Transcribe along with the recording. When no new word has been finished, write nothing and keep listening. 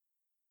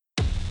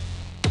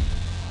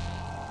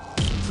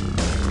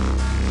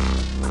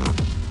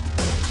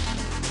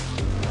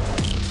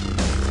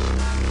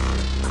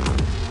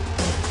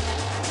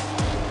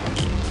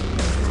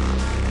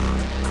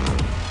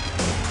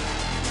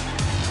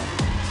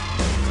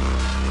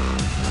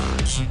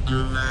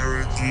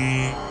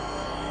Singularity.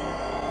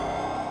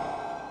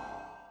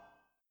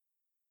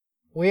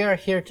 We are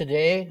here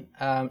today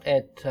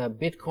at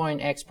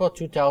Bitcoin Expo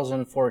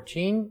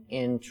 2014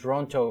 in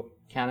Toronto,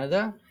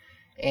 Canada,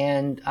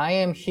 and I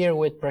am here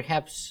with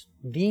perhaps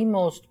the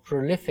most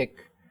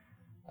prolific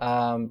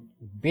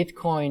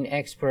Bitcoin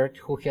expert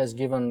who has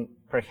given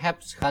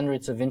perhaps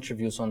hundreds of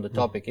interviews on the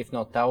topic, if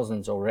not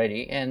thousands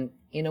already, and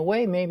in a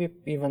way maybe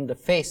even the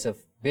face of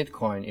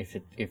Bitcoin,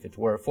 if it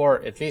were,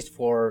 for at least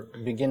for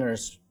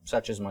beginners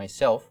such as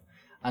myself,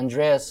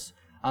 Andreas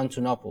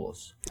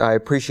Antonopoulos. I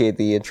appreciate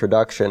the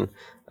introduction.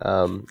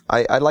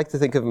 I like to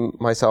think of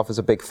myself as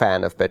a big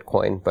fan of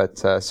Bitcoin, but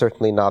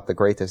certainly not the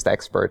greatest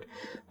expert.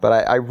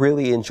 But I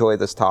really enjoy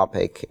this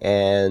topic,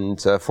 and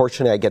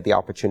fortunately I get the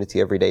opportunity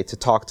every day to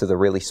talk to the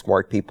really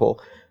smart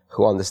people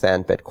who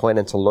understand Bitcoin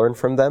and to learn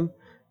from them,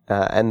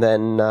 and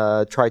then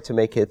try to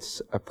make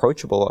it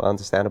approachable and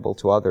understandable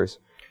to others.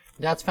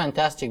 That's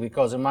fantastic,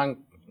 because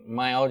among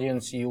my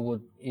audience, it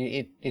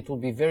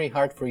would be very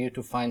hard for you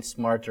to find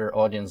smarter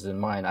audience than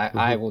mine.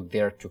 I would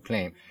dare to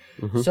claim.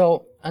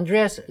 So,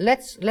 Andreas,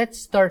 let's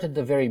start at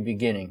the very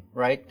beginning,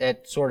 right?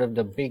 At sort of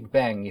the Big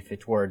Bang, if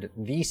it were,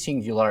 the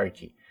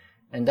singularity.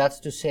 And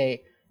that's to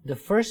say, the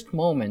first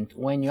moment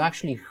when you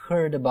actually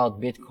heard about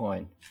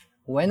Bitcoin.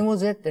 When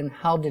was it and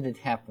how did it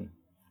happen?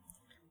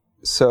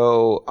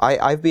 So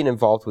I've been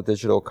involved with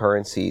digital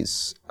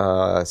currencies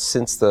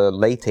since the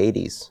late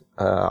 80s.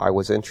 I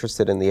was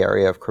interested in the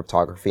area of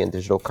cryptography and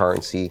digital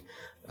currency,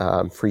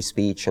 free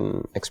speech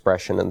and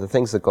expression, and the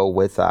things that go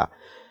with that.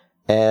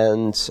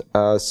 And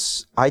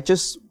I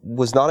just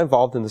was not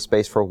involved in the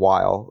space for a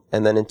while.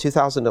 And then in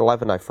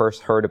 2011, I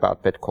first heard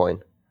about Bitcoin.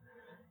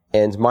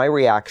 And my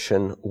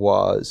reaction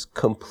was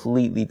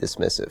completely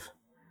dismissive.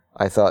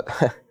 I thought,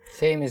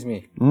 same as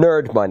me.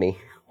 Nerd money,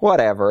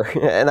 whatever.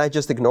 And I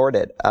just ignored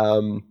it.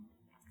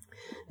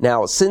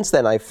 Now, since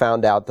then, I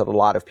found out that a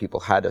lot of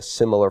people had a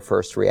similar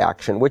first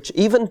reaction, which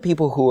even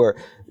people who are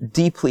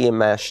deeply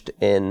enmeshed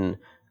in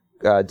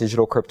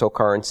digital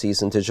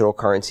cryptocurrencies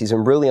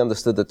and really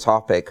understood the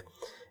topic,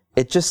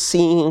 it just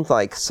seemed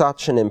like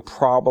such an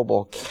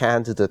improbable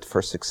candidate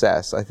for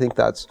success. I think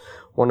that's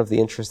one of the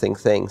interesting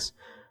things.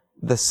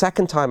 The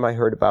second time I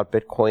heard about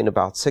Bitcoin,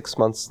 about 6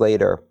 months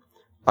later,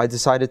 I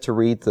decided to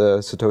read the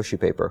Satoshi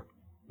paper,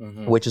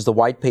 which is the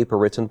white paper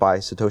written by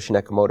Satoshi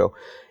Nakamoto.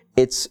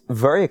 It's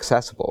very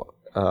accessible,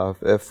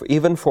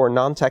 even for a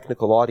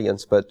non-technical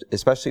audience, but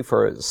especially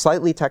for a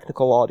slightly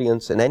technical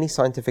audience in any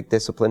scientific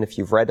discipline. If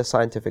you've read a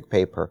scientific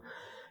paper,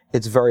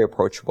 it's very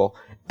approachable,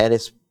 and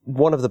it's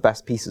one of the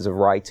best pieces of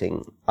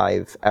writing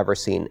I've ever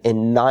seen.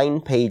 In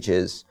 9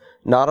 pages,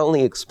 not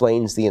only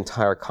explains the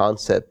entire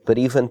concept, but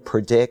even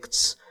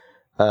predicts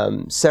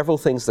several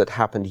things that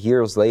happened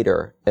years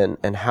later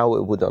and how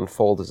it would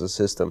unfold as a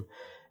system.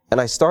 And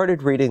I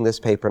started reading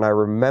this paper, and I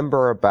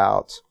remember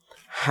about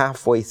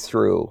halfway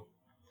through,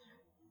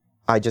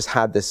 I just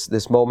had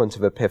this moment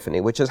of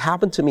epiphany, which has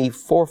happened to me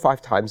 4 or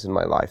 5 times in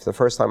my life. The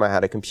first time I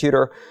had a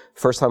computer,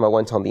 first time I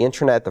went on the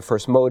internet, the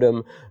first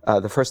modem,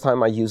 the first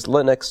time I used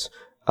Linux,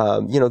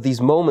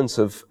 these moments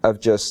of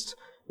just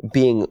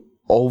being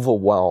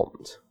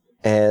overwhelmed.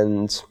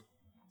 And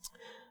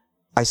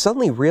I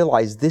suddenly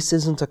realized this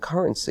isn't a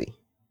currency.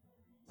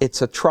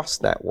 It's a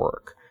trust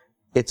network.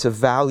 It's a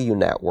value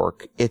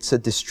network. It's a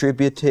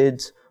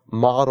distributed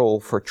model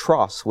for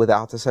trust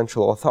without the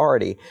central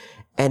authority.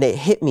 And it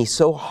hit me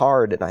so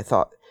hard, and I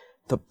thought,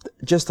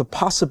 just the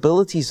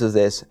possibilities of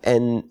this,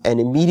 and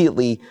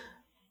immediately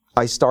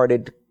I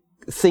started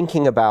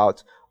thinking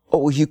about,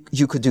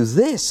 you could do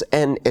this,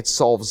 and it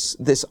solves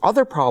this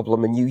other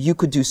problem, and you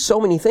could do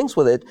so many things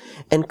with it,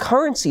 and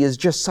currency is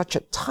just such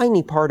a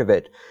tiny part of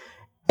it,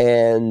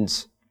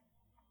 and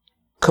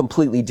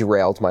completely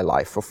derailed my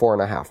life for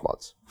 4.5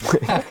 months.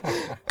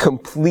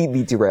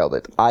 Completely derailed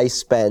it. I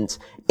spent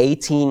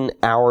 18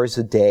 hours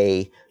a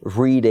day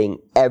reading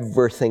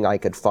everything I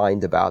could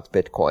find about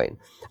Bitcoin.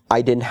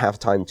 I didn't have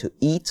time to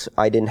eat.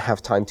 I didn't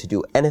have time to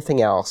do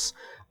anything else.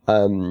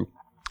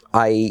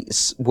 I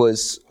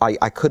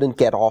couldn't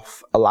get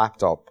off a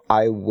laptop.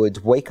 I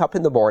would wake up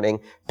in the morning,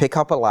 pick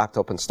up a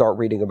laptop and start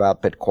reading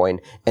about Bitcoin,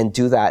 and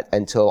do that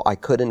until I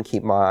couldn't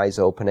keep my eyes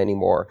open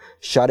anymore.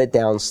 Shut it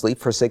down, sleep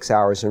for 6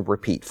 hours, and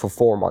repeat for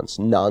 4 months,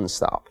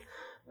 nonstop.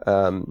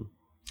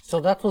 So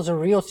that was a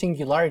real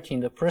singularity in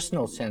the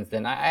personal sense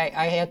then.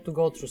 I had to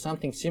go through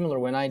something similar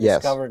when I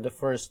discovered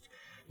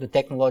the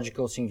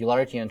technological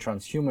singularity and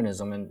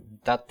transhumanism, and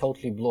that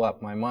totally blew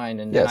up my mind.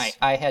 And then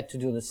I had to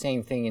do the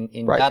same thing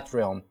in that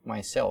realm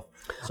myself.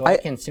 So I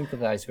can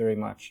sympathize very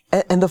much.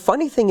 And the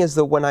funny thing is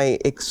that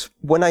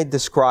when I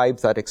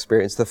described that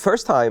experience, the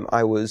first time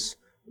I was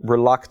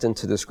reluctant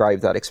to describe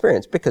that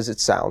experience because it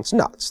sounds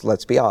nuts,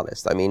 let's be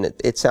honest. I mean,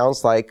 it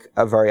sounds like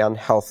a very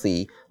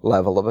unhealthy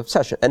level of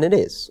obsession, and it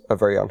is a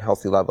very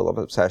unhealthy level of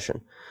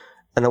obsession.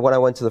 And when I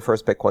went to the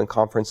first Bitcoin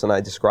conference and I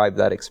described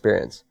that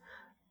experience,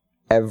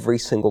 every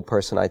single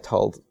person I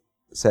told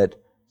said,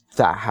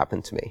 that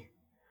happened to me.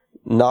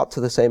 Not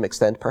to the same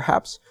extent,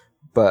 perhaps,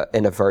 but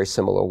in a very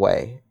similar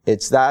way.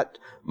 It's that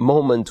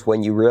moment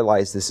when you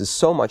realize this is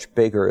so much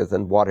bigger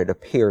than what it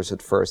appears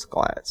at first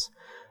glance.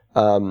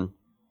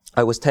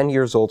 I was 10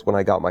 years old when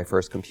I got my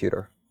first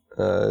computer,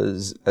 a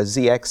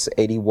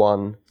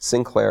ZX81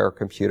 Sinclair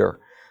computer,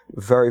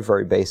 very,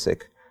 very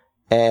basic.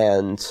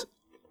 And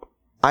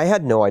I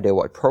had no idea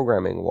what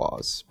programming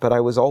was, but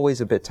I was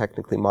always a bit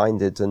technically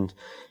minded. And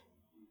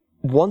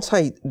once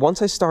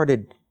I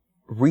started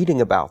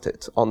reading about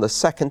it on the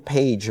second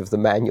page of the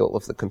manual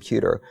of the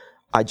computer,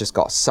 I just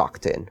got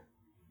sucked in.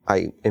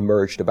 I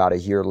emerged about a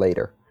year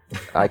later.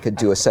 I could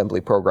do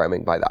assembly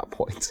programming by that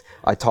point.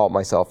 I taught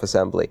myself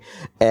assembly.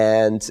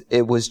 And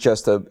it was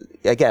just a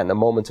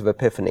moment of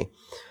epiphany.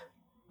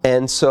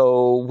 And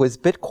so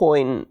with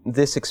Bitcoin,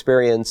 this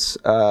experience,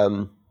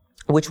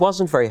 which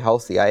wasn't very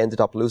healthy, I ended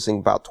up losing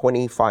about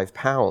 25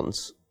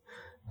 pounds,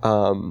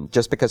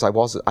 just because I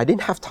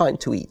didn't have time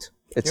to eat.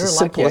 It's as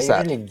simple as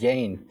that. You're lucky, I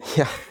usually gain.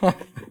 Yeah.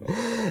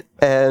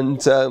 And,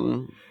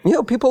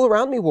 people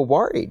around me were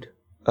worried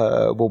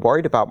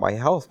about my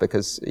health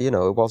because, it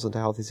wasn't a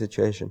healthy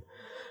situation.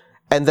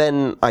 And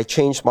then I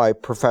changed my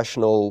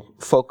professional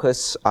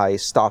focus. I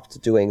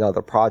stopped doing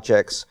other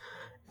projects.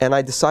 And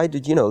I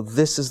decided,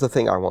 this is the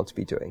thing I want to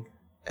be doing.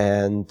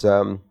 And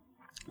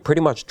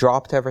pretty much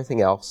dropped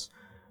everything else.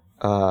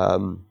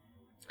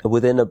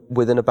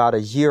 Within about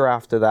a year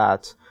after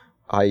that,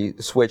 I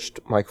switched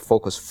my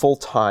focus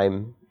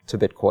full-time to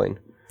Bitcoin.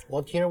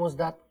 What year was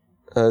that?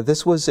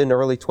 This was in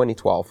early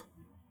 2012.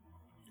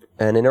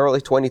 And in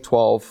early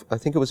 2012, I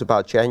think it was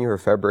about January or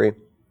February,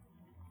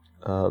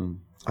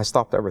 I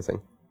stopped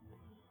everything.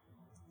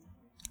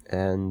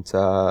 And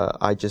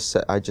I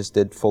just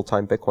did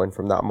full-time Bitcoin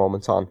from that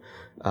moment on.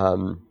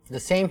 The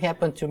same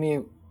happened to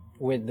me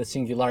with the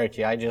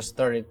Singularity. I just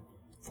started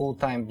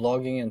full-time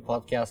blogging and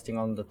podcasting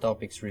on the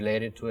topics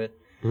related to it.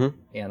 Mm-hmm.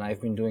 And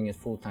I've been doing it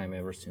full-time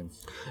ever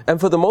since. And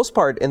for the most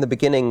part, in the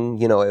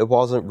beginning, it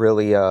wasn't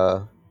really,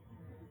 it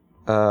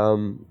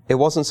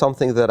wasn't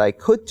something that I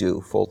could do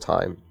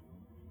full-time.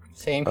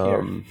 Same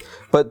here.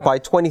 But by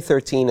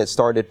 2013, it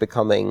started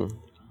becoming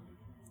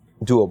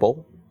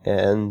doable.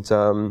 And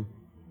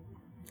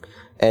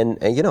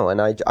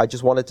I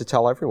just wanted to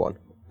tell everyone,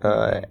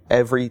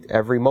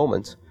 every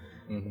moment.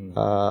 Mm-hmm.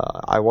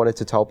 I wanted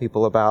to tell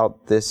people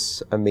about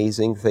this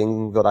amazing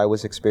thing that I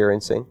was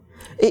experiencing.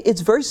 It's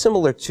very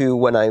similar to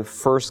when I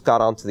first got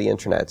onto the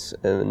internet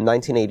in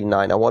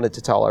 1989. I wanted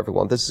to tell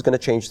everyone this is going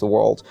to change the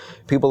world.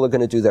 People are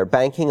going to do their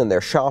banking and their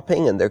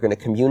shopping, and they're going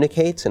to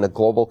communicate in a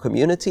global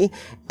community,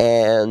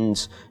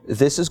 and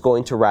this is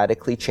going to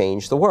radically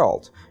change the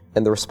world.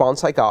 And the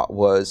response I got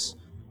was,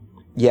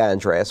 yeah,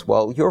 Andreas,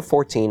 well, you're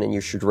 14 and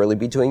you should really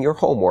be doing your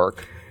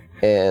homework,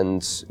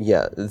 and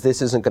yeah,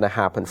 this isn't going to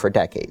happen for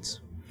decades.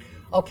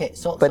 Okay,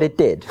 but it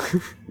did.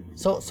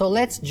 So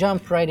let's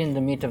jump right in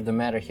the meat of the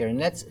matter here, and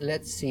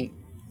let's see,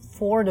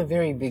 for the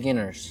very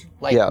beginners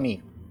like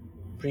me,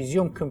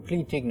 presume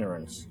complete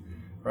ignorance,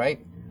 right?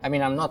 I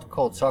mean, I'm not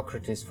called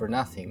Socrates for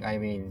nothing. I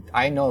mean,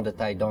 I know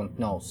that I don't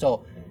know.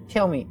 So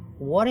tell me,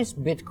 what is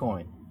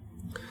Bitcoin?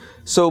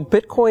 So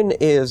Bitcoin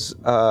is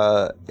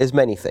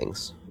many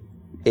things.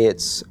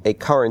 It's a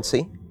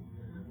currency,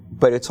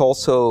 but it's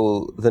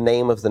also the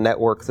name of the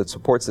network that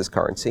supports this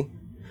currency.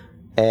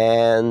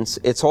 And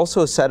it's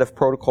also a set of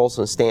protocols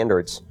and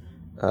standards,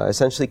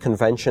 essentially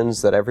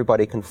conventions that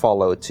everybody can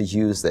follow to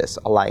use this,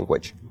 a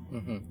language.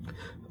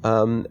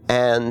 Mm-hmm.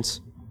 And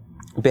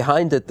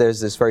behind it, there's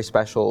this very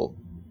special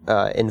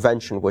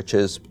invention, which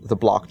is the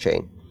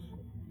blockchain.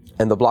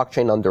 And the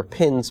blockchain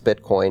underpins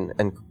Bitcoin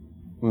and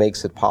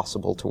makes it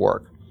possible to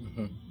work.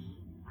 Mm-hmm.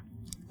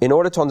 In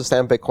order to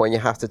understand Bitcoin, you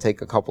have to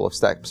take a couple of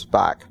steps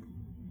back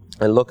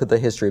and look at the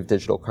history of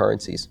digital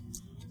currencies.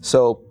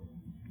 So,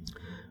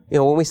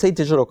 when we say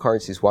digital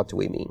currencies, what do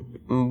we mean?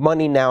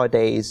 Money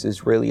nowadays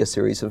is really a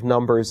series of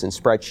numbers and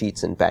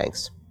spreadsheets in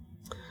banks.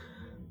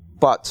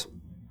 But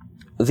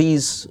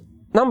these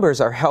numbers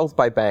are held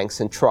by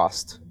banks in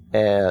trust,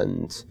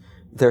 and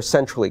they're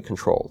centrally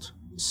controlled,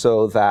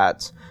 so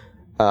that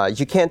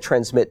you can't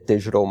transmit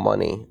digital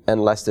money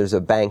unless there's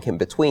a bank in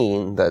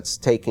between that's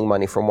taking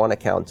money from one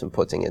account and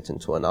putting it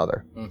into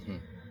another. Mm-hmm.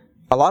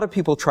 A lot of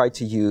people tried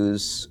to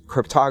use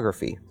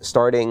cryptography,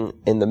 starting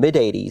in the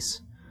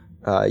mid-'80s,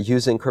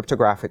 using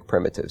cryptographic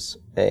primitives,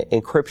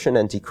 encryption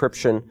and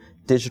decryption,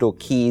 digital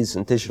keys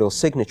and digital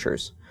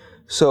signatures.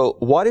 So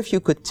what if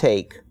you could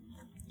take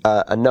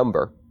a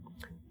number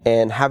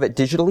and have it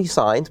digitally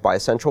signed by a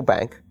central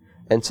bank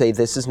and say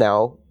this is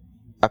now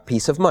a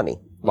piece of money,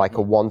 like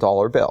a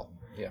 $1 bill.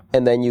 Yeah.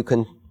 And then you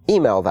can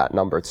email that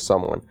number to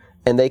someone,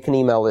 and they can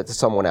email it to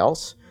someone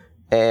else,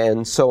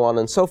 and so on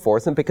and so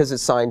forth. And because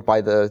it's signed by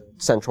the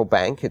central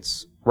bank,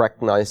 it's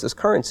recognized as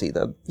currency.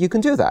 You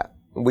can do that.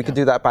 We could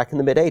do that back in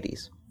the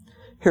mid-'80s.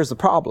 Here's the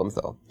problem,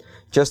 though.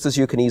 Just as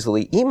you can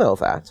easily email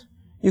that,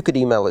 you could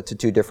email it to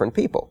two different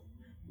people.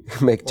 You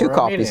can make two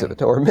copies of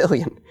it, or 1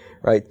 million,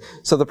 right?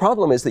 So the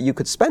problem is that you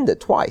could spend it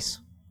twice.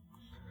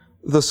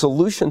 The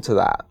solution to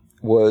that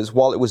was,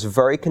 while it was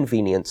very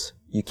convenient,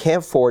 you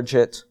can't forge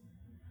it,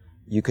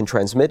 you can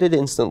transmit it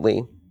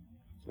instantly,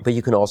 but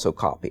you can also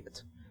copy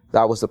it.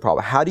 That was the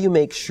problem. How do you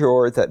make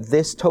sure that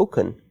this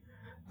token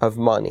of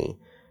money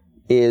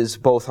is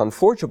both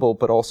unforgeable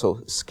but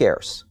also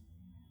scarce?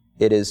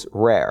 It is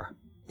rare.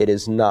 It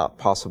is not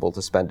possible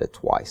to spend it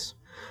twice.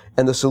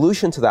 And the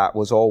solution to that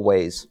was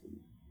always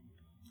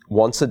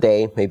once a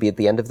day, maybe at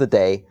the end of the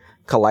day,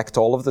 collect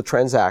all of the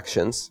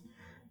transactions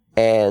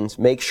and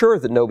make sure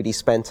that nobody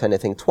spent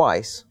anything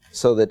twice,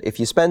 so that if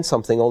you spend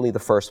something, only the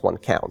first one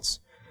counts.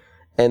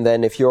 And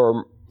then if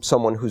you're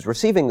someone who's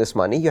receiving this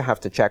money, you have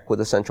to check with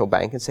the central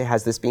bank and say,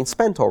 has this been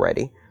spent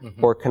already?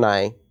 Mm-hmm. Or can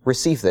I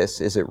receive this?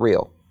 Is it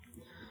real?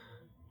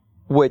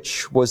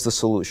 Which was the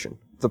solution.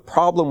 The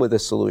problem with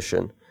this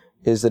solution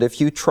is that if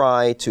you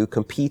try to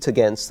compete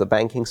against the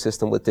banking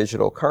system with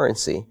digital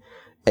currency,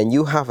 and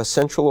you have a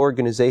central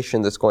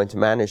organization that's going to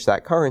manage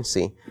that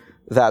currency,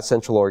 that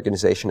central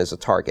organization is a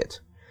target.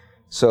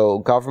 So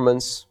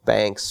governments,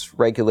 banks,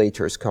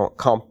 regulators,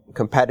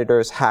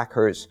 competitors,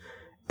 hackers,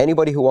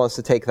 anybody who wants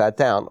to take that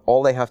down,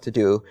 all they have to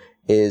do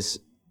is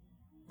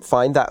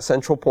find that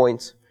central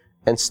point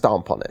and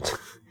stomp on it.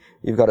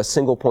 You've got a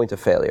single point of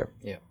failure.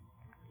 Yeah.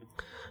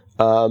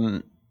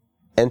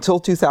 Until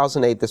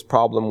 2008, this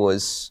problem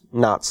was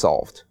not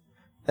solved.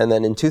 And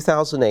then in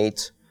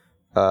 2008,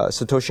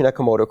 Satoshi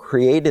Nakamoto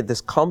created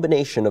this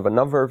combination of a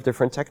number of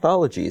different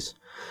technologies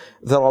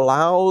that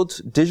allowed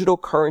digital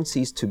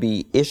currencies to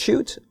be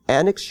issued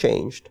and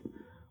exchanged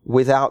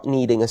without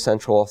needing a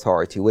central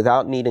authority,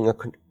 without needing a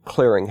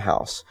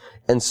clearinghouse,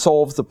 and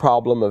solve the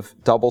problem of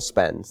double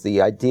spend.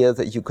 The idea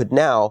that you could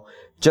now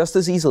just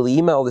as easily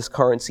email this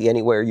currency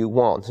anywhere you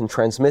want and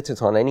transmit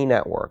it on any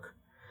network.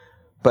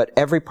 But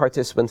every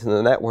participant in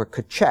the network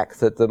could check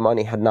that the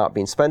money had not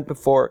been spent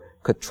before,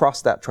 could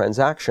trust that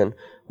transaction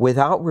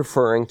without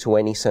referring to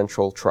any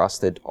central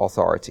trusted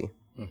authority.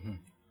 Mm-hmm.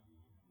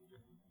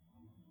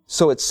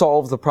 So it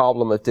solved the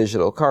problem of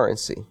digital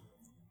currency.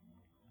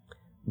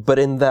 But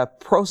in that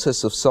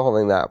process of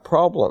solving that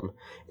problem,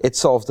 it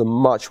solved a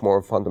much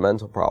more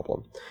fundamental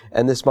problem.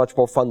 And this much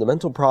more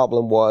fundamental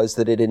problem was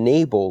that it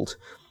enabled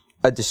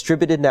a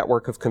distributed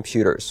network of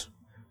computers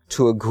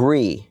to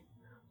agree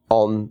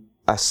on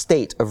a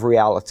state of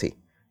reality.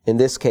 In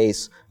this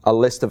case, a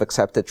list of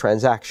accepted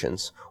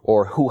transactions,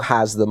 or who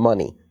has the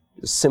money.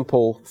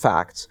 Simple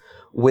facts,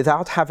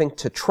 without having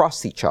to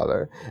trust each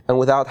other and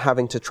without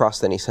having to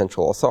trust any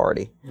central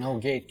authority. No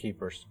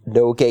gatekeepers.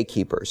 No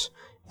gatekeepers.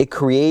 It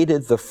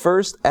created the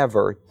first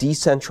ever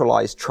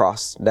decentralized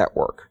trust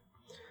network,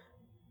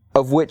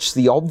 of which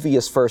the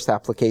obvious first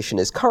application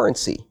is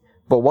currency.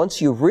 But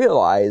once you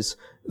realize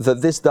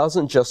that this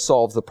doesn't just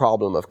solve the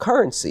problem of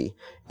currency,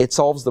 it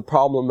solves the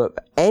problem of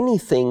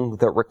anything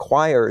that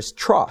requires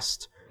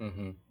trust,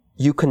 mm-hmm.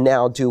 you can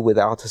now do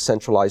without a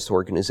centralized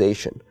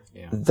organization.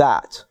 Yeah.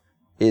 That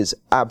is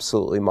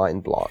absolutely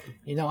mind-blowing.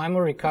 You know, I'm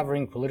a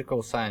recovering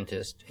political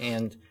scientist,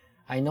 and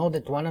I know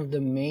that one of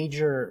the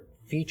major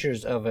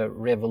features of a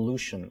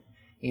revolution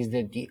is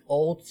that the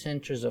old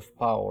centers of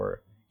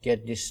power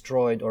get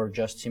destroyed or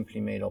just simply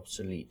made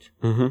obsolete.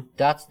 Mm-hmm.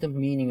 That's the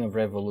meaning of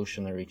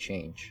revolutionary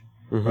change.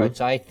 Mm-hmm. Right?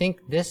 So I think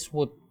this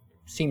would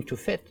seem to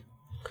fit.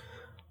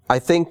 I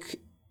think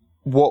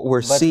what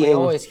we're seeing... But we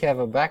always have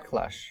a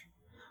backlash.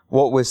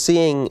 What we're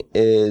seeing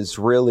is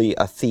really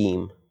a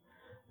theme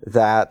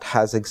that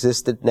has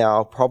existed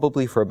now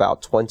probably for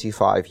about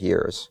 25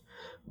 years,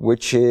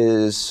 which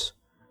is,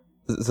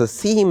 the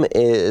theme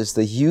is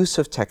the use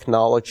of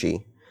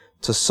technology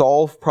to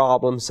solve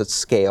problems at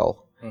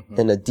scale mm-hmm.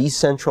 in a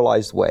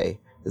decentralized way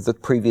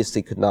that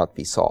previously could not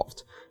be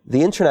solved.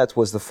 The internet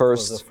was the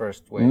first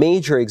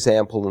major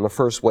example in the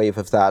first wave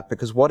of that,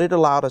 because what it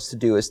allowed us to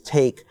do is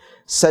take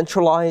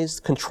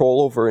centralized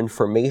control over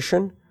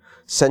information,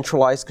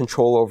 centralized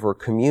control over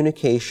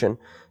communication,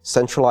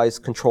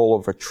 centralized control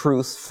over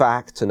truth,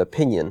 fact, and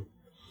opinion,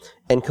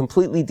 and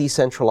completely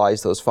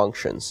decentralize those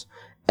functions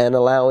and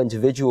allow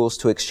individuals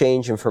to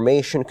exchange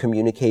information,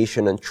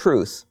 communication, and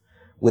truth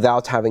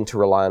without having to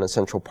rely on a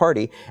central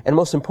party, and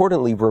most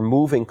importantly,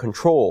 removing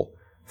control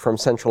from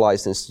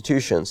centralized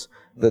institutions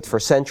that for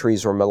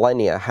centuries or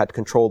millennia had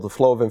controlled the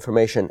flow of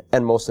information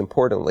and, most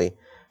importantly,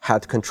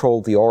 had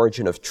controlled the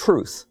origin of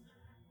truth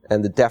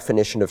and the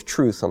definition of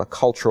truth on a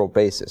cultural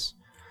basis.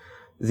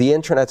 The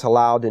internet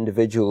allowed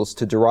individuals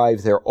to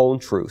derive their own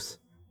truth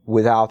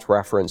without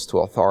reference to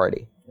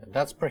authority.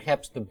 That's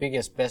perhaps the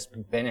best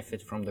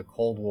benefit from the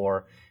Cold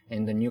War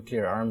and the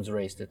nuclear arms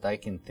race that I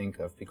can think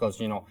of. Because,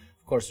 you know,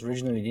 of course,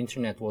 originally the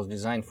internet was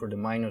designed for the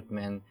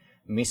Minuteman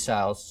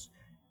missiles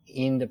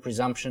in the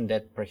presumption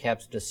that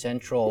perhaps the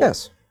central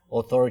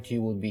authority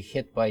would be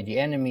hit by the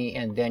enemy,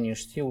 and then you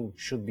still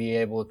should be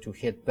able to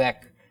hit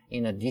back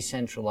in a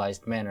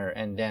decentralized manner.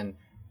 And then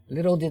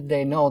little did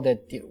they know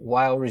that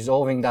while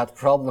resolving that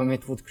problem,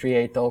 it would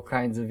create all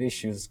kinds of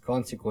issues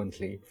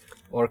consequently,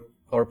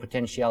 or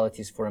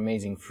potentialities for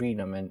amazing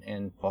freedom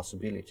and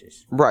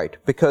possibilities. Right,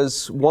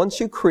 because once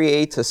you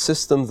create a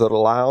system that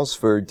allows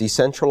for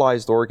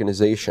decentralized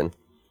organization,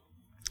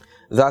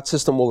 that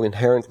system will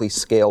inherently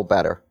scale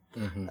better.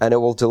 and it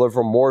will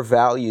deliver more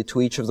value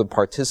to each of the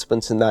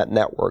participants in that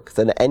network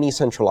than any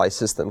centralized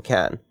system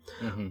can.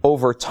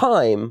 Over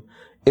time,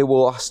 it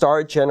will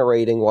start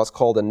generating what's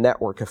called a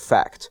network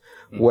effect,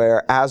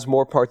 where as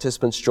more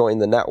participants join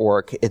the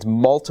network, it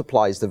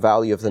multiplies the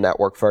value of the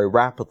network very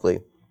rapidly.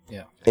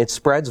 Yeah. It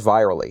spreads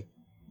virally.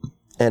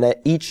 And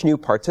each new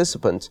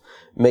participant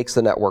makes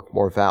the network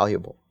more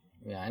valuable.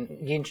 Yeah, and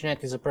the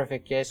internet is a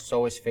perfect case,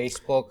 so is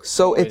Facebook.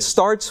 So it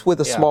starts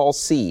with a small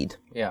seed.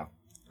 Yeah.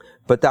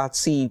 But that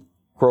seed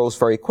grows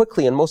very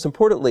quickly, and most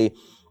importantly,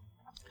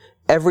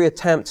 every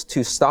attempt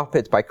to stop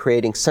it by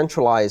creating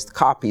centralized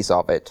copies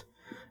of it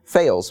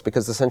fails,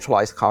 because the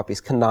centralized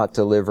copies cannot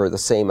deliver the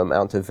same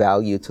amount of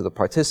value to the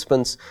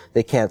participants.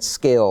 They can't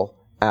scale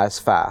as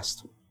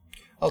fast.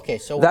 Okay,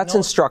 so that's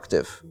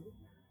instructive,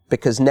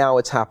 because now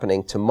it's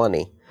happening to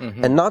money.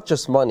 And not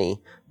just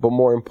money, but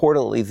more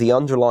importantly, the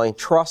underlying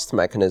trust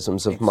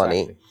mechanisms of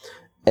money.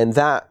 And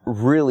that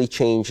really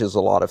changes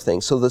a lot of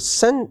things. So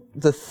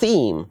the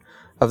theme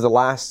of the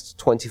last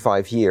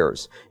 25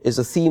 years is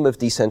a theme of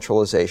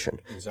decentralization.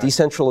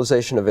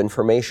 Decentralization of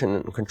information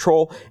and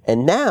control.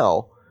 And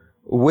now,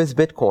 with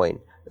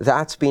Bitcoin,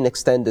 that's been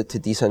extended to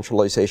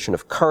decentralization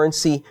of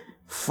currency,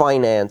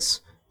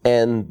 finance,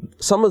 and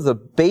some of the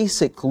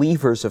basic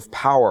levers of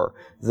power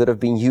that have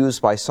been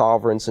used by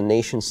sovereigns and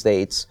nation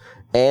states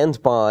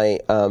and by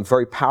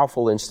very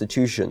powerful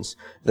institutions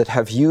that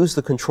have used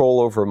the control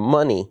over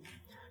money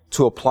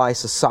to apply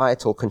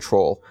societal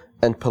control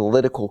and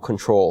political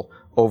control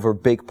over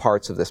big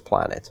parts of this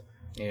planet.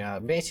 Yeah,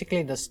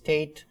 basically the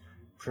state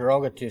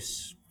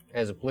prerogatives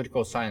as a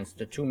political science,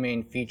 the two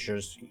main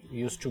features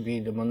used to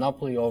be the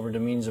monopoly over the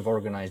means of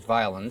organized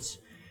violence,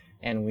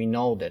 and we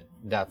know that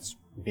that's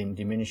been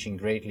diminishing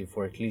greatly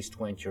for at least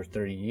 20 or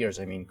 30 years.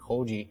 I mean,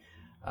 Koji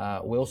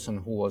Wilson,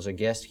 who was a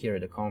guest here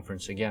at the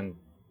conference again,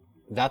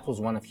 that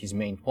was one of his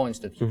main points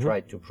that he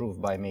tried to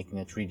prove by making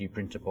a 3D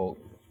printable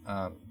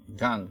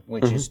gun,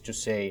 which is to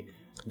say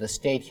the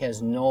state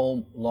has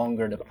no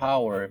longer the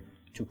power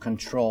to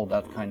control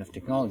that kind of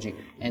technology.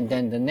 And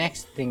then the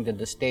next thing that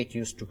the state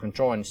used to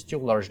control and still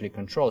largely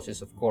controls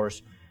is, of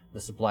course,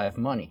 the supply of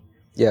money.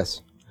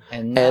 Yes.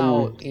 And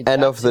now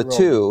of the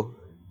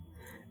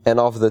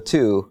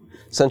two,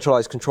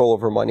 centralized control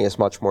over money is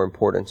much more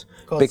important.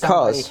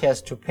 Because somebody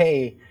has to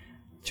pay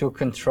to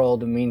control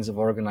the means of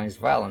organized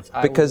violence.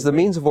 Because the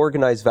means of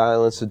organized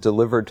violence are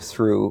delivered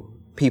through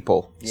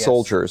people,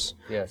 soldiers.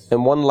 Yes.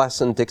 And one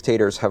lesson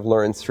dictators have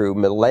learned through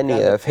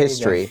millennia of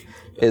history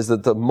is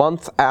that the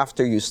month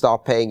after you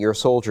stop paying your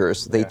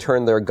soldiers, they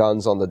turn their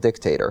guns on the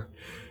dictator.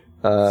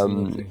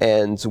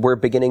 And we're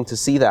beginning to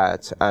see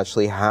that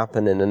actually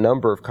happen in a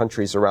number of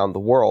countries around the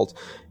world.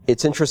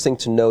 It's interesting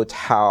to note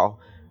how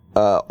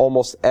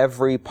almost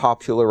every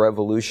popular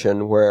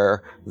revolution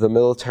where the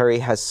military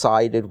has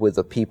sided with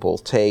the people,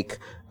 take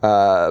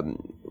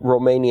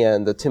Romania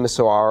and the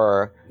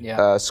Timisoara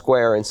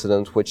Square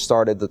incident, which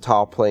started the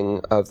toppling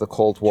of the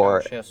Cold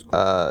War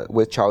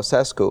with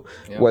Ceausescu,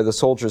 where the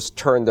soldiers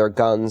turned their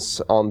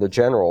guns on the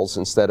generals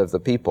instead of the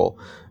people.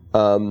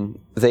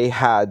 They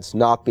had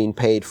not been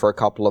paid for a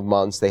couple of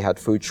months. They had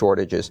food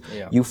shortages.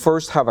 You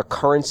first have a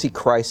currency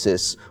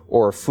crisis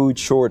or a food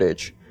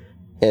shortage,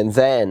 and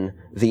then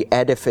the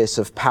edifice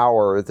of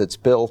power that's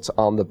built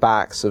on the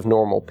backs of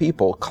normal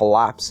people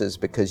collapses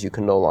because you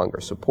can no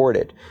longer support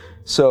it.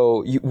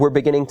 So we're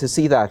beginning to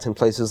see that in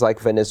places like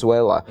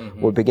Venezuela.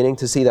 We're beginning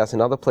to see that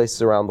in other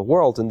places around the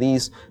world. And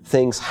these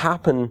things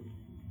happen,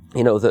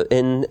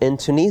 in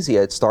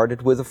Tunisia, it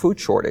started with a food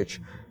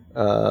shortage.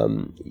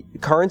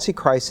 Currency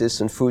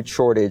crisis and food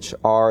shortage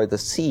are the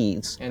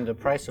seeds. And the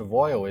price of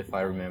oil, if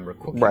I remember,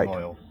 cooking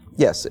oil.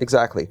 Yes,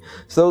 exactly.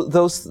 So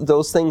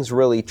those things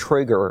really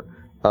trigger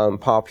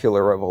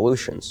popular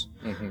revolutions.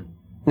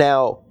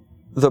 Now,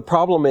 the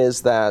problem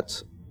is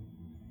that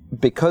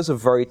because of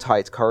very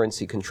tight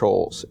currency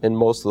controls in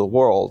most of the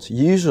world,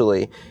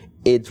 usually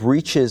it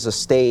reaches a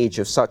stage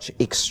of such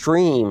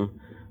extreme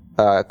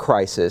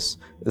crisis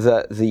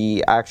that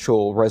the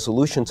actual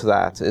resolution to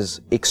that is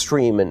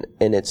extreme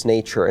in its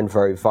nature and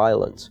very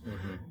violent.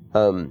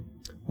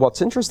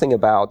 What's interesting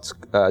about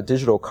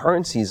digital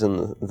currencies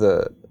and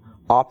the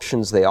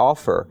options they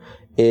offer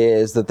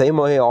is that they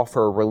may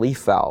offer a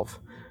relief valve,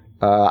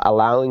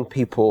 allowing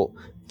people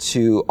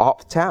to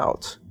opt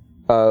out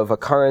of a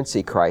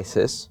currency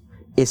crisis,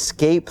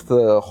 escape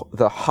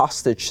the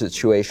hostage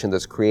situation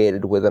that's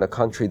created within a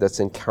country that's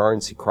in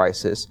currency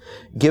crisis,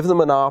 give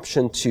them an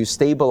option to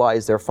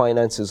stabilize their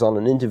finances on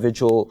an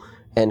individual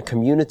and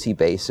community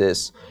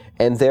basis,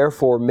 and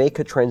therefore make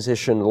a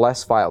transition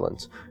less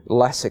violent,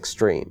 less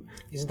extreme.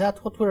 Is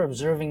that what we're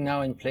observing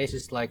now in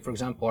places like, for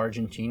example,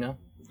 Argentina?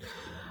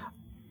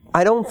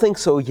 I don't think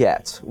so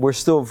yet. We're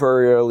still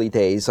very early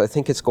days. I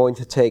think it's going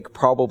to take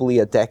probably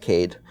a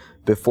decade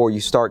before you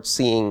start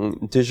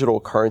seeing digital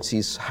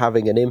currencies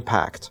having an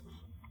impact.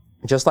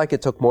 Just like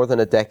it took more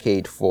than a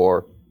decade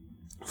for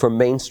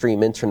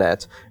mainstream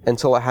internet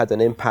until it had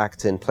an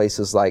impact in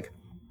places like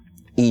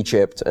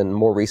Egypt and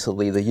more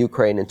recently the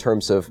Ukraine in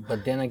terms of...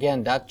 But then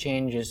again, that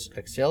change is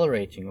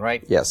accelerating,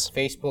 right? Yes.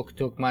 Facebook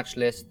took much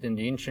less than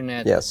the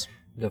internet. Yes.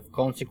 The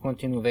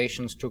consequent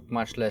innovations took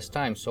much less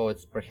time, so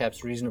it's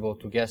perhaps reasonable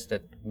to guess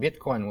that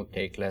Bitcoin would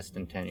take less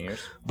than 10 years.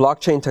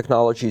 Blockchain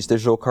technologies,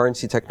 digital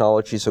currency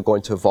technologies are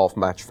going to evolve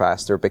much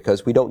faster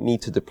because we don't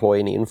need to deploy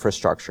any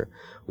infrastructure.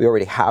 We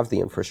already have the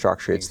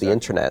infrastructure. It's the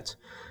internet.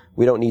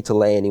 We don't need to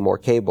lay any more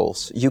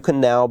cables. You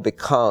can now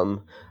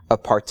become a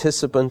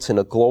participant in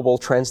a global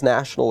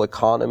transnational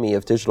economy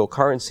of digital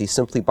currency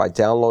simply by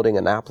downloading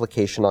an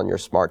application on your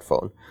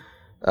smartphone.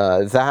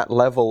 That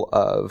level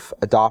of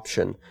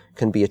adoption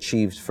can be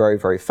achieved very,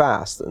 very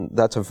fast, and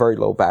that's a very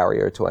low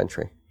barrier to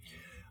entry.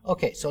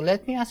 Okay, so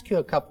let me ask you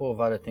a couple of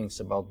other things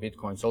about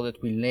Bitcoin so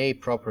that we lay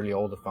properly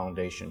all the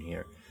foundation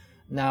here.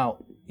 Now,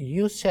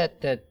 you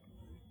said that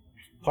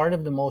part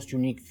of the most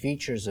unique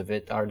features of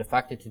it are the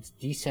fact that it's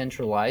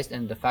decentralized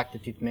and the fact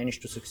that it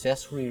managed to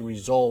successfully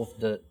resolve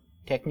the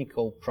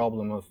technical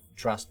problem of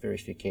trust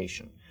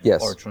verification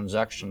or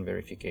transaction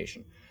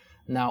verification.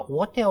 Now,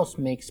 what else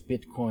makes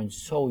Bitcoin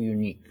so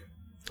unique?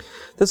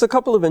 There's a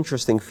couple of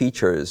interesting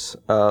features.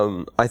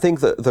 I think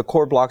the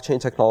core blockchain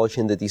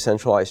technology and the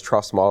decentralized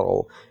trust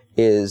model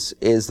is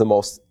the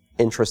most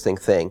interesting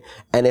thing.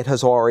 And it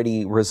has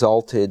already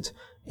resulted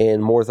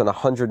in more than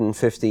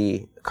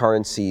 150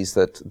 currencies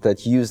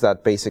that use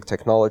that basic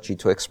technology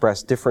to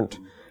express different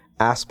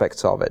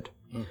aspects of it.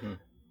 Mm-hmm.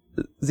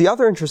 The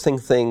other interesting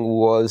thing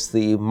was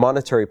the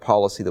monetary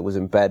policy that was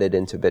embedded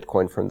into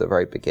Bitcoin from the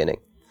very beginning.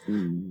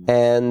 Mm.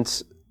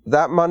 And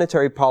that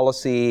monetary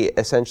policy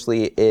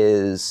essentially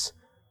is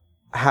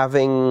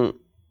having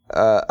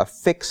a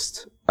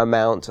fixed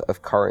amount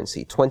of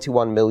currency,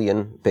 21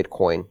 million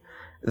Bitcoin.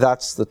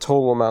 That's the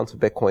total amount of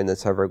Bitcoin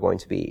that's ever going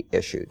to be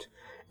issued.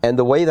 And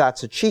the way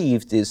that's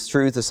achieved is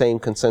through the same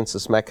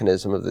consensus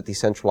mechanism of the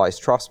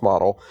decentralized trust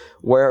model,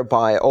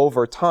 whereby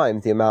over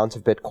time the amount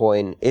of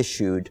Bitcoin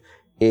issued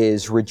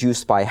is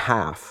reduced by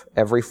half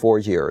every 4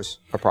 years,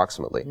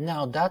 approximately.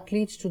 Now, that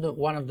leads to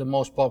one of the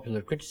most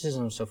popular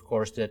criticisms, of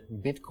course, that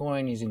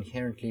Bitcoin is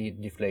inherently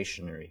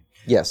deflationary.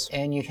 Yes.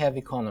 And you have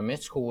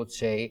economists who would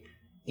say,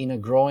 in a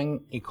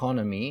growing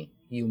economy,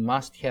 you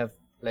must have,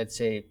 let's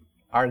say,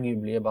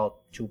 arguably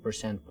about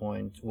 2%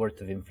 point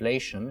worth of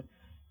inflation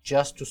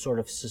just to sort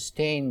of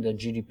sustain the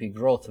GDP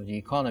growth of the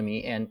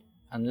economy. And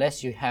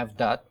unless you have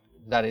that,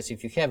 that is,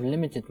 if you have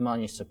limited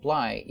money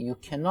supply, you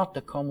cannot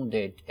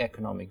accommodate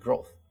economic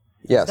growth.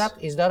 Yes.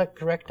 Is that a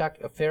correct,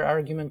 a fair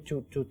argument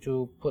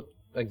to put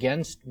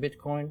against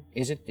Bitcoin?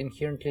 Is it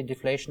inherently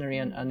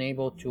deflationary and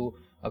unable to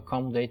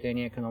accommodate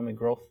any economic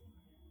growth?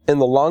 In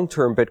the long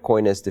term,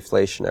 Bitcoin is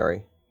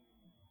deflationary.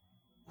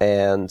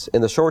 And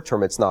in the short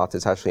term, it's not.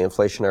 It's actually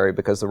inflationary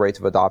because the rate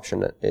of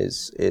adoption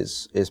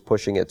is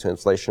pushing it to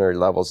inflationary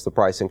levels. The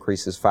price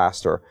increases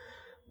faster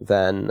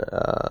than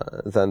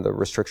the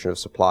restriction of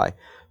supply.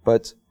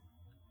 But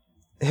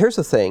here's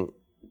the thing.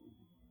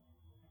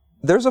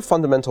 There's a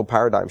fundamental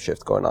paradigm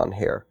shift going on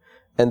here.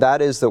 And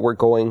that is that we're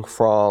going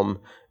from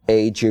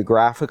a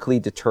geographically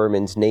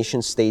determined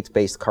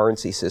nation-state-based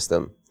currency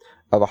system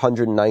of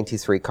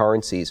 193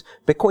 currencies.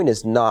 Bitcoin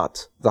is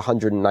not the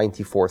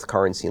 194th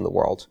currency in the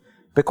world.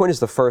 Bitcoin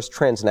is the first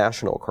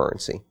transnational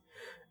currency.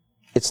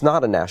 It's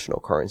not a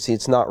national currency.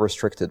 It's not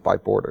restricted by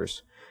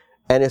borders.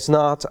 And it's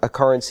not a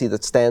currency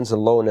that stands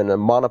alone in a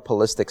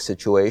monopolistic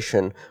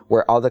situation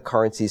where other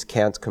currencies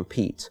can't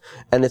compete.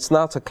 And it's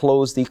not a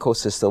closed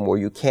ecosystem where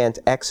you can't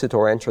exit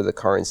or enter the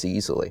currency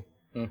easily.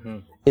 Mm-hmm.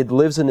 It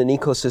lives in an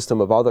ecosystem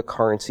of other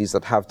currencies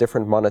that have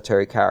different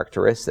monetary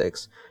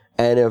characteristics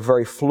and a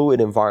very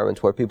fluid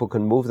environment where people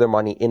can move their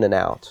money in and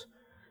out.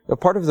 Now,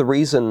 part of the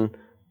reason,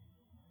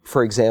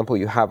 for example,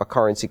 you have a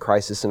currency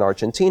crisis in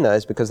Argentina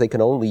is because they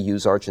can only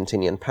use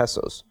Argentinian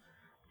pesos.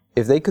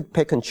 If they could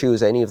pick and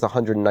choose any of the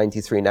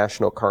 193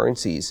 national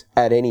currencies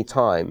at any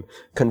time,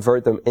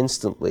 convert them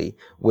instantly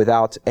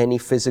without any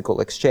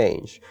physical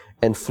exchange,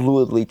 and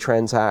fluidly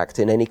transact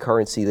in any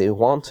currency they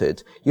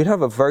wanted, you'd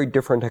have a very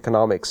different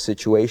economic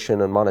situation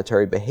and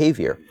monetary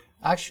behavior.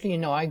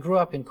 Actually, I grew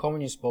up in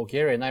communist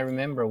Bulgaria, and I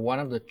remember one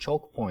of the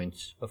choke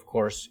points, of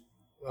course,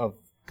 of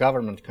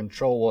government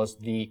control was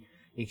the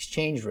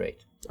exchange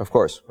rate. Of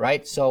course.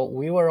 Right? So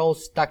we were all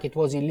stuck. It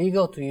was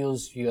illegal to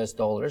use US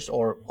dollars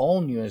or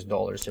own US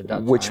dollars at that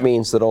time. Which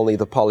means that only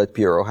the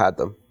Politburo had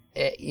them.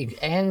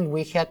 And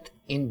we had,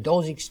 in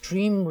those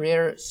extreme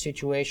rare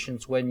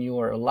situations when you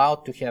were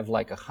allowed to have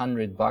like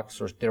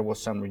 $100 or there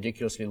was some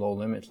ridiculously low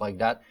limit like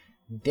that,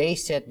 they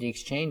set the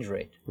exchange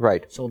rate.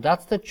 Right. So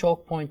that's the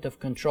choke point of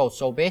control.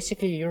 So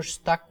basically you're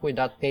stuck with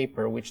that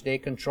paper, which they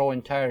control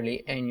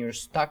entirely, and you're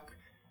stuck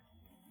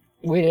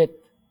with it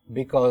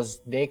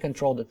because they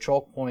control the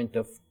choke point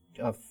of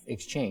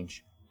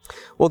exchange.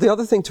 Well, the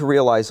other thing to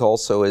realize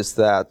also is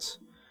that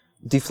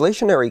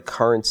deflationary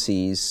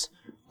currencies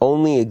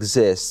only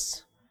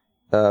exist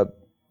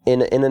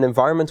in an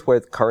environment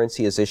where the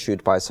currency is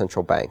issued by a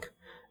central bank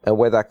and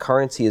where that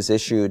currency is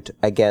issued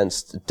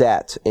against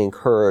debt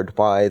incurred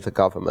by the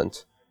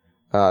government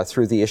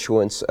through the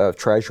issuance of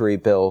treasury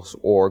bills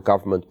or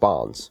government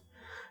bonds.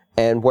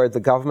 and where the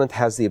government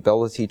has the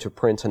ability to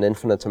print an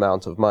infinite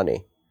amount of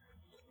money,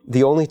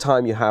 the only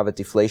time you have a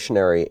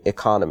deflationary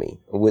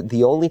economy,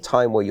 the only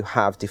time where you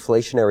have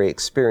deflationary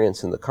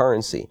experience in the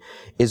currency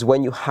is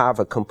when you have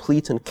a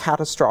complete and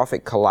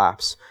catastrophic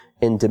collapse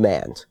in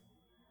demand.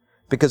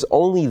 Because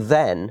only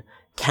then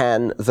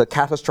can the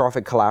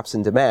catastrophic collapse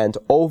in demand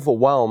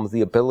overwhelm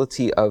the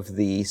ability of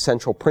the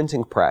central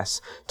printing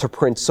press to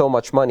print so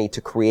much money to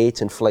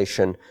create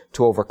inflation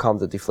to overcome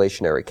the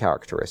deflationary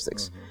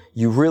characteristics. Mm-hmm.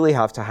 You really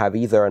have to have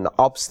either an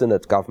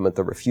obstinate government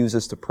that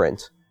refuses to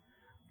print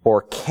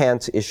or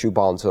can't issue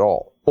bonds at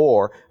all,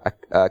 or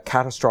a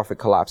catastrophic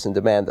collapse in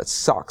demand that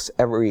sucks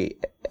every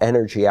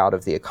energy out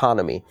of the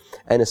economy,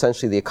 and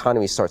essentially the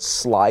economy starts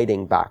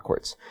sliding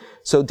backwards.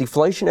 So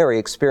deflationary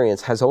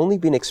experience has only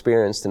been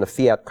experienced in a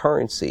fiat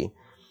currency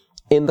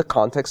in the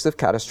context of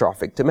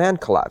catastrophic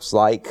demand collapse,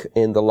 like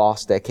in the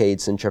lost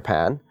decades in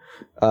Japan,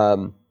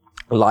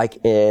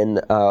 like in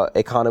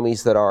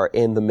economies that are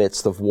in the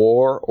midst of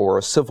war or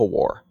a civil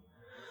war.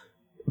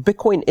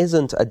 Bitcoin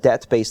isn't a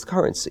debt-based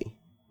currency.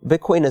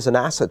 Bitcoin is an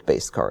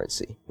asset-based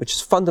currency, which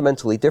is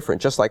fundamentally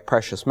different, just like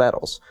precious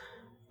metals.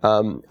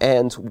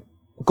 And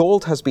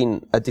gold has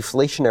been a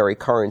deflationary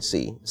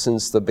currency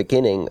since the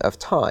beginning of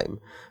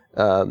time.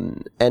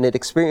 And it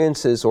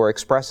experiences or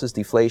expresses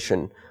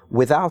deflation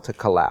without a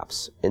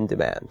collapse in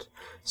demand.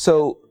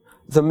 So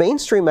the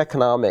mainstream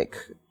economic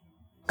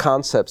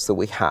concepts that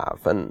we have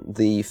and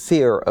the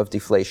fear of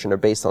deflation are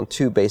based on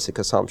two basic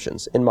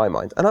assumptions, in my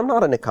mind. And I'm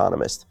not an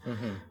economist.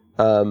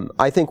 Mm-hmm.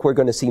 I think we're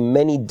going to see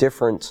many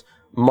different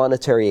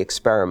monetary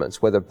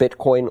experiments, whether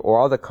Bitcoin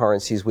or other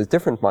currencies with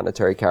different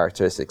monetary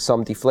characteristics,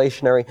 some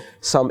deflationary,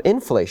 some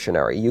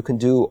inflationary. You can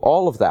do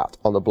all of that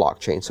on the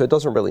blockchain, so it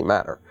doesn't really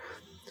matter.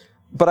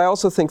 But I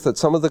also think that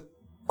some of the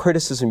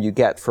criticism you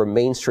get from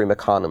mainstream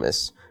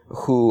economists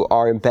who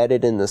are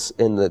embedded in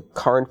the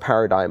current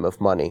paradigm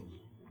of money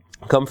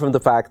come from the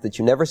fact that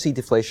you never see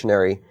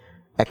deflationary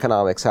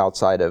economics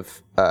outside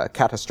of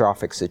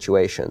catastrophic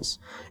situations,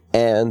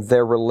 and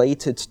they're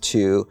related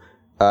to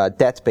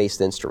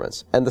debt-based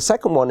instruments. And the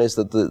second one is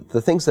that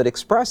the things that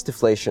express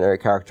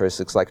deflationary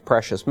characteristics, like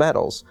precious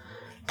metals,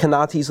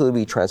 cannot easily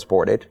be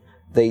transported.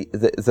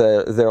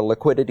 Their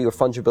liquidity or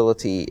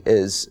fungibility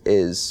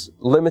is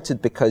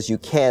limited because you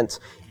can't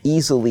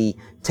easily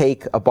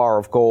take a bar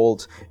of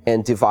gold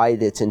and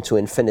divide it into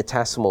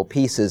infinitesimal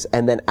pieces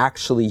and then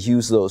actually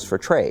use those for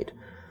trade.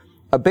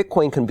 A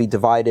Bitcoin can be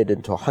divided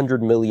into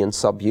 100 million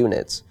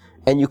subunits,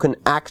 and you can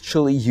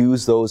actually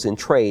use those in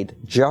trade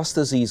just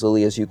as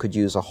easily as you could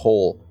use a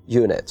whole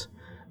unit.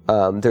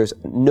 There's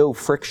no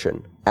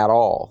friction at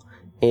all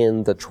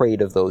in the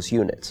trade of those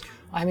units.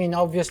 I mean,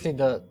 obviously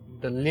the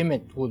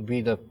limit would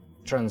be the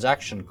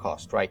transaction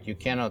cost, right? You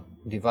cannot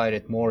divide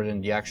it more than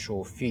the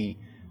actual fee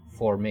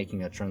for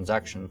making a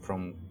transaction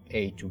from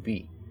A to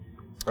B,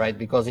 right?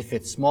 Because if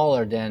it's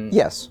smaller, then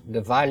yes,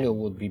 the value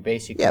would be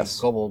basically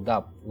gobbled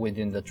up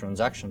within the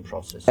transaction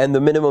process. And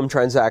the minimum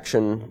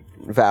transaction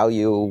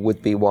value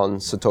would be 1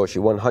 Satoshi,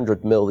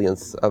 100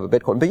 millionth of a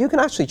Bitcoin. But you can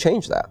actually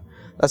change that.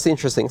 That's the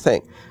interesting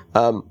thing.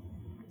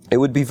 It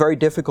would be very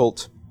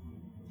difficult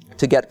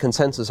to get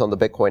consensus on the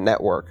Bitcoin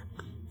network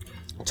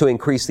to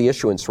increase the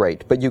issuance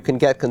rate, but you can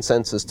get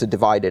consensus to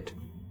divide it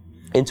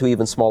into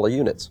even smaller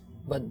units.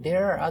 But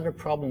there are other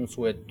problems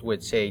with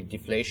say,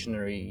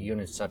 deflationary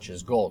units such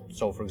as gold.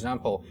 So, for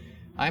example,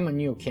 I'm a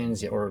new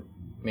Keynesian, or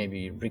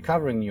maybe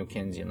recovering new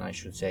Keynesian, I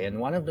should say, and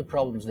one of the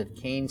problems that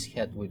Keynes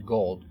had with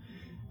gold,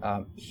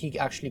 he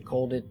actually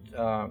called it,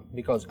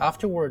 because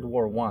after World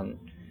War I,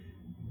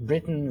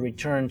 Britain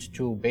returned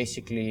to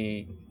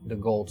basically the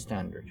gold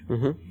standard.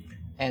 Mm-hmm.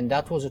 And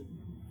that was a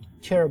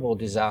terrible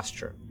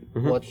disaster.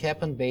 Mm-hmm. What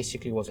happened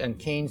basically was, and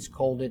Keynes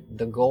called it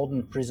the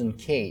golden prison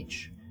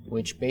cage,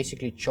 which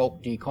basically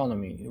choked the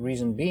economy.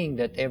 Reason being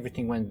that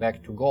everything went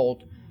back to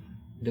gold.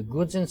 The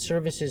goods and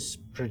services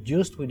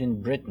produced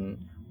within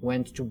Britain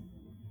went to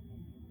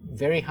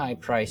very high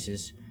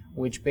prices,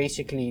 which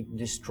basically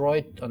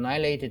destroyed,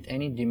 annihilated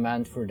any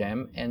demand for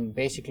them, and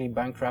basically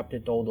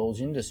bankrupted all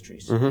those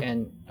industries, mm-hmm.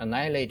 and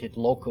annihilated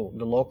the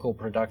local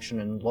production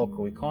and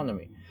local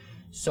economy.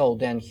 So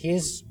then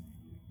his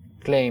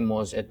claim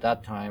was at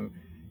that time,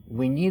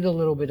 we need a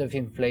little bit of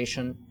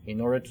inflation in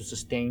order to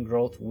sustain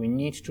growth. We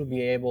need to be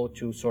able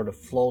to sort of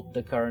float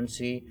the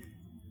currency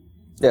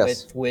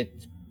with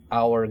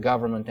our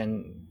government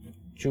and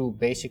to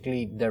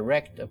basically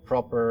direct a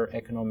proper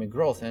economic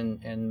growth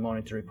and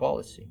monetary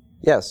policy.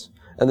 Yes,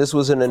 and this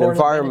was in an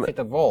environment. For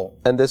the benefit of all.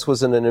 And this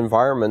was in an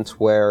environment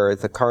where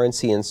the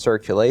currency in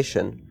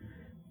circulation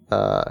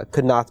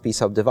could not be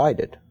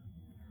subdivided,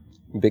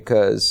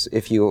 because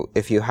if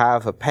you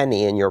have a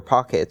penny in your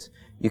pocket,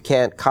 you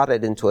can't cut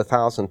it into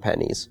 1,000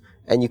 pennies,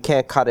 and you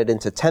can't cut it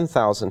into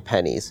 10,000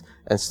 pennies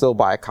and still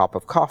buy a cup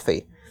of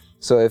coffee.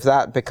 So if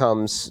that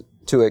becomes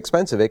too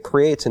expensive, it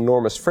creates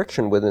enormous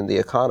friction within the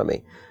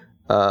economy.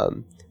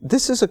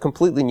 This is a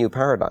completely new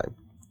paradigm.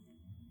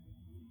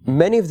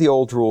 Many of the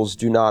old rules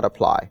do not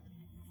apply,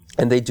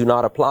 and they do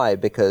not apply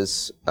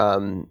because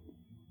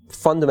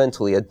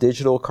fundamentally a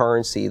digital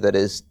currency that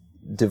is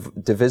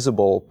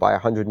divisible by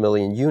 100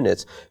 million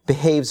units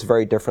behaves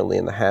very differently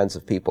in the hands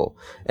of people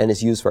and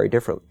is used very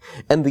differently.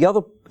 And the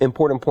other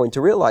important point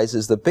to realize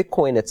is that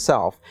Bitcoin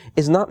itself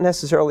is not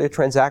necessarily a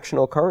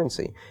transactional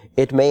currency.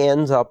 It may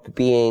end up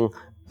being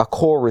a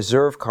core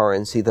reserve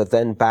currency that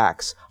then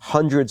backs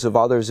hundreds of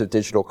others of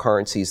digital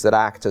currencies that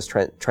act as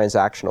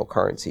transactional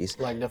currencies.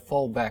 Like the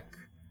fallback.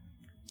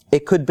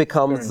 It could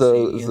become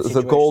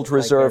the gold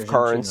reserve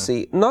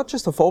currency, not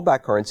just a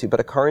fallback currency, but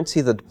a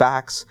currency that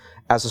backs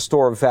as a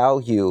store of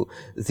value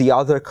the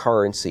other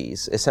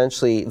currencies,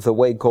 essentially the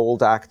way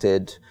gold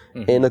acted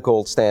in a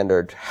gold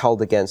standard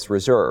held against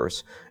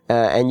reserves.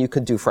 And you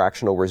could do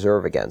fractional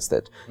reserve against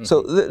it.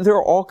 So there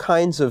are all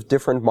kinds of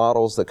different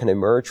models that can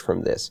emerge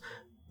from this.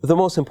 The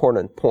most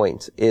important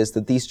point is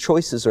that these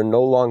choices are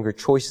no longer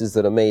choices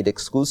that are made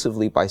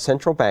exclusively by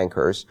central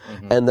bankers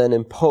and then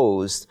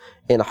imposed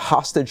in a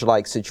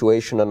hostage-like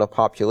situation on a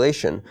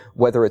population,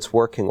 whether it's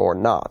working or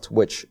not,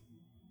 which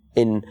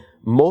in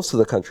most of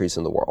the countries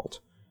in the world,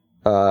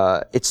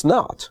 it's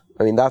not.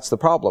 I mean, that's the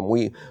problem.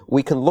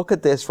 We can look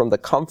at this from the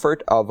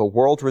comfort of a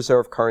world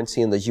reserve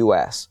currency in the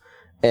U.S.,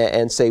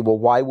 and say, well,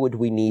 why would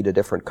we need a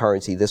different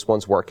currency? This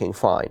one's working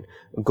fine.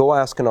 Go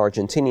ask an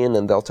Argentinian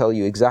and they'll tell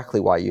you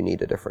exactly why you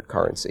need a different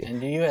currency. And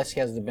the U.S.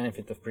 has the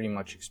benefit of pretty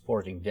much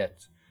exporting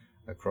debt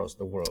across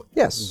the world.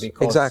 Yes,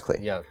 exactly.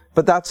 Yeah.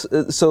 But that's,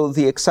 so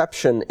the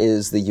exception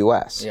is the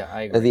U.S. Yeah,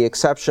 I agree. The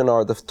exception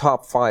are the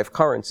top 5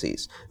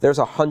 currencies. There's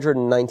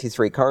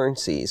 193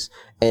 currencies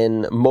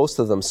and most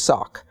of them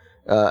suck.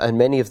 And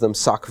many of them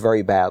suck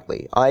very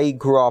badly. I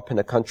grew up in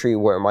a country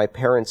where my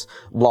parents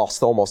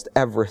lost almost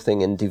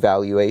everything in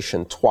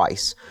devaluation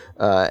twice.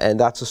 And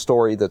that's a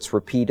story that's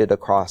repeated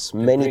across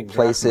many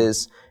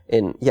places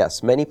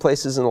many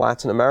places in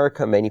Latin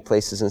America, many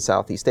places in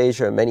Southeast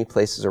Asia, many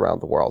places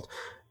around the world.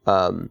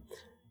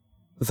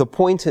 The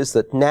point is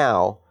that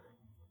now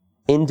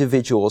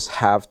individuals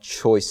have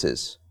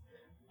choices.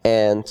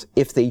 And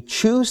if they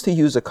choose to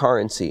use a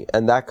currency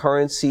and that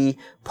currency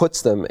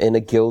puts them in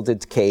a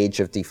gilded cage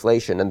of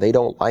deflation and they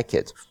don't like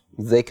it,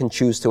 they can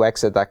choose to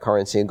exit that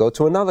currency and go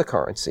to another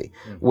currency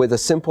with a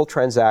simple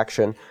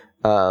transaction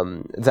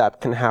that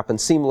can happen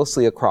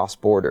seamlessly across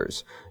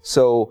borders.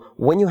 So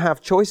when you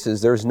have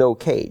choices, there's no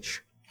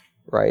cage,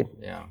 right?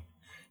 Yeah.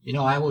 You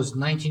know, I was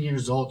 19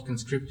 years old,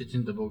 conscripted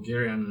in the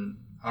Bulgarian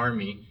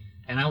army,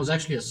 and I was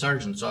actually a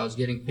sergeant, so I was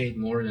getting paid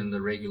more than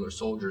the regular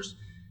soldiers.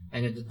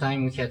 And at the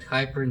time we had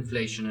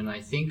hyperinflation, and I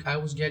think I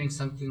was getting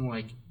something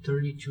like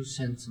 32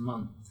 cents a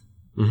month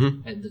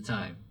at the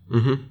time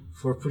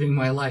for putting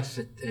my life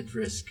at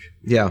risk.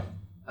 Yeah.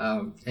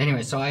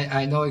 Anyway, so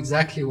I know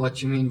exactly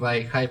what you mean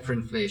by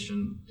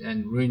hyperinflation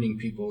and ruining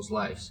people's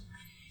lives.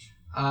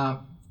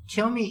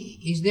 Tell me,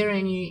 is there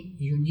any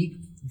unique,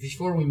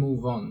 before we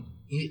move on,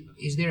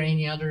 is there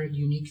any other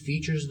unique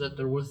features that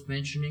are worth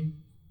mentioning?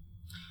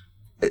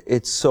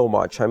 It's so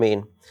much. I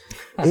mean,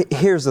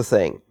 here's the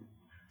thing.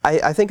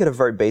 I think at a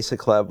very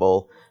basic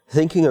level,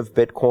 thinking of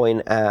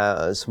Bitcoin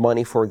as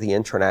money for the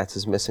internet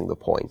is missing the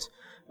point.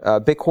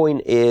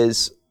 Bitcoin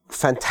is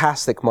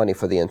fantastic money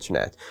for the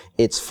internet.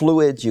 It's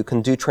fluid. You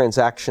can do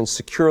transactions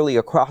securely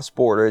across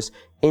borders,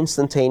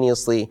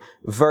 instantaneously,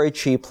 very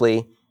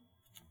cheaply.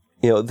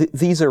 You know,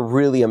 these are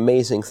really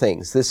amazing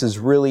things. This is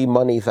really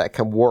money that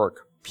can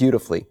work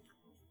beautifully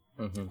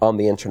on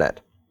the internet.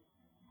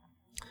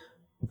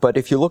 But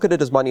if you look at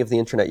it as money of the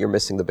internet, you're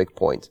missing the big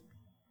point.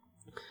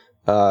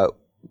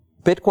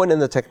 Bitcoin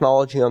and the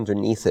technology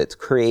underneath it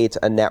create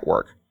a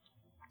network,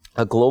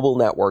 a global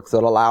network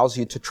that allows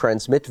you to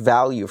transmit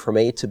value from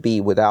A to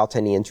B without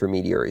any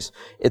intermediaries.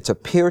 It's a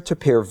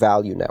peer-to-peer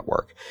value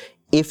network.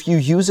 If you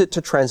use it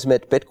to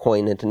transmit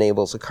Bitcoin, it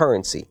enables a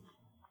currency.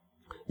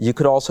 You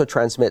could also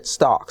transmit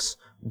stocks,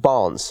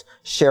 bonds,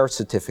 share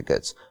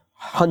certificates,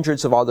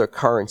 hundreds of other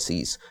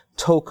currencies,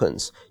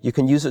 tokens. You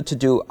can use it to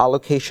do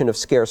allocation of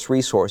scarce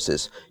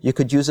resources. You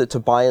could use it to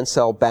buy and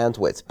sell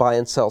bandwidth, buy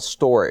and sell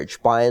storage,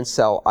 buy and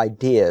sell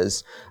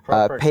ideas,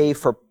 pay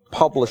for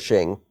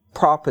publishing,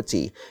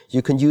 property.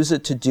 You can use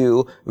it to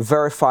do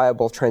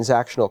verifiable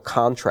transactional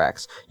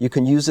contracts. You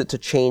can use it to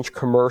change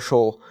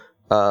commercial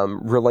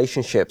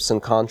relationships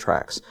and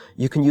contracts.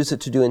 You can use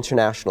it to do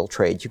international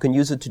trade. You can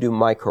use it to do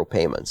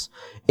micropayments.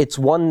 It's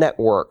one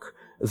network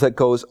that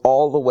goes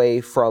all the way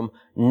from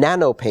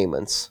nano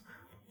payments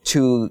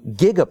to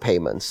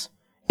gigapayments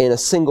in a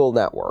single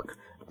network.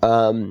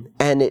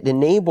 And it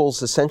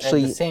enables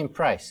essentially... At the same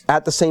price.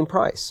 At the same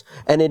price.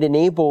 And it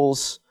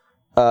enables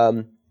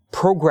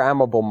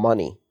programmable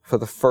money for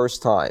the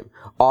first time.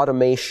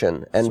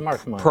 Automation and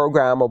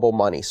programmable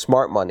money,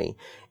 smart money.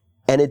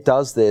 And it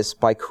does this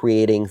by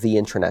creating the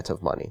internet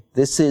of money.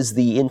 This is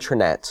the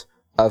internet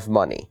of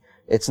money.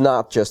 It's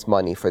not just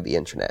money for the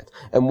internet.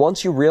 And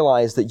once you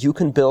realize that you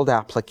can build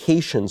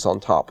applications on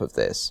top of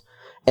this,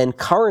 and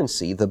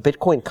currency, the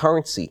Bitcoin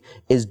currency,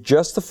 is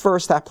just the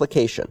first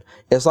application.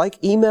 It's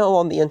like email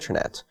on the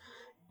internet.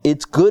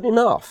 It's good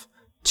enough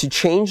to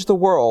change the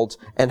world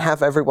and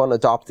have everyone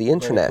adopt the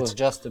internet. But it was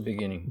just the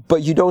beginning.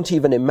 But you don't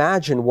even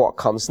imagine what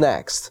comes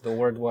next. The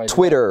World Wide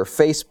Twitter, Web.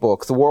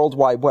 Facebook, the World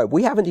Wide Web.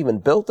 We haven't even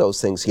built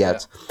those things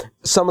yet. Yeah.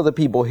 Some of the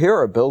people here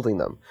are building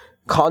them.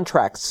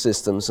 Contract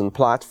systems and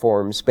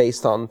platforms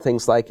based on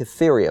things like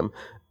Ethereum,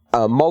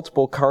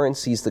 multiple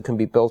currencies that can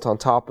be built on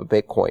top of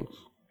Bitcoin.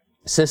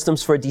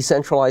 Systems for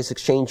decentralized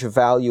exchange of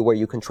value where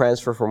you can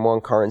transfer from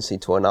one currency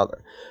to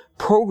another.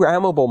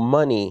 Programmable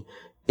money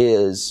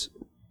is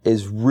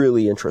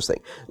really interesting.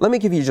 Let me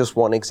give you just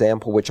one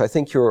example, which I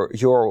think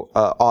your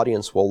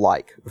audience will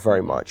like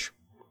very much.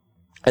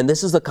 And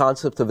this is the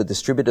concept of a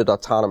distributed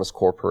autonomous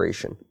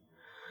corporation.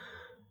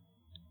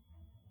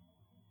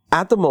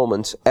 At the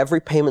moment,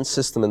 every payment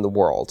system in the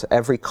world,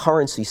 every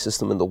currency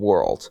system in the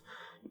world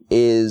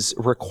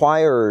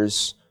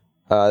requires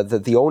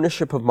that the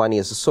ownership of money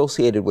is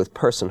associated with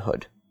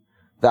personhood.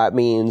 That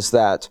means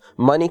that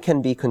money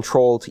can be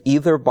controlled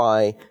either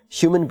by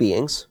human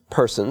beings,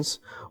 persons,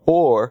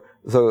 or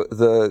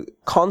the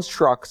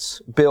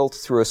constructs built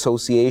through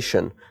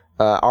association,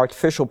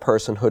 artificial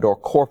personhood or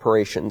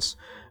corporations,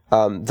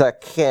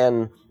 that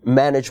can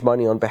manage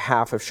money on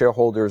behalf of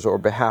shareholders or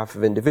behalf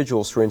of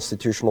individuals through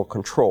institutional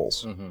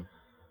controls. Mm-hmm.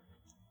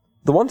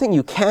 The one thing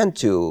you can't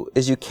do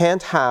is you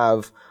can't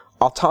have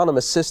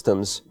autonomous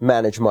systems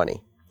manage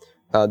money.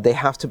 They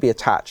have to be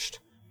attached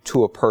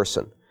to a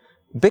person.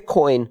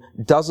 Bitcoin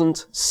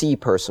doesn't see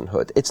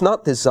personhood. It's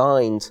not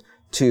designed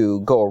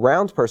to go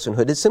around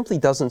personhood. It simply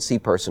doesn't see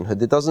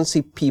personhood. It doesn't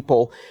see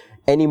people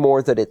any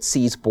more than it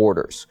sees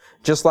borders.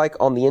 Just like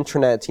on the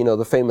internet, you know,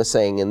 the famous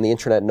saying, in the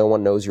internet, no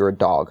one knows you're a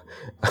dog,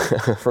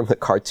 from the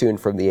cartoon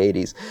from the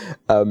 80s.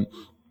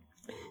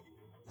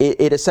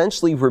 It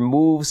essentially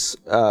removes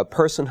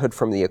personhood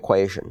from the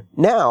equation.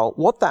 Now,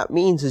 what that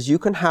means is you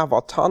can have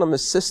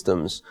autonomous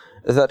systems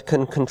that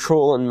can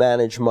control and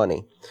manage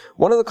money.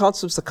 One of the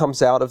concepts that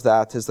comes out of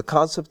that is the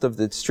concept of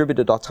the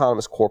distributed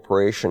autonomous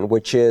corporation,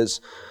 which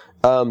is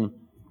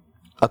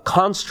a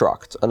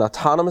construct, an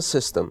autonomous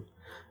system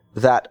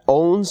that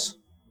owns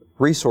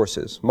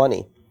resources,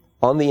 money,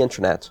 on the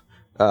internet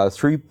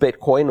through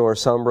Bitcoin or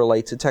some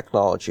related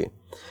technology,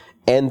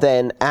 and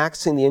then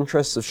acts in the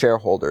interests of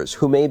shareholders,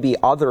 who may be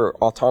other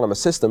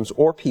autonomous systems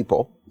or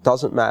people,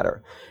 doesn't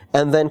matter,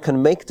 and then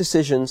can make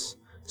decisions,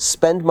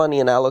 spend money,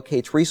 and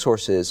allocate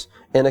resources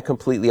in a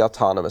completely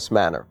autonomous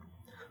manner.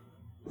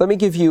 Let me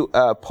give you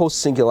a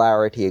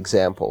post-singularity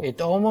example.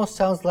 It almost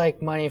sounds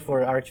like money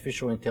for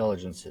artificial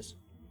intelligences.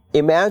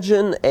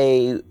 Imagine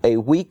a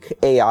weak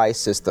AI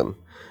system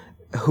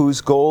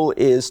whose goal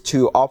is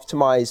to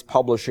optimize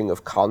publishing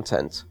of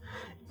content.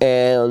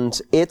 And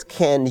it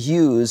can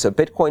use a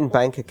Bitcoin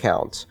bank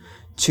account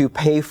to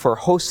pay for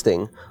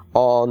hosting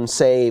on,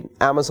 say,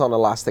 Amazon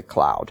Elastic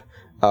Cloud,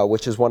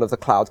 which is one of the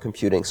cloud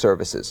computing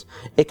services.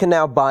 It can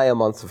now buy a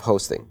month of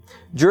hosting.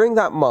 During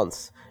that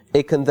month,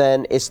 it can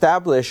then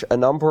establish a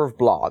number of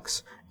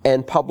blogs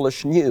and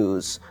publish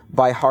news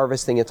by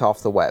harvesting it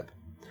off the web.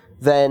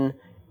 Then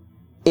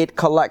it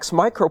collects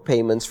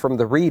micropayments from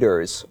the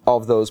readers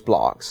of those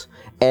blogs.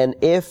 And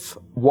if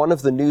one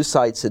of the news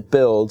sites it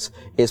builds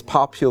is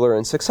popular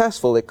and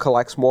successful, it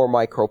collects more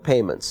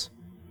micropayments.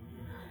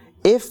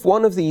 If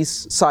one of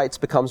these sites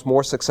becomes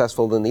more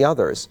successful than the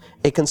others,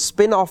 it can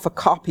spin off a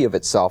copy of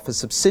itself, a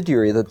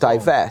subsidiary that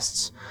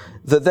divests,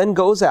 that then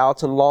goes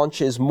out and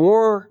launches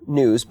more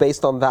news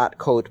based on that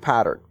code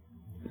pattern.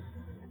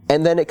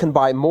 And then it can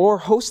buy more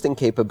hosting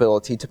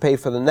capability to pay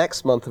for the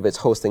next month of its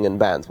hosting and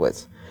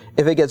bandwidth.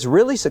 If it gets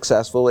really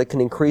successful, it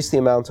can increase the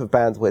amount of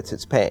bandwidth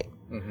it's paying.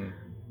 Mm-hmm.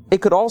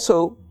 It could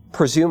also,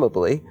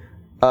 presumably,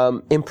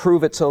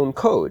 improve its own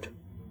code,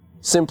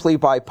 simply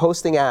by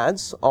posting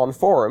ads on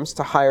forums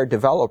to hire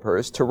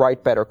developers to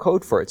write better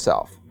code for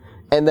itself.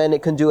 And then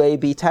it can do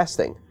A/B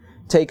testing.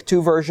 Take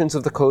two versions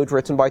of the code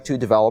written by two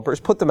developers,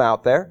 put them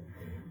out there,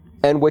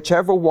 and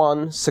whichever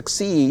one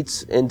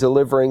succeeds in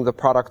delivering the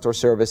product or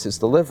service it's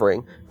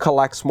delivering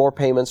collects more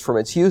payments from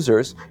its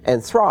users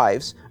and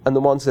thrives, and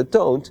the ones that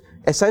don't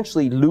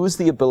essentially lose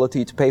the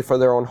ability to pay for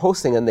their own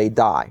hosting and they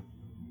die.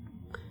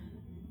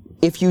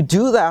 If you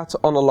do that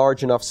on a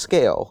large enough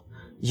scale,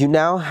 you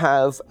now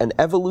have an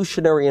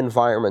evolutionary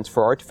environment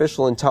for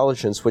artificial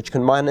intelligence which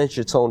can manage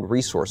its own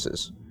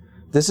resources.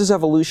 This is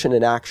evolution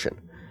in action.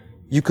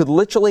 You could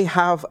literally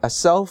have a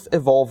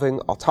self-evolving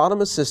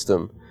autonomous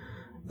system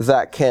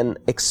that can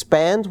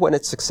expand when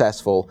it's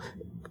successful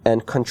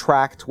and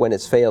contract when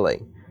it's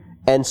failing,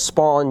 and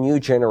spawn new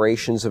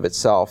generations of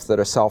itself that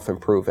are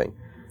self-improving.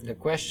 The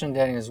question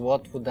then is,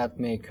 what would that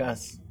make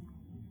us?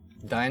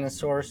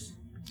 Dinosaurs?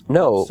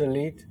 No.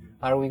 Obsolete?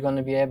 Are we going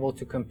to be able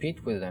to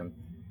compete with them?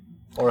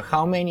 Or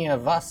how many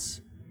of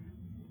us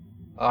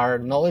are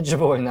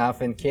knowledgeable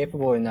enough and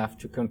capable enough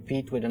to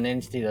compete with an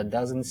entity that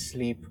doesn't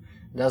sleep,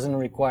 doesn't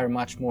require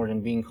much more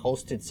than being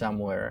hosted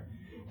somewhere,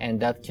 and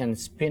that can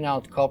spin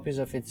out copies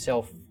of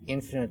itself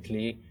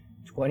infinitely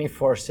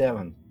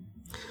 24/7?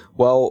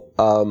 Well,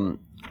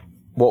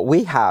 what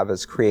we have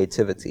is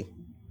creativity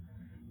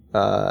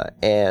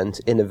and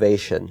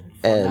innovation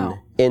and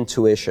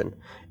intuition.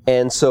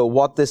 And so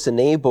what this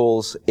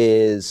enables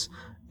is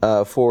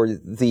for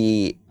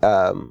the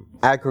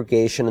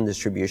aggregation and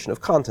distribution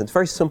of content,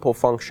 very simple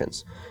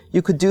functions.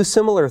 You could do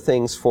similar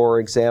things, for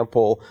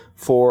example,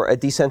 for a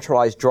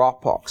decentralized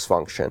Dropbox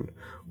function,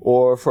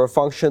 or for a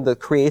function that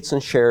creates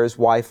and shares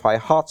Wi-Fi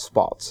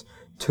hotspots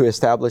to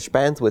establish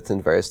bandwidth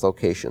in various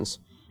locations.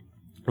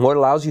 And what it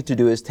allows you to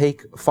do is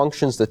take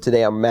functions that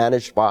today are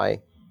managed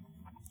by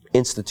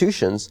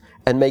institutions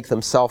and make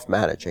them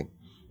self-managing.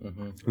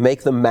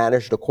 Make them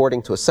managed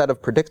according to a set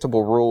of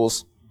predictable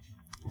rules,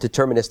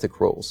 deterministic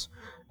rules.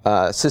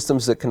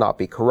 Systems that cannot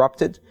be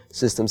corrupted,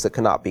 systems that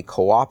cannot be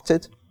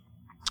co-opted,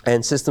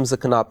 and systems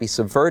that cannot be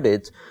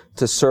subverted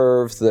to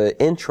serve the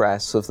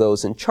interests of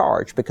those in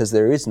charge, because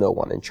there is no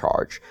one in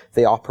charge.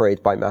 They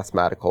operate by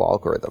mathematical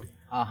algorithm.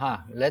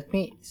 Let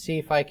me see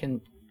if I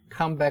can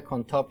come back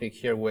on topic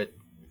here with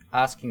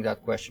asking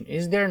that question.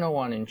 Is there no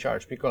one in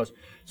charge? Because,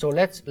 so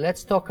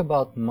let's talk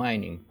about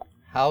mining.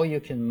 How you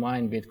can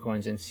mine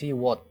Bitcoins and see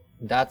what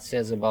that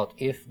says about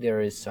if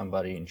there is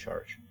somebody in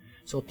charge.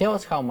 So tell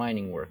us how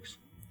mining works.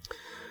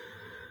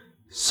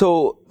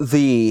 So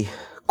the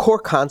core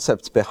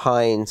concept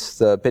behind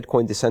the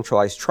Bitcoin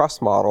decentralized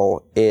trust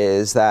model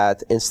is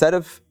that instead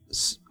of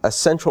a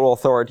central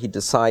authority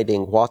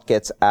deciding what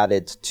gets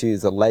added to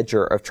the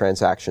ledger of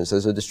transactions,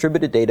 there's a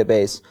distributed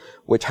database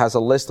which has a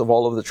list of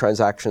all of the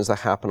transactions that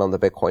happen on the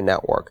Bitcoin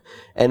network.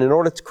 And in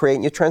order to create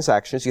new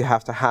transactions, you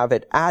have to have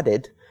it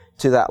added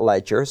to that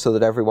ledger so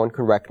that everyone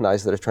can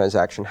recognize that a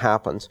transaction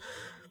happened.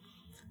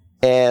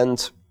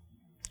 And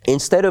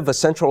instead of a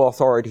central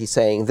authority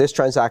saying this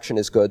transaction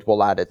is good,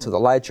 we'll add it to the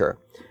ledger,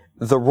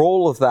 the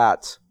role of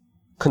that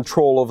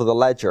control over the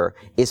ledger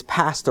is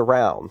passed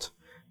around.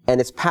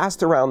 And it's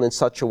passed around in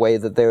such a way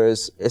that there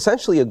is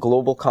essentially a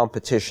global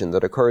competition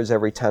that occurs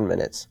every 10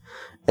 minutes.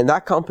 And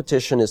that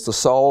competition is to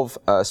solve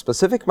a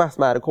specific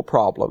mathematical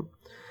problem.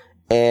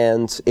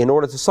 And in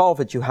order to solve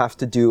it, you have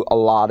to do a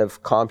lot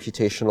of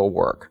computational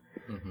work.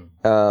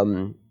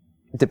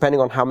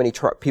 Depending on how many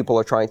people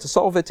are trying to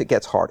solve it, it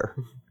gets harder.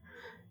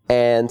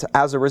 And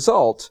as a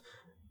result,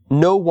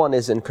 no one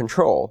is in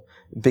control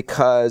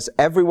because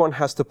everyone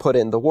has to put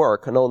in the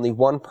work, and only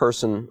one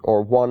person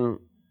or one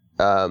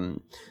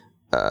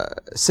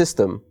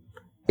system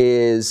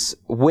is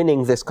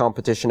winning this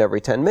competition every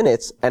 10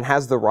 minutes and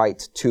has the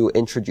right to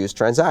introduce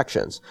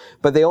transactions.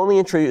 But they only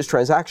introduce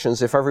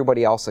transactions if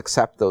everybody else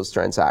accepts those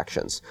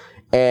transactions.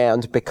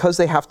 And because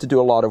they have to do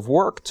a lot of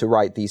work to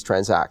write these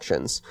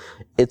transactions,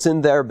 it's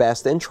in their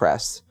best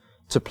interest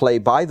to play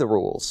by the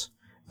rules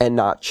and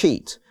not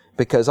cheat.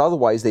 Because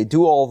otherwise they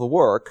do all the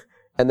work,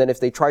 and then if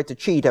they try to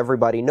cheat,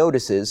 everybody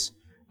notices,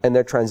 and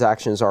their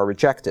transactions are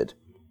rejected.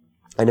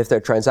 And if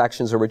their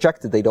transactions are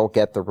rejected, they don't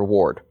get the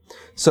reward.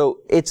 So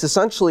it's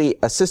essentially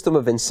a system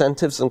of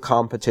incentives and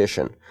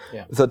competition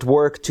that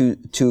work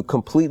to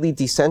completely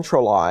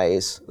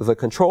decentralize the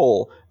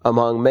control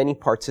among many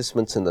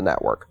participants in the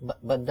network.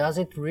 But does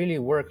it really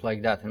work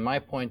like that? And my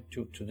point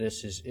to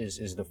this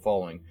is the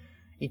following.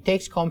 It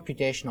takes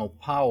computational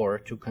power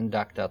to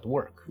conduct that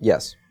work.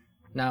 Yes.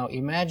 Now,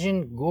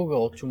 imagine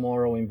Google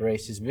tomorrow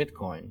embraces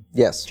Bitcoin.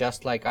 Yes.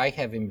 Just like I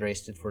have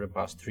embraced it for the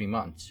past 3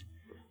 months.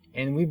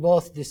 And we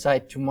both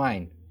decide to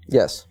mine.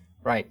 Yes.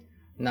 Right.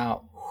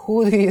 Now,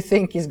 who do you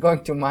think is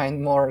going to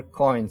mine more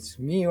coins,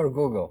 me or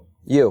Google?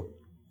 You.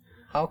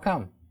 How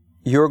come?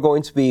 You're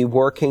going to be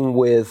working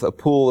with a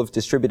pool of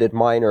distributed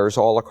miners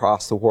all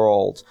across the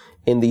world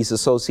in these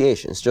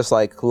associations, just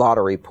like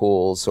lottery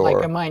pools or...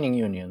 Like a mining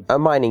union. A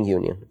mining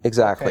union,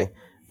 exactly.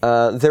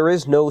 Okay. There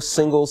is no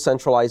single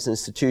centralized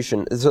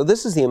institution. So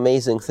this is the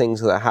amazing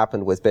things that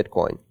happened with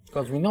Bitcoin.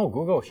 Because we know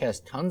Google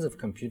has tons of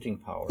computing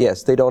power.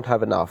 Yes, they don't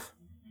have enough.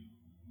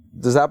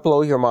 Does that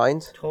blow your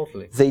mind?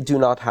 Totally. They do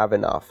not have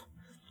enough.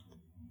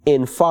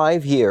 In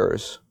 5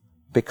 years,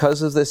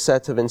 because of this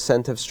set of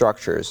incentive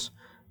structures,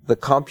 the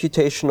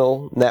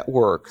computational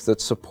network that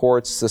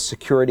supports the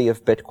security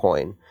of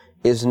Bitcoin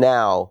is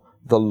now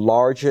the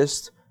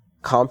largest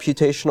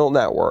computational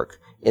network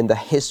in the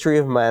history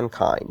of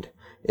mankind.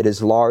 It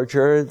is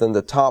larger than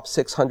the top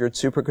 600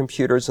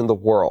 supercomputers in the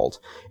world.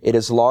 It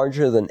is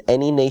larger than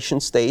any nation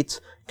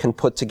state can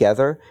put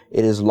together.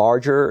 It is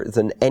larger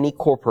than any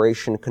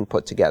corporation can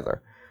put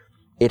together.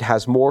 It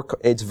has more,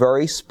 it's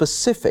very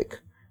specific.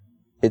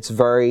 It's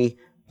very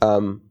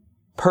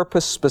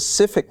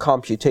purpose-specific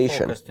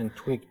computation. Focused and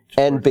tweaked.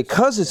 And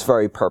because it's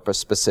very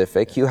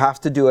purpose-specific, you have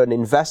to do an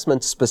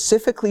investment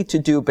specifically to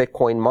do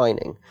Bitcoin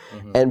mining.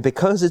 And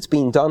because it's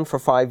being done for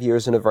 5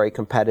 years in a very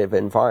competitive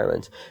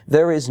environment,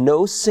 there is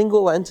no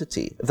single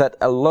entity that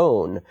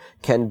alone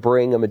can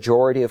bring a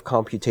majority of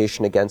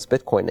computation against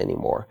Bitcoin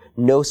anymore.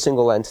 No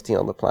single entity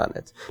on the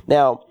planet.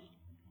 Now,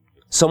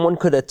 someone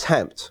could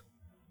attempt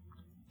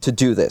to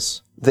do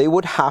this. They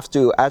would have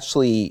to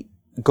actually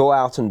go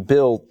out and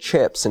build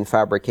chips and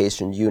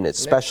fabrication units,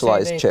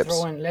 specialized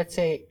chips. Let's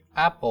say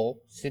Apple,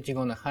 sitting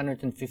on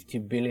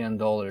 $150 billion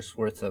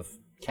worth of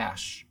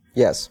cash,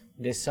 yes,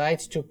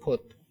 decides to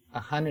put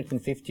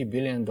 $150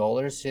 billion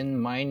in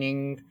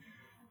mining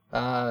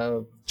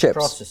chips.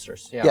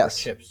 processors, yes.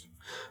 chips.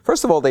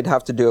 First of all, they'd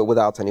have to do it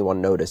without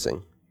anyone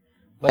noticing.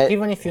 But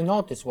even if you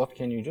notice, what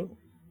can you do?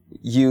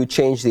 You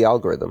change the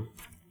algorithm.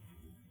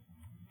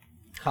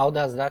 How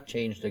does that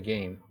change the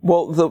game?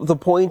 Well, the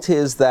point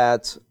is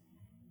that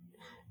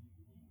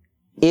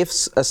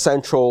if a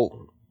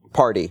central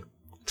party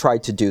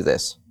tried to do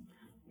this,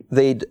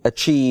 they'd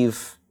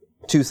achieve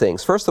two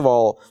things. First of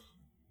all,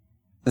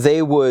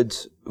 they would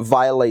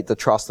violate the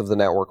trust of the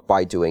network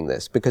by doing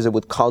this, because it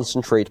would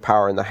concentrate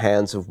power in the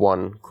hands of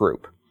one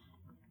group.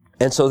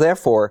 And so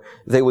therefore,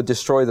 they would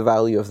destroy the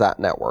value of that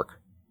network,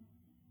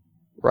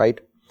 right?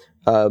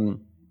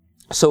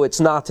 So it's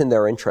not in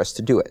their interest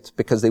to do it,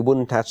 because they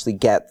wouldn't actually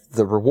get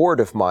the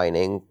reward of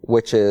mining,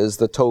 which is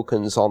the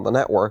tokens on the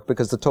network,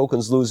 because the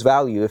tokens lose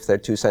value if they're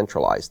too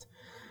centralized.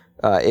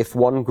 If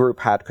one group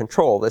had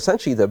control,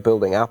 essentially they're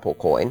building Apple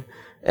Coin,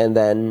 and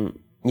then,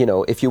 you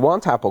know, if you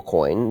want Apple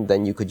Coin,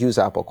 then you could use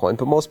Apple Coin,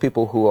 but most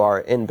people who are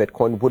in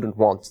Bitcoin wouldn't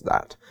want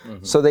that.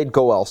 Mm-hmm. So they'd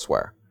go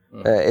elsewhere.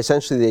 Mm-hmm.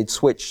 Essentially, they'd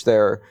switch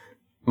their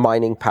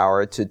mining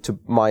power to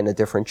mine a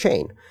different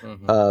chain.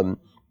 Mm-hmm.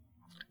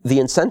 The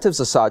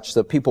incentives are such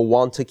that people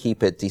want to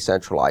keep it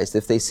decentralized.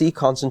 If they see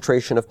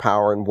concentration of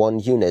power in one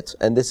unit,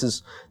 and this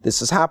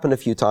has happened a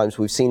few times,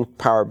 we've seen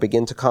power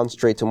begin to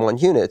concentrate in one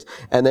unit,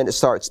 and then it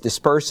starts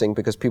dispersing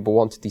because people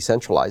want to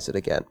decentralize it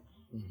again.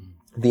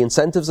 Mm-hmm. The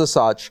incentives are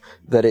such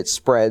that it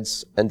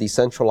spreads and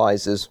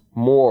decentralizes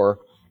more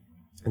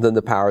than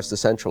the powers to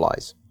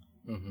centralize.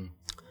 Mm-hmm.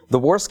 The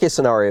worst case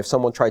scenario, if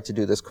someone tried to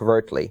do this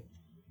covertly,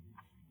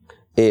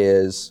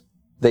 is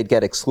they'd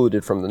get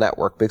excluded from the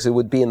network, because it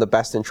would be in the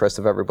best interest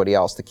of everybody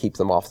else to keep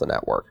them off the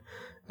network.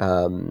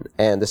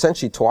 And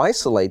essentially to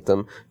isolate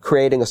them,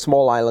 creating a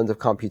small island of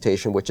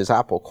computation, which is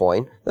Apple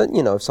Coin, that,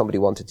 you know, if somebody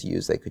wanted to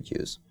use, they could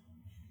use.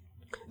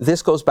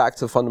 This goes back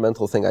to the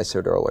fundamental thing I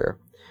said earlier,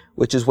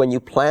 which is when you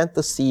plant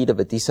the seed of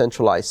a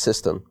decentralized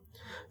system,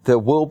 there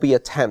will be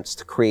attempts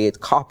to create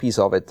copies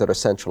of it that are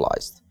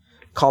centralized.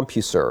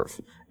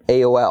 CompuServe,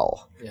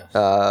 AOL, yes.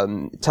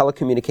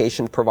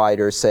 Telecommunication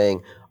providers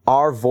saying,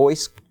 our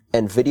voice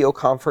and video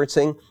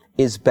conferencing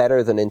is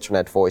better than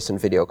internet voice and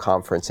video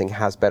conferencing,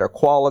 has better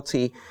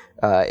quality,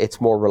 it's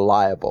more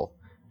reliable.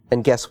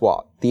 And guess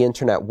what? The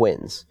internet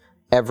wins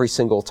every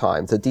single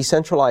time. The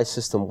decentralized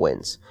system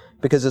wins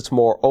because it's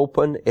more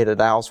open, it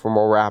allows for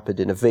more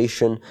rapid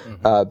innovation,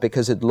 mm-hmm.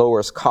 Because it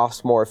lowers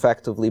costs more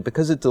effectively,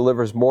 because it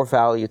delivers more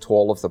value to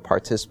all of the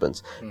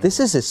participants. Mm-hmm. This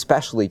is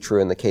especially true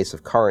in the case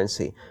of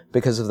currency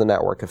because of the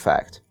network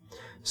effect.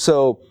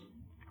 So,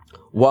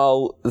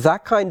 while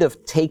that kind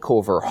of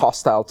takeover,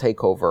 hostile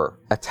takeover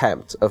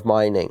attempt of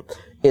mining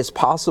is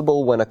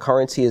possible when a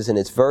currency is in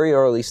its very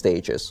early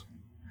stages,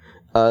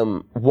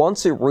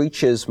 once it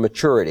reaches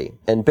maturity,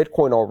 and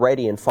Bitcoin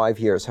already in 5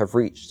 years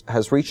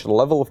has reached a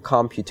level of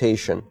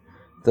computation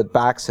that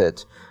backs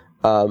it,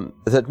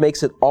 that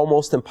makes it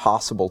almost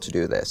impossible to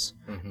do this.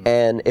 Mm-hmm.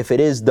 And if it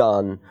is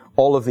done,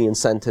 all of the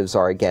incentives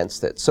are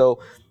against it. So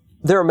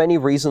there are many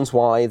reasons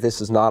why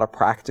this is not a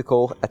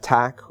practical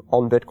attack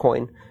on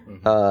Bitcoin.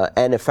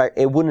 And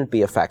it wouldn't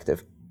be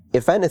effective.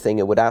 If anything,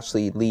 it would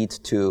actually lead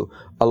to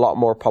a lot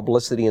more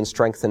publicity and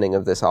strengthening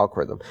of this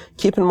algorithm.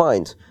 Keep in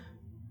mind,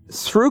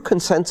 through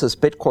consensus,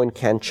 Bitcoin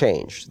can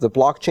change. The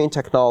blockchain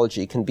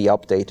technology can be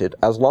updated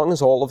as long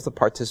as all of the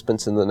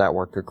participants in the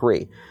network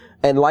agree.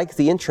 And like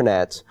the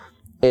internet,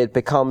 it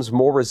becomes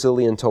more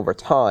resilient over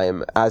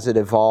time as it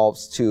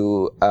evolves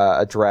to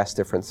address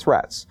different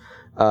threats.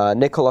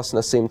 Nicholas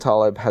Nassim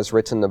Taleb has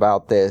written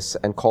about this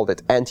and called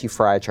it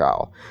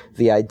anti-fragile.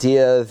 The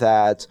idea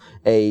that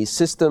a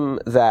system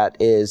that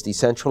is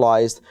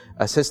decentralized,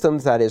 a system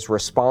that is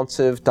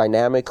responsive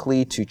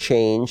dynamically to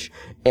change,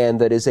 and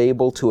that is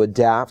able to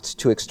adapt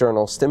to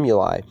external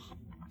stimuli,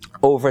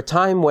 over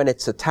time, when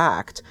it's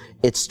attacked,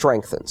 it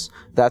strengthens.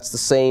 That's the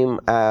same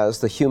as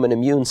the human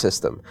immune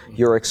system.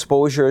 Your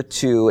exposure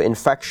to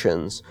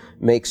infections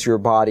makes your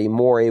body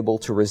more able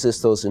to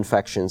resist those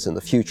infections in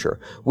the future.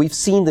 We've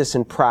seen this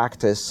in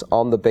practice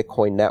on the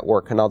Bitcoin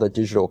network and other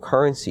digital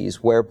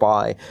currencies,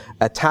 whereby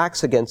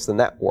attacks against the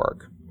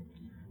network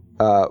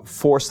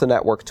force the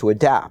network to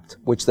adapt,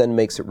 which then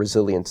makes it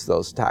resilient to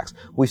those attacks.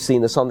 We've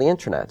seen this on the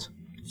internet.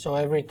 So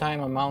every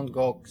time amount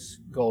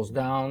goes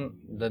down,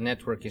 the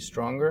network is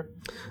stronger?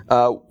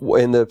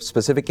 In the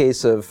specific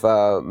case of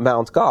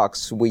Mt.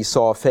 Gox, we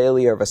saw a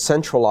failure of a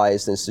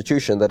centralized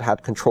institution that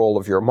had control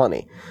of your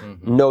money.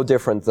 Mm-hmm. No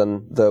different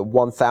than the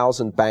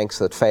 1,000 banks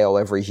that fail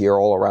every year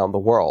all around the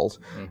world.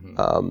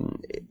 Mm-hmm.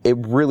 It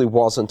really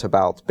wasn't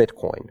about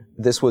Bitcoin.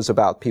 This was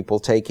about people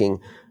taking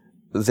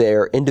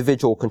their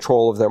individual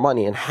control of their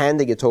money and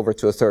handing it over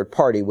to a third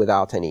party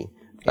without any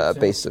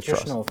basis of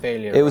trust.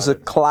 Failure, it was a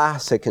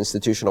classic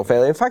institutional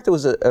failure. In fact, it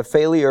was a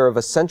failure of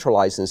a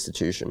centralized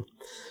institution.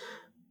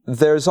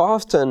 There's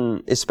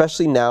often,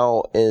 especially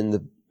now in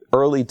the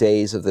early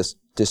days of this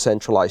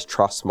decentralized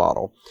trust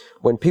model,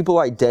 when people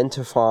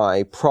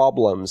identify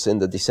problems in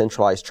the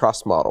decentralized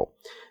trust model,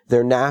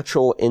 their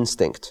natural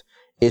instinct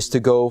is to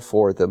go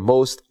for the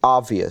most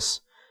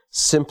obvious,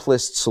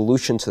 simplest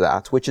solution to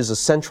that, which is a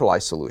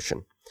centralized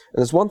solution. And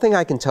there's one thing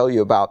I can tell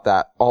you about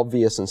that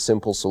obvious and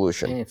simple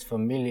solution. And it's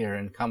familiar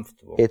and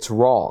comfortable. It's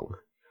wrong.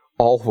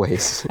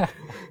 Always.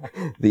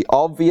 The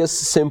obvious,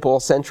 simple,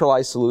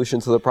 centralized solution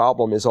to the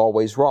problem is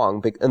always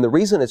wrong. And the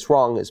reason it's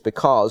wrong is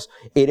because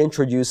it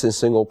introduces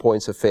single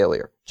points of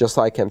failure, just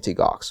like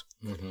mt-gox.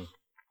 Mm-hmm.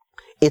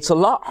 It's a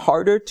lot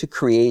harder to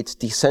create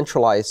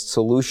decentralized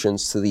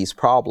solutions to these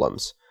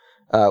problems,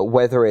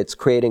 whether it's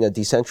creating a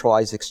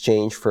decentralized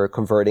exchange for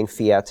converting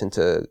fiat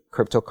into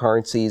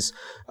cryptocurrencies,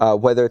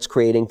 whether it's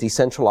creating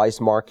decentralized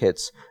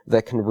markets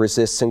that can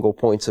resist single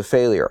points of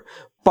failure.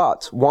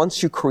 But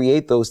once you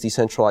create those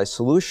decentralized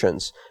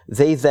solutions,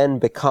 they then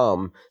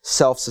become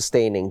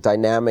self-sustaining,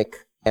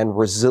 dynamic, and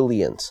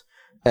resilient.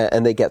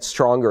 And they get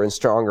stronger and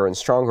stronger and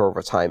stronger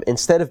over time,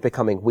 instead of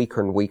becoming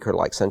weaker and weaker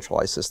like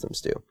centralized systems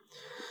do.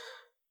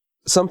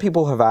 Some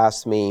people have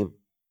asked me,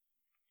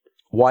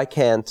 why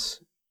can't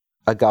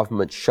a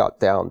government shut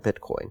down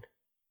Bitcoin?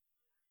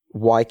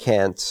 Why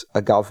can't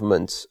a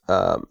government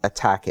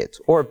attack it,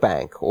 or a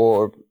bank,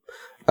 or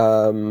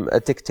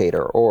a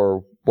dictator,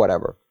 or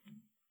whatever?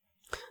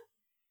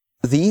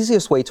 The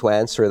easiest way to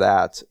answer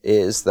that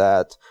is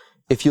that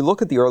if you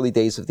look at the early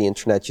days of the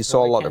internet, you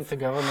saw a lot of the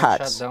government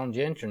hacks. shut down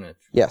the internet?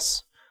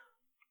 Yes.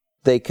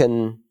 They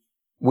can.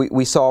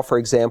 We saw, for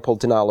example,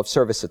 denial of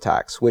service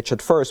attacks, which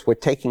at first were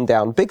taking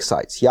down big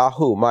sites.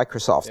 Yahoo,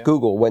 Microsoft,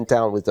 Google went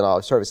down with denial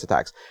of service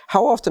attacks.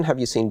 How often have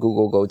you seen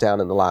Google go down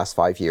in the last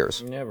 5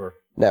 years? Never.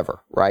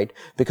 Never, right?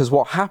 Because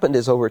what happened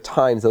is over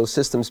time, those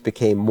systems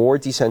became more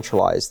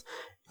decentralized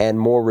and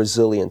more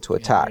resilient to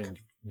attack.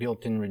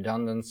 Built-in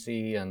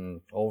redundancy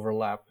and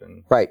overlap.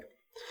 Right.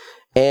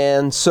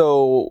 And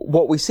so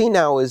what we see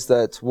now is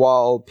that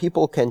while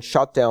people can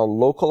shut down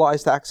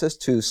localized access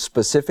to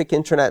specific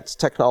internet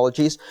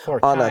technologies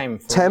on a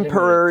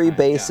temporary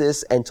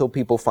basis until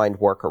people find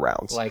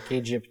workarounds. Like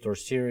Egypt or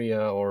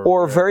Syria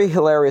or very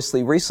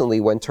hilariously recently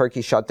when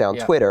Turkey shut down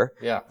Twitter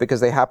because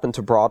they happened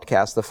to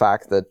broadcast the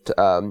fact that,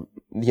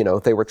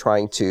 they were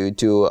trying to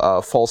do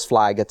a false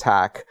flag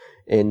attack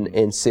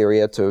in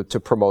Syria to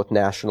promote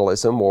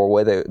nationalism or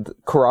whether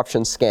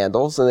corruption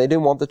scandals, and they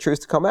didn't want the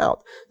truth to come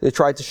out. They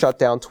tried to shut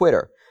down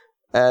Twitter.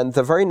 And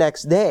the very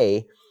next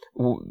day,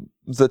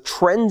 the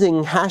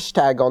trending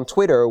hashtag on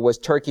Twitter was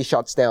Turkey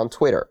shuts down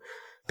Twitter.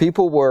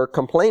 People were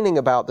complaining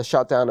about the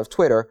shutdown of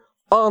Twitter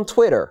on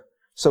Twitter.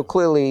 So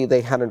clearly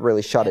they hadn't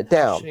really shut it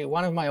down. Actually,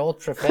 one of my old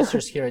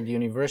professors here at the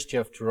University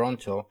of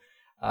Toronto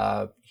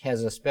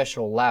has a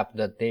special lab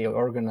that they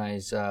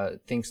organize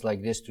things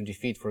like this to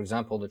defeat, for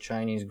example, the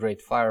Chinese Great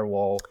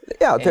Firewall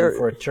and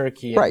for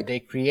Turkey. Right. And they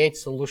create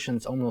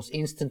solutions almost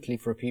instantly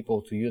for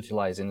people to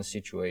utilize in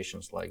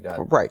situations like that.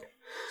 Right.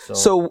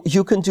 So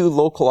you can do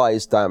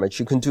localized damage,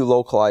 you can do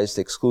localized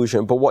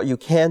exclusion, but what you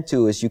can't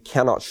do is you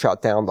cannot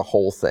shut down the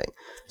whole thing.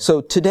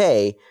 So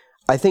today,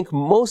 I think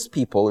most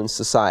people in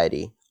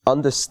society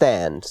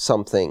understand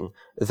something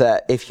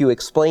that if you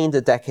explained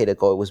a decade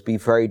ago, it would be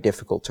very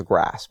difficult to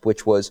grasp,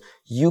 which was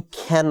you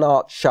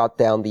cannot shut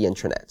down the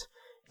internet.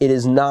 It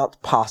is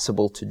not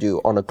possible to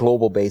do on a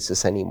global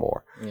basis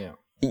anymore. Yeah.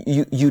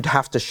 You'd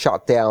have to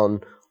shut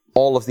down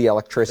all of the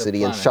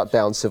electricity and shut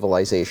down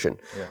civilization.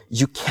 Yeah.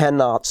 You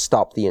cannot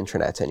stop the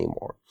internet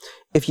anymore.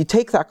 If you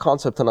take that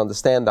concept and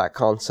understand that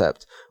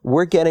concept,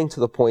 we're getting to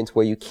the point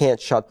where you can't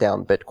shut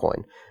down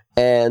Bitcoin.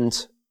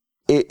 And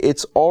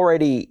it's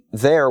already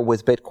there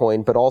with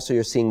Bitcoin, but also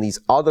you're seeing these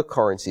other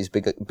currencies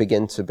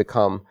begin to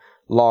become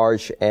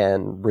large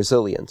and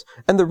resilient.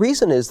 And the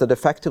reason is that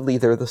effectively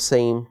they're the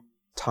same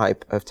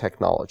type of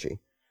technology.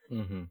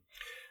 Mm-hmm.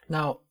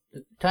 Now,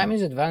 time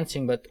is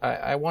advancing, but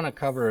I want to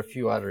cover a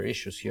few other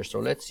issues here. So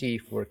let's see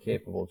if we're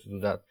capable to do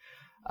that.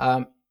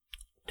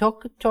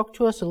 Talk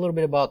to us a little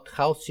bit about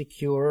how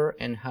secure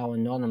and how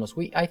anonymous.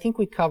 I think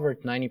we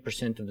covered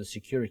 90% of the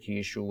security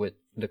issue with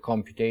the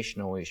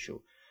computational issue.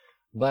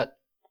 But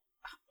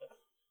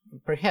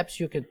perhaps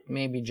you could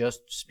maybe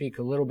just speak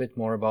a little bit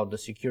more about the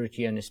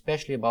security and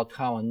especially about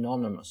how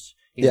anonymous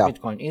is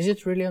Bitcoin. Is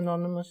it really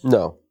anonymous?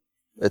 No,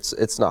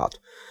 it's not.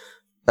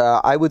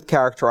 I would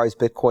characterize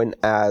Bitcoin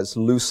as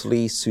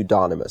loosely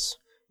pseudonymous,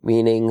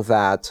 meaning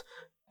that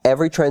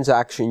every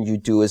transaction you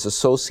do is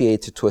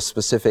associated to a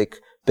specific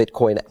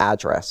Bitcoin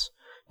address.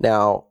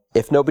 Now,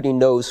 if nobody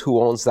knows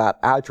who owns that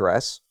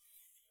address,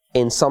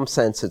 in some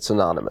sense it's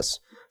anonymous.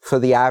 For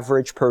the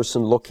average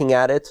person looking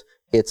at it,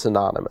 it's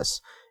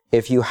anonymous.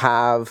 If you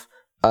have,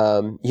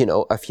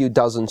 a few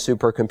dozen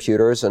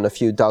supercomputers and a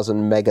few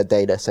dozen mega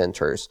data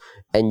centers,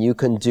 and you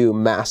can do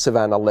massive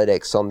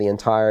analytics on the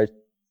entire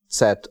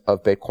set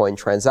of Bitcoin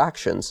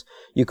transactions,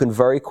 you can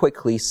very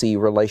quickly see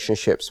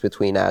relationships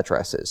between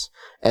addresses.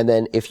 And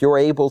then if you're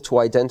able to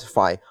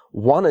identify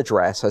one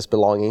address as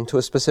belonging to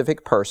a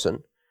specific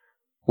person,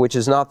 which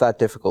is not that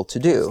difficult to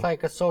do. It's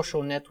like a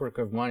social network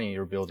of money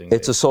you're building.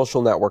 It's a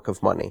social network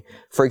of money.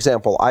 For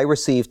example, I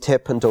receive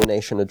tip and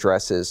donation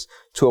addresses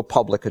to a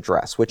public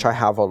address, which I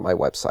have on my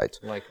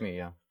website. Like me,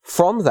 yeah.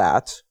 From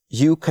that,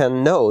 you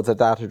can know that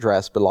that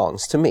address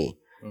belongs to me.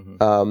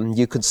 Mm-hmm.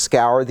 You could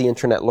scour the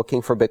internet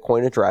looking for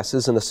Bitcoin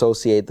addresses and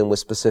associate them with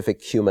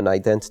specific human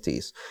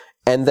identities.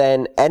 And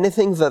then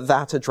anything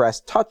that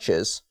address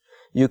touches,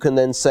 you can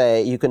then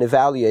say, you can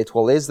evaluate,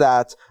 well, is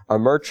that a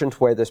merchant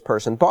where this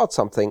person bought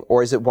something,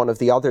 or is it one of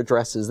the other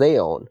addresses they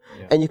own?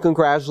 Yeah. And you can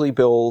gradually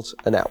build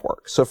a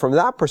network. So from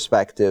that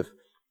perspective,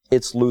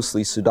 it's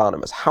loosely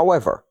pseudonymous.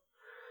 However,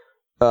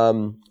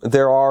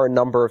 there are a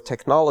number of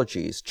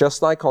technologies,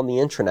 just like on the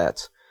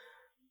internet,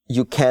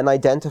 you can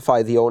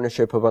identify the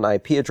ownership of an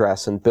IP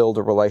address and build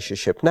a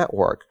relationship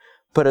network.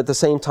 But at the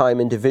same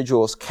time,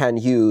 individuals can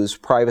use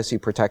privacy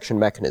protection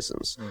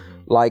mechanisms,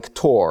 like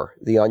Tor,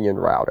 the onion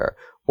router,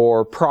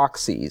 or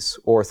proxies,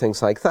 or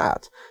things like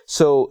that.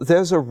 So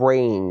there's a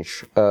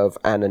range of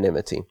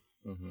anonymity.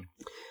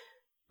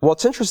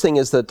 What's interesting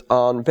is that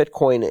on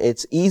Bitcoin,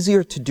 it's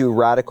easier to do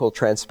radical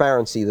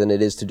transparency than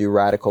it is to do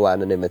radical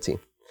anonymity.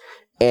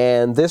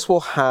 And this will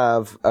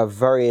have a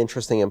very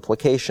interesting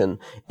implication.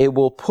 It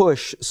will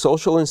push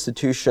social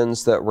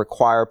institutions that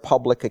require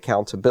public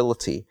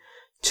accountability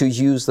to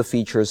use the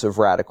features of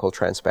radical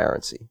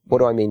transparency. What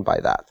do I mean by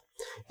that?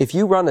 If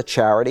you run a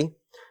charity,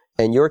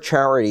 and your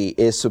charity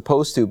is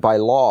supposed to, by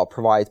law,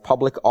 provide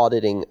public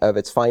auditing of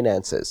its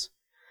finances,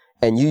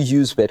 and you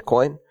use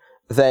Bitcoin,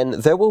 then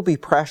there will be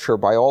pressure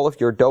by all of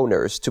your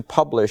donors to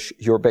publish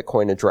your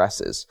Bitcoin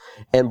addresses.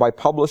 And by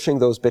publishing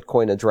those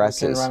Bitcoin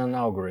addresses, you can run an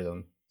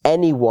algorithm.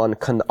 Anyone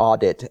can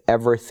audit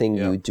everything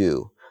you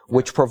do,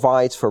 which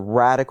provides for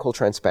radical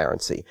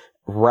transparency,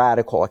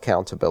 radical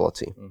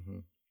accountability.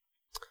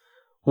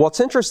 What's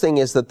interesting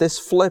is that this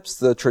flips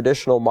the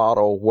traditional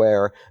model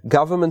where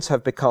governments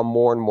have become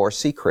more and more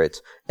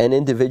secret and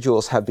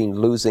individuals have been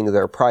losing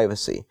their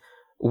privacy,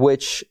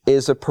 which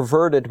is a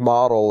perverted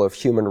model of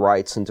human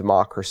rights and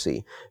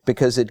democracy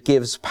because it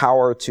gives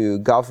power to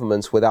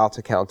governments without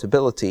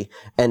accountability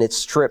and it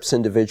strips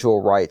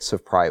individual rights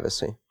of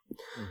privacy.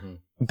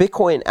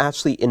 Bitcoin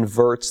actually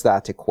inverts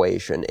that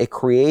equation. It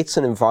creates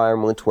an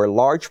environment where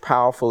large,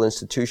 powerful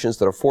institutions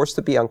that are forced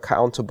to be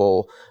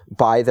accountable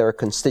by their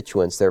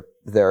constituents,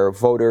 their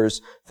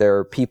voters,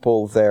 their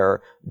people,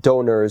 their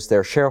donors,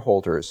 their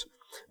shareholders,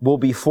 will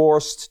be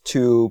forced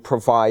to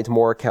provide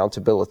more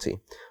accountability,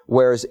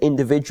 whereas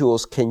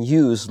individuals can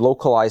use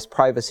localized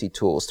privacy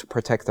tools to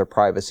protect their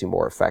privacy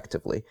more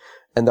effectively.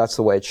 And that's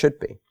the way it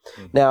should be.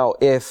 Now,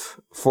 if,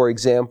 for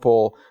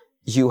example,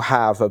 you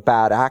have a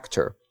bad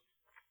actor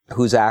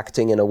who's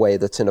acting in a way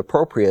that's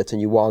inappropriate and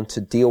you want to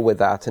deal with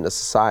that in a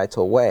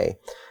societal way,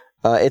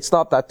 it's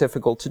not that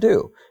difficult to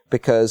do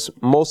because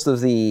most of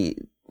the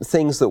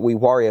things that we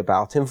worry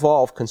about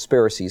involve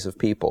conspiracies of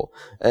people.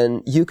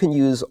 And you can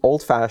use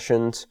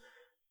old-fashioned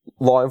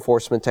law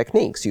enforcement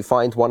techniques. You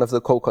find one of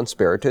the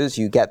co-conspirators,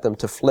 you get them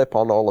to flip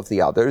on all of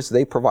the others,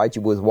 they provide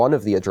you with one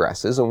of the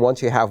addresses, and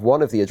once you have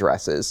one of the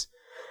addresses,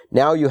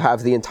 now you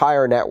have the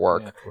entire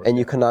network and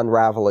you can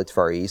unravel it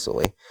very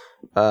easily.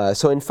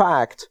 So in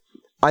fact,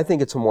 I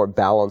think it's a more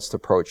balanced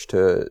approach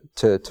to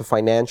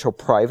financial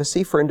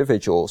privacy for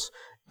individuals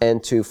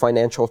and to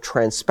financial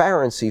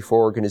transparency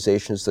for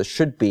organizations that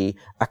should be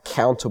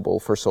accountable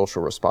for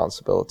social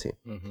responsibility.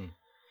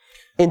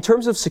 In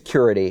terms of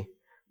security,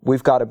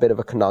 we've got a bit of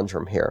a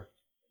conundrum here.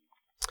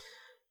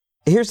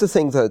 Here's the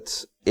thing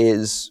that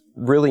is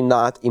really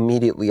not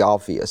immediately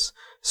obvious.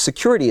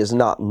 Security is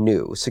not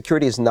new.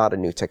 Security is not a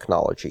new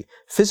technology.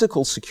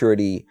 Physical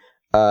security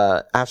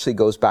actually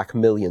goes back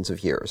millions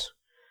of years.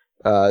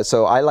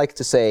 So I like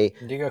to say,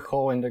 dig a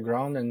hole in the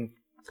ground and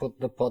put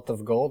the pot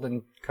of gold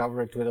and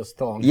cover it with a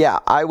stone. Yeah,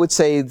 I would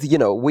say,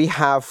 we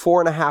have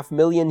 4.5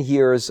 million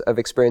years of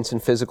experience in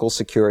physical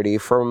security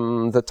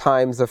from the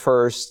time the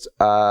first,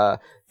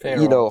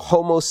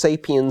 Homo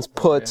sapiens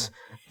put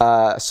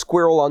a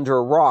squirrel under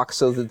a rock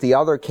so that the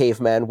other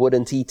caveman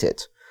wouldn't eat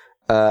it.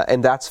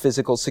 And that's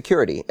physical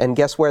security. And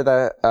guess where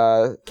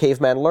the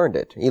caveman learned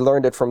it? He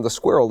learned it from the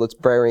squirrel that's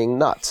burying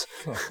nuts.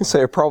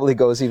 So it probably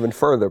goes even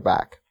further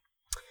back.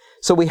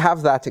 So we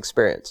have that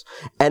experience,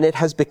 and it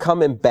has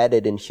become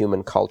embedded in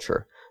human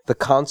culture. The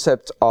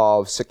concept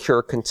of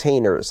secure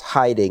containers,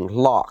 hiding,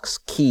 locks,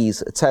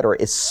 keys, etc.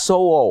 is so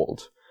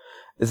old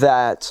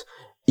that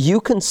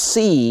you can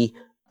see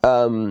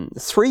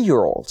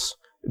 3-year-olds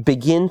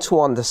begin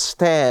to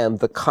understand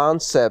the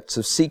concepts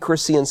of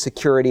secrecy and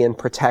security and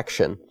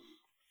protection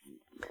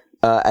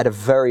at a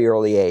very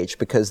early age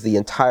because the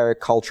entire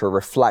culture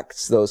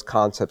reflects those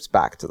concepts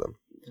back to them.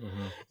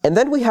 And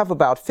then we have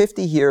about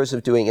 50 years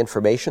of doing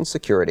information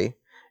security,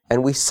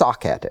 and we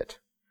suck at it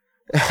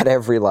at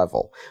every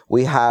level.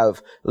 We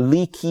have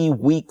leaky,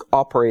 weak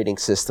operating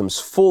systems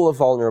full of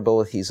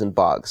vulnerabilities and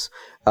bugs,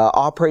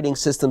 operating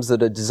systems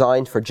that are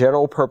designed for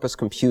general purpose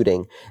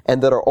computing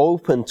and that are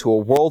open to a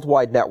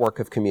worldwide network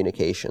of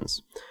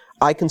communications.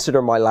 I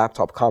consider my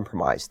laptop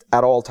compromised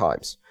at all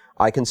times.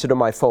 I consider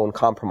my phone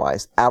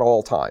compromised at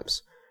all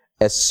times.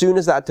 As soon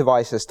as that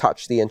device has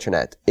touched the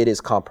internet, it is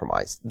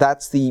compromised.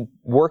 That's the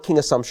working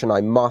assumption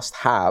I must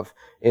have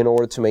in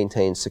order to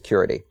maintain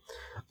security.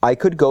 I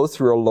could go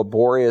through a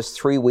laborious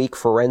 3-week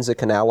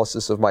forensic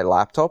analysis of my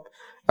laptop,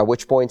 at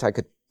which point I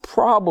could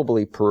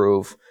probably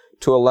prove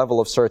to a level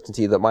of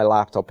certainty that my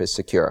laptop is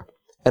secure.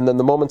 And then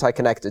the moment I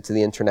connect it to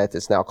the internet,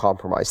 it's now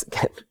compromised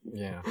again.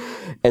 Yeah.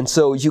 And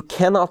so you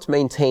cannot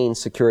maintain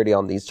security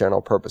on these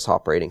general purpose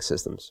operating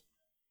systems.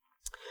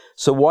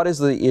 So what is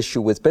the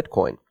issue with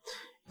Bitcoin?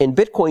 In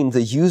Bitcoin,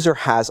 the user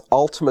has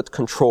ultimate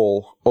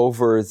control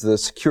over the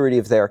security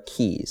of their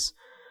keys.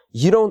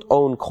 You don't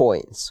own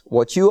coins.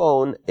 What you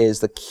own is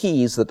the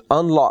keys that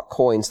unlock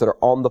coins that are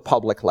on the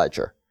public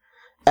ledger.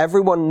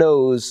 Everyone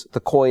knows the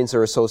coins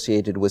are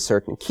associated with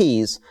certain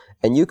keys,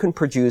 and you can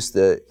produce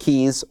the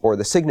keys or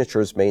the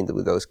signatures made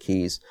with those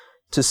keys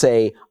to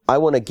say, I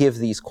want to give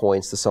these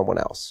coins to someone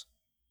else.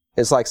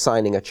 It's like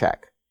signing a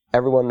check.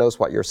 Everyone knows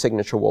what your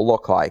signature will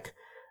look like,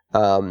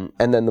 and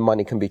then the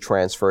money can be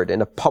transferred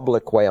in a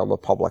public way on the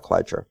public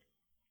ledger.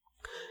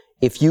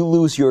 If you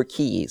lose your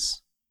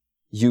keys,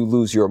 you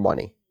lose your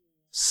money.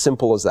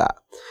 Simple as that.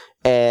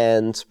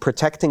 And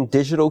protecting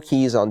digital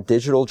keys on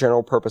digital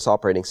general purpose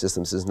operating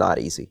systems is not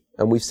easy.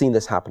 And we've seen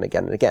this happen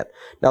again and again.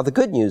 Now, the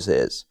good news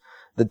is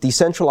that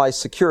decentralized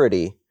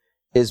security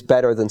is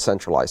better than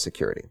centralized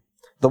security.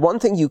 The one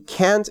thing you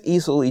can't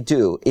easily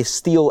do is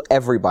steal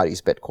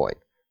everybody's Bitcoin.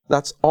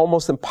 That's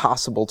almost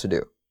impossible to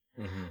do.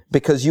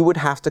 Because you would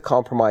have to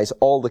compromise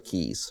all the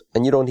keys,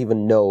 and you don't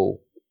even know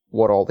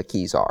what all the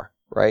keys are,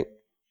 right?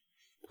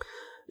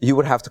 You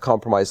would have to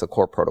compromise the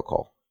core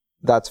protocol.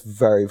 That's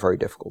very, very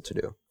difficult to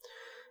do.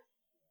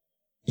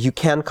 You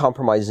can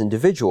compromise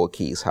individual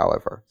keys,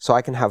 however. So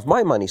I can have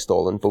my money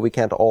stolen, but we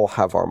can't all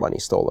have our money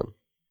stolen.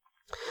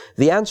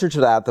 The answer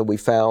to that we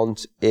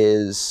found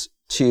is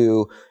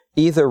to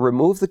either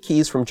remove the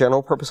keys from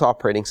general purpose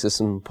operating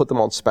systems and put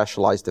them on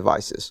specialized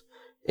devices.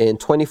 In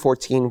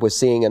 2014, we're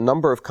seeing a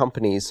number of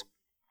companies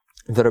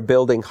that are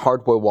building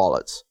hardware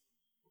wallets.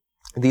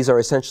 These are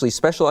essentially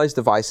specialized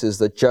devices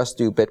that just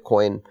do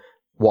Bitcoin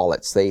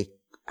wallets. They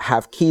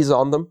have keys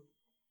on them.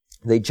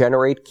 They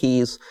generate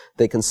keys.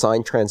 They can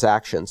sign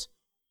transactions.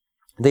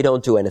 They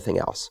don't do anything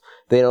else.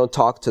 They don't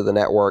talk to the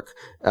network.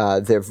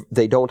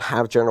 They don't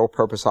have general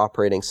purpose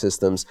operating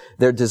systems.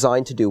 They're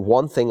designed to do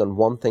one thing and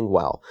one thing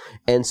well.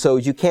 And so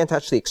you can't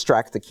actually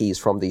extract the keys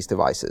from these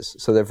devices.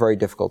 So they're very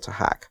difficult to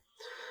hack.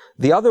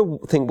 The other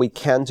thing we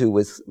can do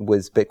with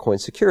Bitcoin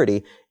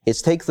security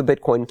is take the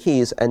Bitcoin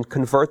keys and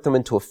convert them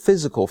into a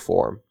physical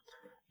form.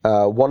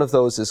 One of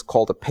those is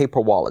called a paper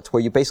wallet,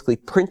 where you basically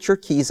print your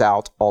keys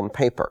out on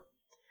paper.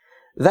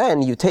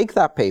 Then you take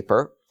that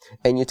paper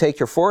and you take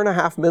your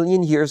 4.5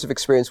 million years of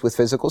experience with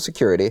physical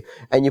security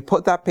and you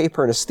put that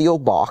paper in a steel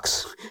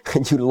box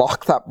and you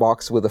lock that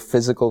box with a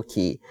physical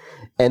key.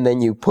 And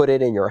then you put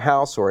it in your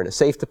house or in a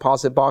safe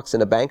deposit box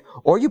in a bank,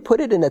 or you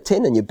put it in a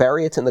tin and you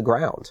bury it in the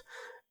ground.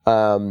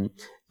 And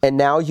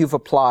now you've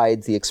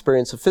applied the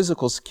experience of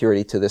physical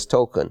security to this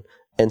token,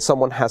 and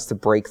someone has to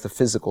break the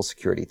physical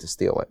security to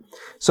steal it.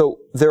 So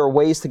there are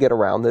ways to get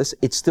around this.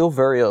 It's still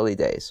very early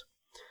days.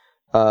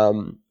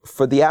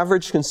 For the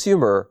average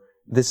consumer,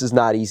 this is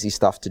not easy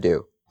stuff to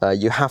do.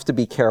 You have to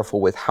be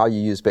careful with how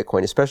you use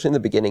Bitcoin, especially in the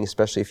beginning,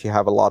 especially if you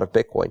have a lot of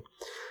Bitcoin.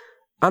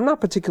 I'm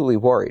not particularly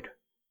worried.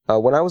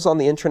 When I was on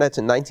the internet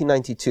in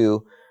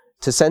 1992,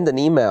 to send an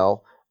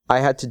email, I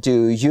had to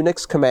do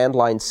Unix command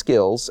line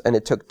skills, and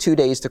it took 2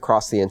 days to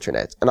cross the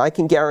internet. And I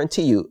can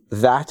guarantee you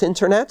that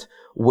internet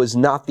was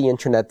not the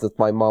internet that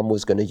my mom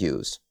was going to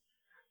use.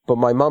 But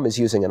my mom is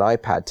using an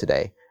iPad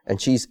today, and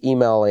she's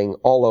emailing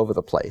all over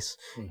the place,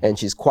 and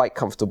she's quite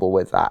comfortable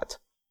with that.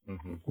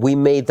 We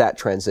made that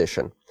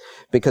transition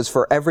because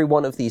for every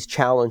one of these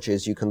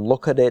challenges, you can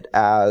look at it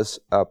as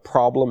a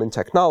problem in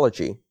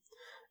technology.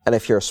 And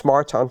if you're a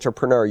smart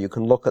entrepreneur, you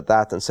can look at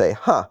that and say,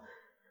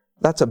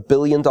 that's $1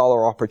 billion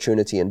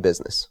opportunity in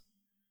business.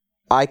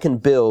 I can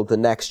build the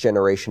next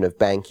generation of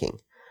banking.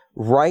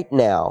 Right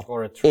now,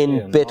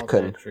 in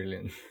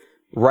Bitcoin,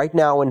 right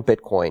now in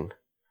Bitcoin,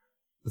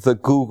 the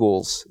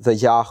Googles, the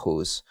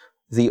Yahoos,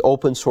 the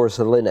open source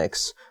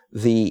Linux,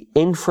 the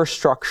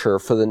infrastructure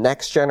for the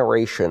next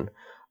generation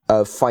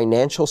of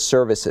financial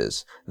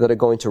services that are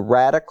going to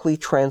radically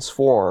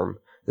transform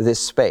this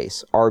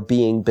space are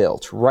being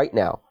built right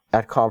now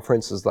at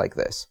conferences like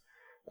this.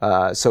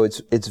 So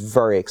it's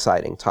very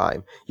exciting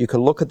time. You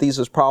can look at these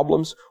as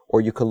problems,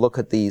 or you can look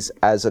at these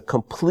as a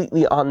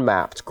completely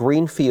unmapped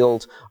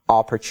greenfield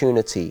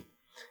opportunity.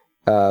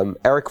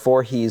 Eric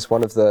Voorhees,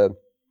 one of the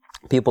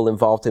people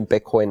involved in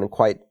Bitcoin and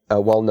quite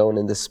well known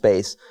in this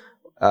space,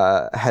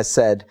 has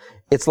said,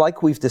 it's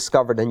like we've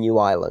discovered a new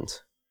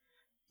island.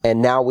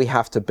 And now we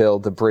have to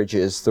build the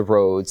bridges, the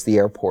roads, the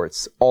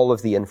airports, all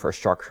of the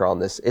infrastructure on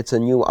this. It's a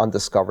new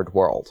undiscovered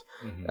world.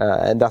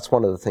 And that's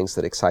one of the things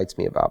that excites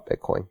me about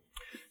Bitcoin.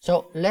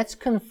 So let's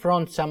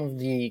confront some of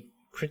the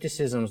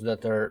criticisms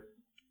that are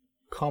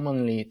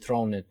commonly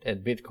thrown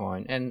at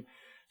Bitcoin. And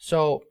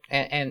so,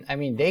 and I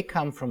mean, they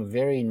come from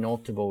very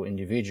notable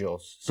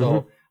individuals.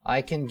 So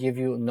I can give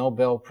you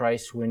Nobel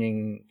Prize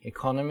winning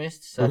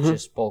economists such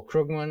as Paul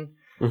Krugman.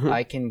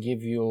 I can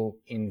give you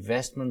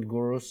investment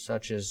gurus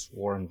such as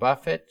Warren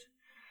Buffett.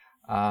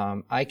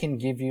 I can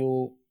give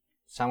you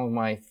some of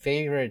my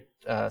favorite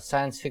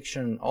science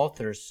fiction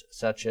authors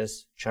such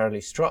as Charlie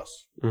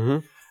Stross.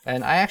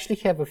 And I actually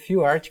have a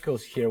few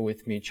articles here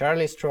with me.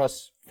 Charlie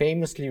Stross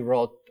famously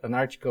wrote an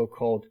article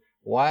called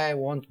 "Why I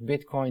Want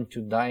Bitcoin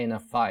to Die in a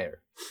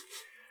Fire."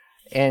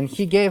 And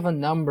he gave a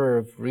number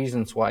of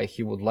reasons why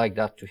he would like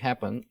that to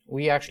happen.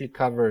 We actually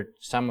covered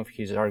some of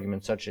his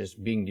arguments, such as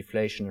being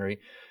deflationary.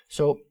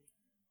 So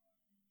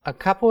a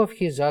couple of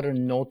his other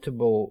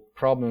notable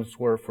problems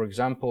were, for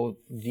example,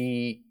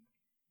 the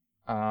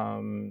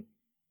Gini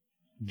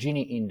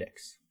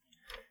index.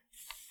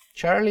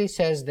 Charlie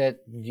says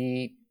that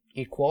the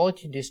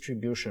equality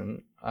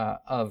distribution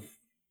of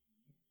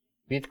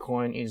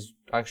Bitcoin is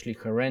actually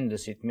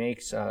horrendous. It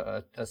makes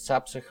a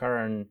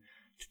sub-Saharan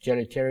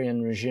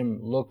totalitarian regime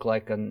look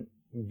like a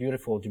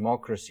beautiful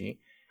democracy.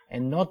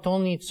 And not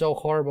only it's so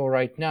horrible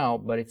right now,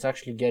 but it's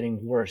actually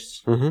getting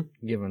worse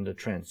given the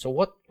trend. So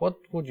what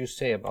would you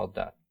say about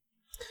that?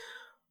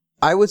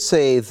 I would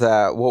say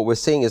that what we're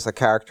seeing is a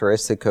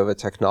characteristic of a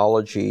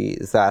technology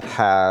that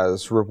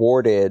has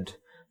rewarded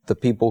the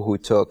people who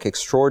took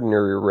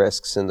extraordinary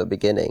risks in the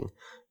beginning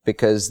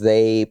because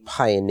they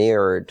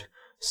pioneered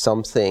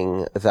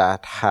something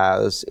that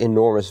has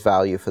enormous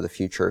value for the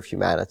future of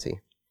humanity.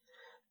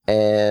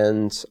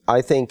 And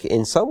I think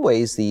in some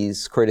ways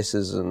these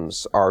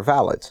criticisms are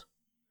valid.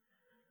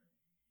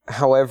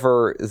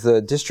 However,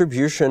 the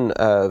distribution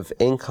of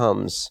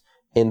incomes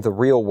in the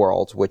real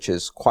world, which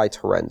is quite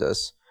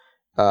horrendous,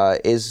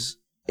 is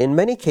in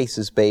many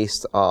cases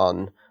based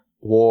on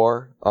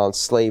war, on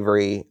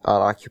slavery,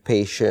 on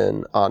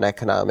occupation, on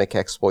economic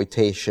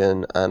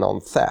exploitation, and on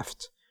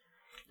theft.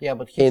 Yeah,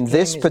 but in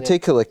this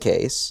particular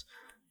case,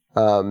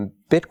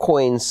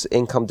 Bitcoin's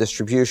income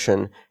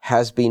distribution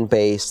has been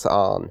based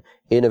on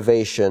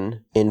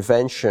innovation,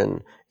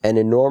 invention, and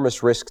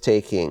enormous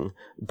risk-taking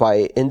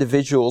by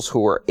individuals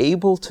who are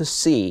able to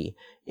see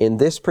in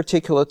this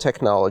particular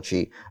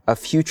technology a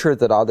future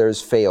that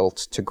others failed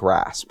to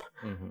grasp.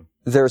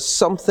 There's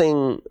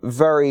something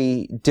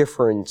very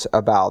different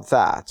about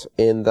that,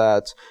 in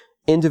that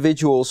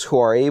individuals who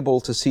are able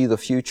to see the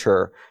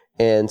future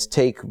and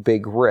take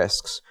big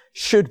risks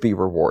should be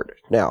rewarded.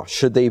 Now,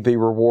 should they be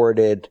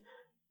rewarded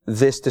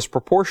this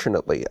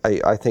disproportionately?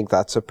 I think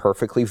that's a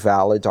perfectly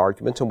valid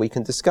argument, and we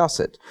can discuss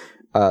it.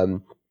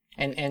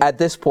 At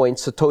this point,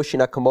 Satoshi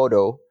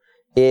Nakamoto,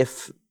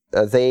 if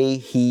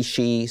he,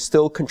 she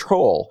still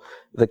control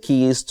the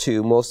keys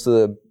to most of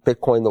the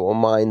Bitcoin that were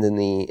mined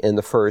in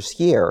the first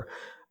year,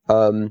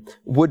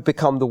 would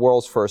become the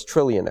world's first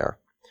trillionaire.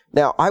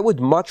 Now, I would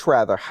much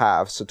rather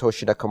have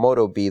Satoshi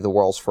Nakamoto be the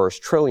world's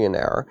first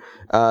trillionaire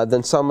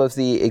than some of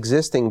the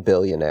existing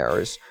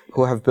billionaires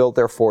who have built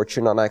their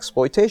fortune on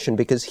exploitation,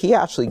 because he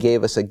actually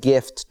gave us a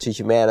gift to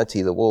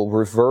humanity that will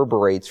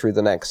reverberate through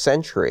the next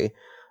century,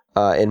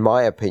 in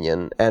my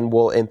opinion, and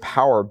will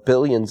empower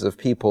billions of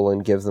people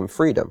and give them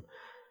freedom.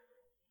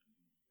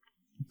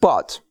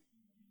 But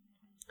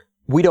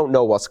we don't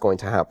know what's going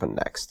to happen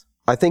next.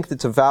 I think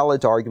that's a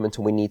valid argument,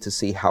 and we need to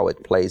see how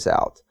it plays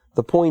out.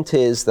 The point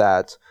is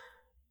that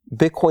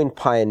Bitcoin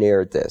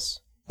pioneered this.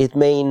 It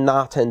may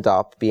not end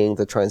up being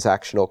the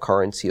transactional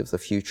currency of the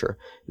future.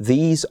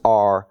 These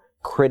are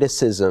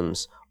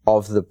criticisms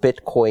of the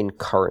Bitcoin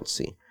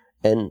currency.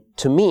 And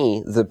to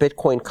me, the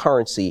Bitcoin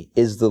currency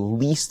is the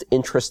least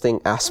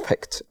interesting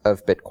aspect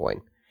of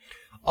Bitcoin.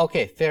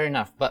 Okay, fair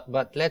enough.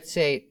 But let's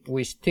say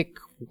we stick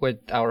with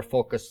our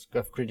focus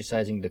of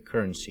criticizing the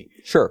currency.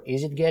 Sure.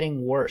 Is it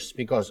getting worse?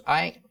 Because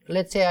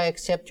let's say I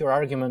accept your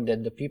argument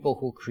that the people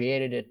who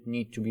created it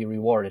need to be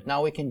rewarded.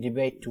 Now we can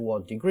debate to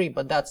what degree,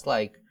 but that's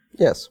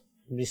yes,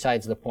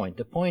 besides the point.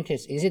 The point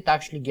is it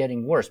actually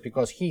getting worse?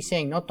 Because he's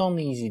saying not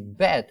only is it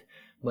bad,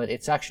 but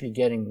it's actually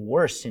getting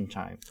worse in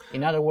time.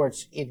 In other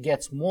words, it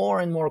gets more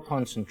and more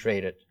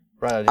concentrated.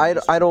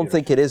 I don't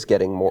think it is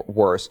getting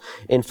worse.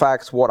 In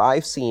fact, what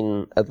I've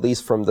seen, at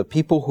least from the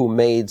people who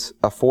made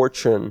a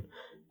fortune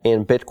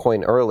in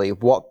Bitcoin early,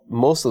 what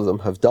most of them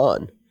have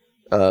done,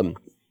 and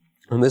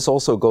this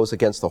also goes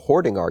against the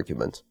hoarding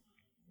argument,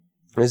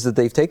 is that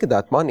they've taken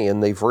that money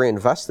and they've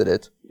reinvested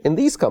it in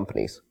these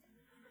companies.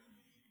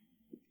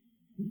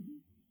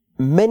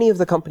 Many of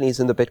the companies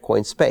in the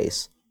Bitcoin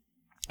space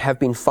have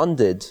been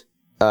funded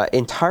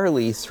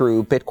entirely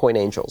through Bitcoin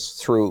angels,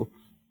 through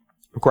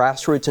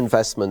grassroots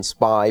investments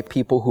by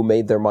people who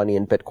made their money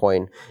in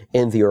Bitcoin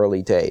in the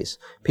early days,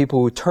 people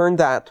who turned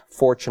that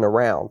fortune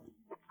around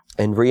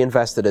and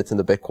reinvested it in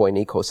the Bitcoin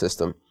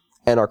ecosystem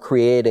and are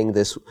creating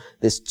this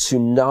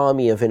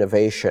tsunami of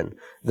innovation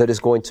that is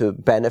going to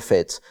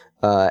benefit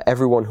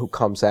everyone who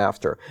comes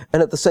after.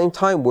 And at the same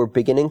time, we're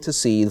beginning to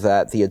see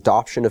that the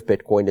adoption of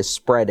Bitcoin is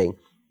spreading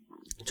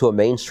to a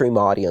mainstream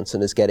audience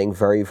and is getting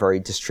very, very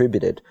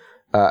distributed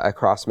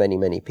across many,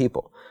 many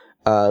people.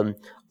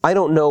 I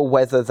don't know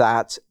whether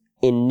that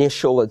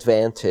initial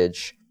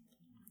advantage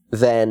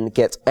then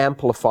gets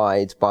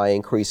amplified by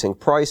increasing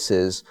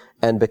prices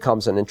and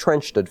becomes an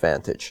entrenched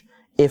advantage.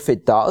 If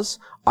it does,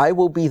 I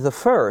will be the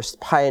first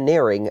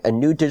pioneering a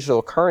new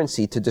digital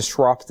currency to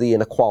disrupt the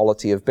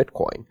inequality of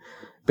Bitcoin.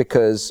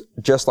 Because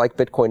just like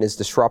Bitcoin is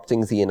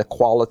disrupting the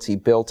inequality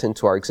built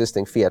into our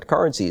existing fiat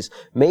currencies,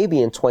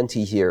 maybe in 20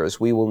 years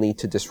we will need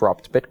to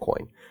disrupt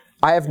Bitcoin.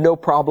 I have no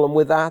problem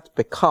with that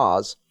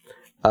because...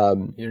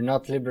 You're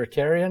not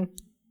libertarian?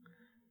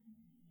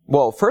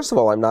 Well, first of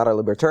all, I'm not a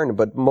libertarian,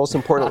 but most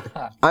importantly,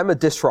 I'm a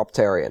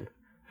disruptarian.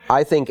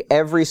 I think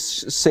every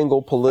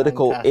single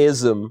political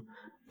ism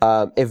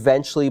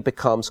eventually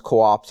becomes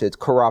co-opted,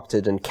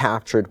 corrupted, and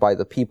captured by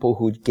the people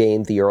who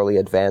gained the early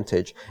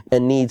advantage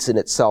and needs in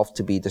itself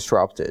to be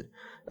disrupted.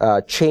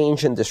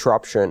 Change and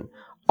disruption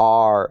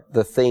are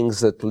the things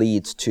that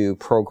lead to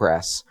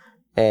progress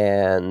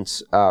and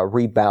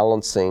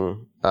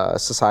rebalancing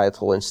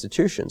societal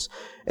institutions.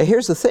 And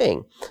here's the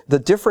thing. The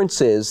difference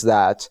is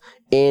that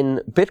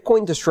in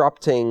Bitcoin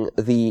disrupting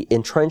the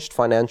entrenched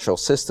financial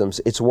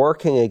systems, it's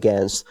working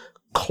against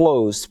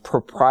closed,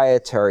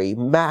 proprietary,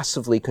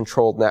 massively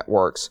controlled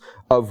networks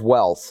of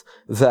wealth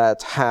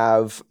that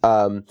have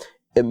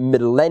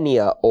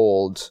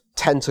millennia-old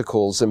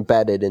tentacles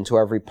embedded into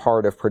every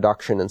part of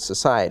production and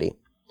society.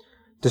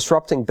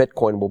 Disrupting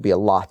Bitcoin will be a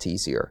lot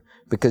easier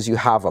because you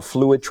have a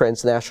fluid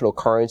transnational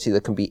currency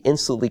that can be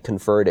instantly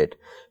converted.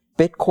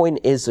 Bitcoin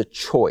is a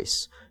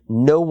choice.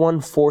 No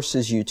one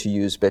forces you to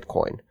use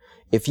Bitcoin.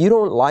 If you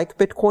don't like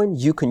Bitcoin,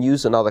 you can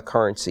use another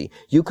currency.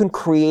 You can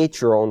create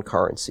your own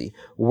currency.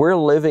 We're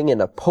living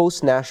in a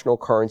post-national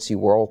currency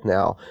world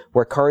now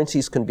where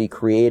currencies can be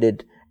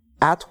created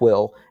at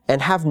will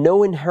and have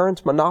no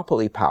inherent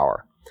monopoly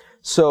power.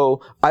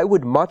 So I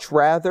would much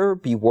rather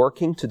be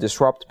working to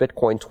disrupt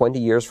Bitcoin 20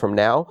 years from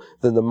now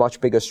than the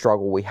much bigger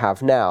struggle we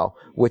have now,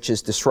 which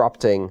is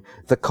disrupting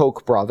the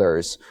Koch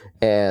brothers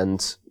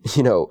and,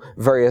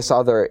 various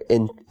other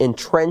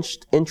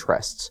entrenched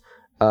interests,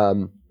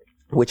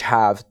 which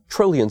have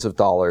trillions of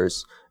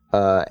dollars,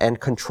 and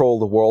control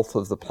the wealth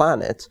of the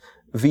planet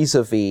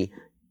vis-a-vis,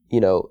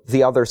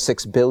 the other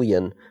 6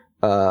 billion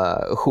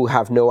who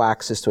have no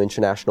access to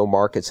international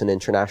markets and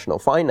international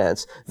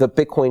finance that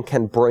Bitcoin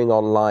can bring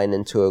online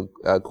into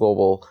a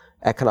global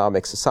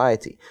economic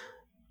society.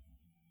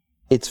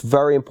 It's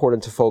very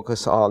important to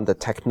focus on the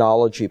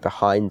technology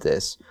behind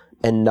this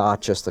and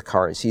not just the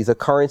currency. The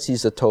currency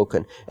is a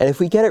token. And if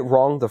we get it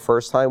wrong the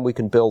first time, we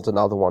can build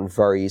another one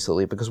very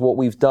easily, because what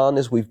we've done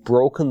is we've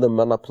broken the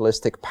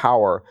monopolistic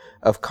power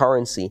of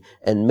currency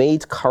and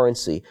made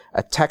currency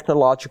a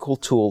technological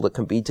tool that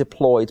can be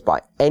deployed by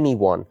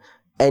anyone,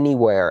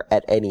 anywhere,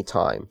 at any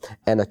time,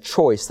 and a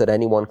choice that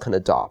anyone can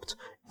adopt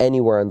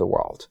anywhere in the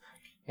world.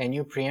 And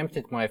you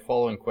preempted my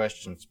following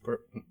question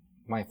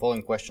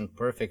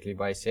perfectly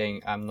by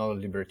saying I'm not a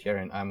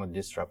libertarian, I'm a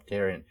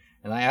disruptarian.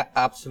 And I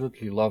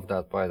absolutely love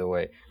that, by the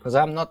way, because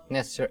I'm not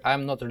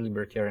a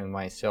libertarian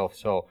myself.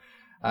 So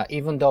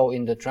even though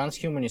in the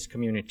transhumanist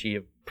community,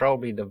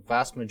 probably the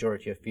vast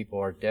majority of people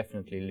are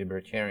definitely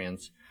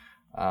libertarians,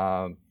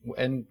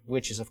 and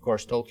which is, of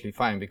course, totally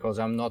fine, because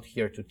I'm not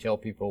here to tell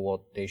people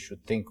what they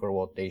should think or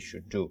what they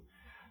should do.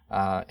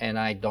 And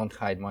I don't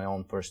hide my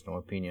own personal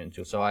opinion,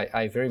 too. So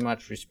I very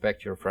much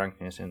respect your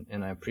frankness,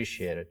 and I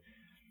appreciate it.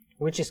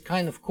 Which is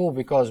kind of cool,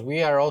 because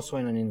we are also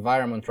in an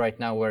environment right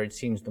now where it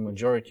seems the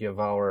majority of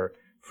our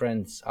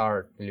friends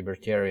are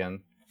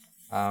libertarian.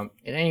 At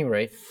any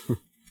rate...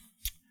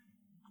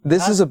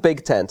 This is a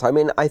big tent. I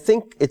mean, I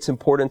think it's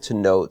important to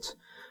note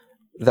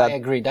that... I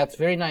agree. That's a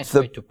very nice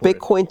way to put it. The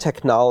Bitcoin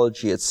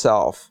technology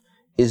itself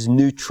is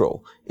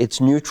neutral.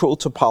 It's neutral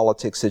to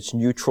politics. It's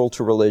neutral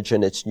to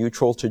religion. It's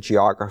neutral to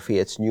geography.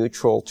 It's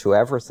neutral to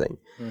everything.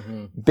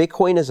 Mm-hmm.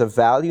 Bitcoin is a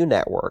value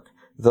network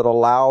that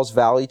allows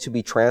value to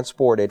be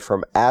transported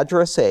from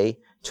address A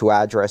to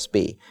address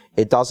B.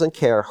 It doesn't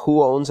care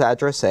who owns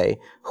address A,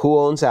 who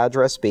owns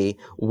address B,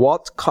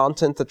 what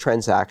content the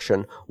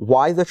transaction,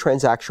 why the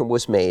transaction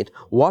was made,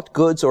 what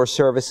goods or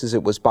services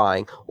it was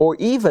buying, or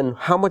even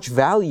how much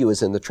value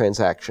is in the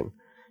transaction.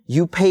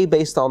 You pay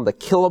based on the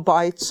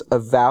kilobytes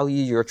of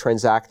value you're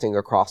transacting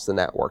across the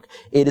network.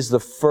 It is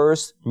the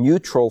first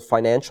neutral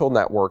financial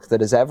network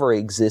that has ever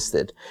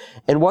existed.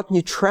 And what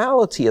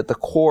neutrality at the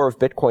core of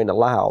Bitcoin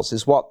allows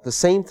is the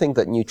same thing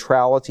that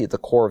neutrality at the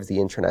core of the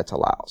internet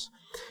allows.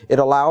 It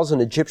allows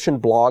an Egyptian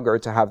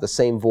blogger to have the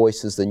same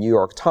voice as the New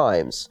York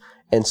Times,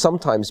 and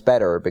sometimes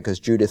better, because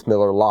Judith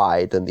Miller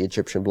lied and the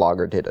Egyptian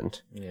blogger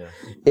didn't. Yeah.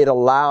 It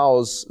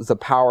allows the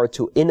power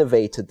to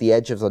innovate at the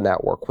edge of the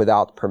network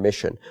without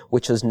permission,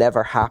 which has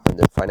never happened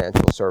in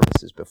financial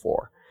services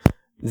before.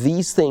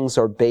 These things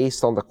are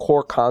based on the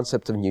core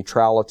concept of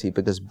neutrality,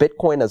 because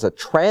Bitcoin as a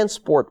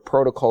transport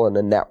protocol in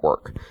a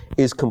network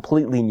is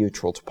completely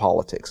neutral to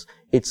politics.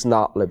 It's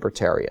not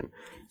libertarian.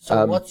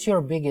 So what's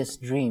your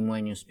biggest dream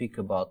when you speak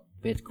about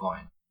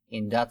Bitcoin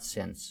in that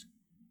sense?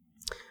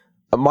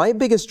 My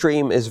biggest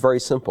dream is very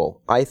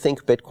simple. I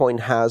think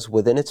Bitcoin has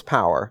within its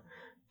power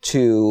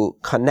to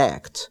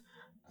connect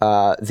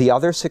the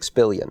other 6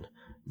 billion,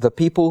 the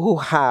people who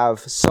have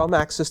some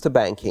access to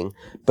banking,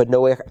 but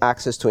no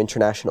access to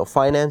international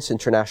finance,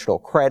 international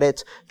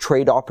credit,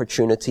 trade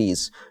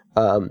opportunities,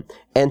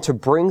 and to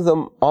bring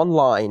them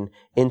online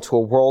into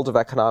a world of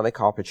economic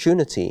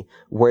opportunity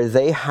where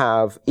they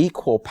have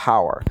equal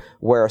power,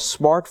 where a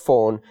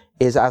smartphone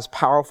is as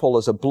powerful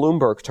as a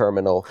Bloomberg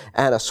terminal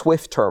and a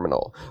SWIFT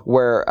terminal,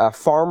 where a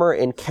farmer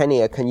in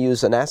Kenya can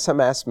use an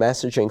SMS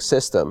messaging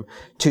system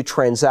to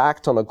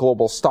transact on a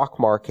global stock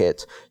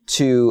market,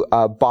 to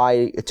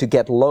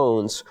get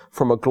loans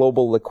from a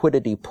global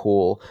liquidity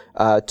pool,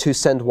 to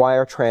send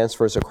wire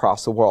transfers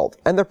across the world.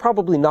 And they're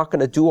probably not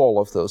going to do all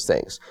of those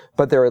things,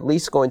 but they're at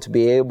least going to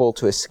be able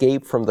to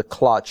escape from the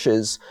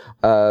clutches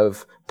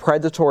of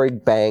predatory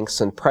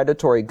banks and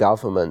predatory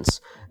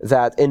governments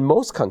that in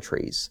most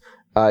countries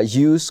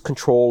use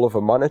control over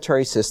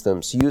monetary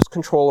systems, use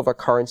control of a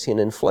currency and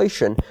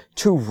inflation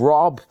to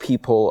rob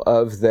people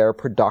of their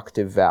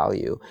productive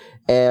value.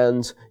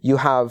 And you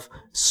have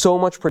so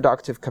much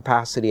productive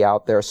capacity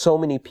out there, so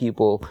many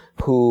people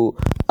who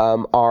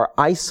are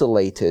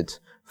isolated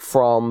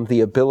from the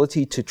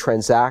ability to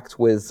transact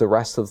with the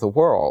rest of the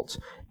world,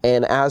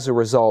 and as a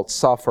result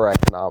suffer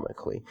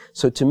economically.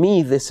 So to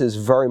me, this is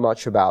very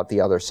much about the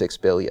other 6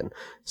 billion.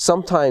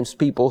 Sometimes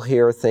people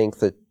here think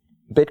that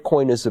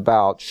Bitcoin is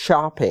about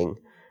shopping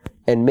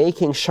and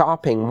making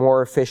shopping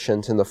more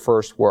efficient in the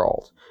first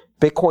world.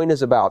 Bitcoin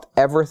is about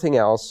everything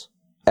else,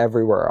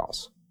 everywhere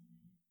else.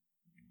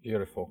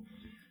 Beautiful.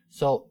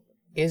 So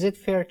is it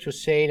fair to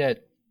say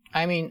that,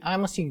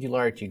 I'm a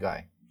singularity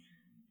guy,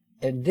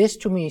 and this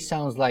to me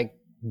sounds like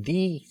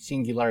the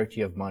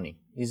singularity of money.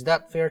 Is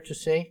that fair to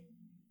say?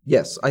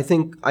 Yes, I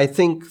think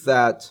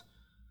that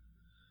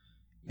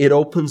it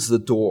opens the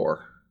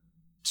door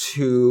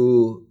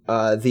to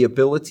the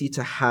ability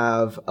to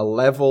have a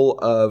level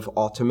of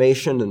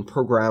automation and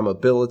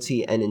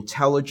programmability and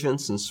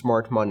intelligence and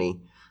smart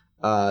money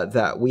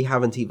that we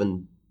haven't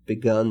even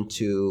begun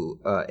to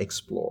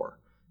explore.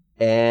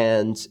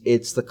 And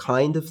it's the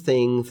kind of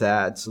thing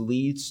that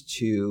leads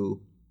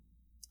to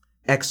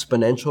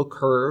exponential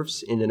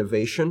curves in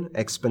innovation,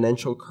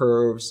 exponential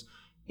curves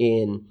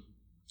in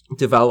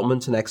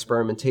development and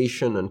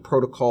experimentation and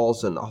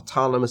protocols and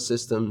autonomous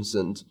systems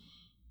and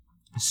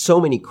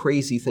so many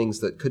crazy things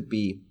that could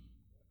be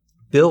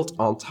built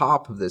on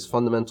top of this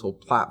fundamental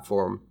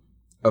platform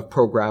of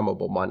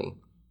programmable money.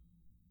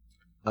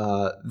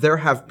 There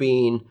have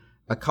been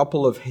a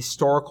couple of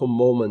historical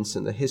moments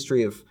in the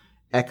history of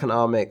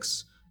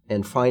economics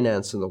and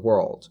finance in the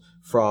world,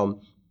 from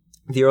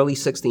the early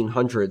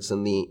 1600s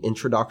and the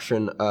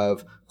introduction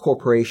of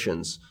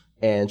corporations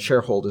and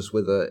shareholders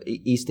with the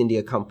East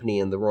India Company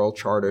and the Royal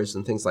Charters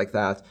and things like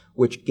that,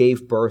 which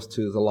gave birth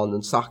to the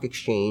London Stock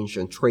Exchange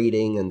and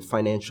trading and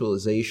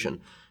financialization.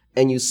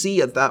 And you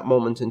see at that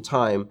moment in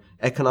time,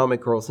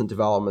 economic growth and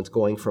development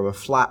going from a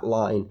flat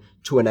line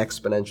to an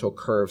exponential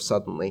curve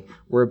suddenly.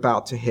 We're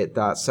about to hit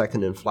that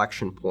second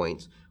inflection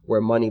point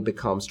where money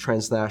becomes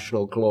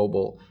transnational,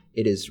 global.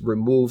 It is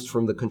removed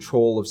from the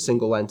control of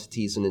single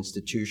entities and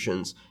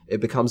institutions.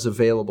 It becomes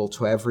available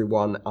to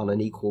everyone on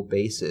an equal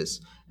basis.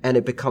 And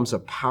it becomes a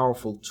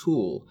powerful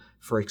tool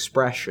for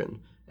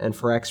expression and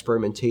for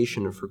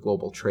experimentation and for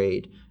global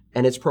trade.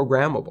 And it's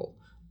programmable.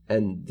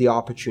 And the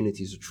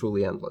opportunities are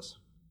truly endless.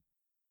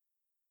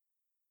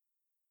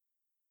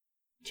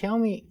 Tell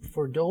me,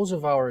 for those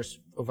of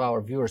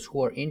our viewers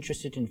who are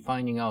interested in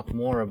finding out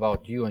more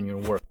about you and your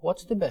work,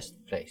 what's the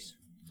best place?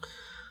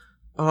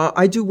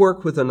 I do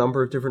work with a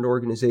number of different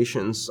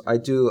organizations. I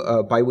do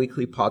a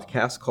biweekly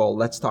podcast called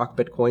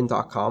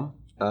letstalkbitcoin.com.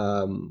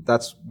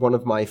 That's one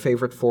of my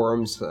favorite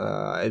forums.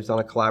 I've done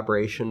a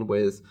collaboration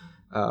with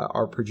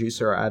our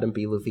producer, Adam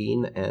B.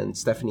 Levine, and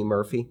Stephanie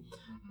Murphy.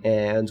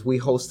 And we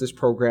host this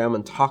program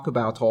and talk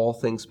about all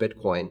things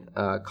Bitcoin,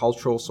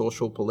 cultural,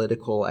 social,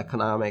 political,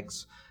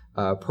 economics,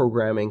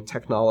 programming,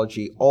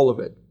 technology, all of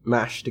it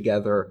mashed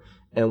together.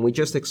 And we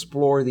just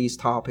explore these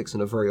topics in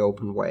a very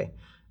open way.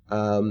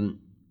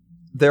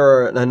 There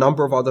are a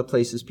number of other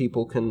places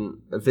people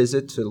can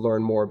visit to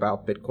learn more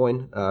about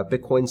Bitcoin.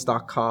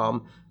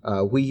 Bitcoins.com,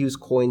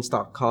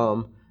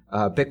 weusecoins.com,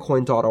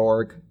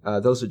 bitcoin.org.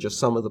 Those are just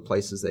some of the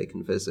places they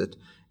can visit.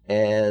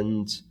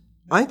 And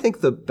I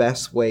think the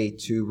best way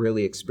to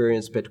really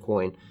experience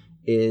Bitcoin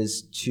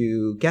is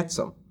to get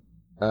some,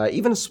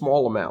 even a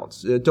small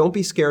amount. Don't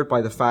be scared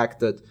by the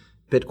fact that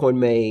Bitcoin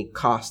may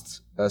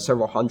cost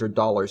several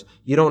 $100s.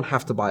 You don't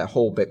have to buy a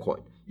whole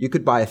Bitcoin. You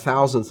could buy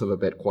 1,000th of a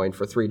Bitcoin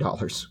for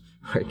 $3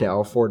 right now,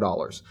 or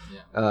 $4.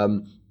 Yeah.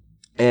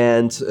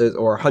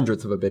 Or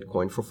 100th of a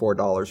Bitcoin for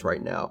 $4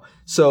 right now.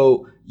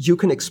 So you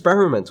can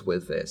experiment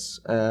with this.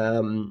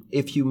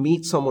 If you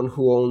meet someone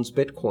who owns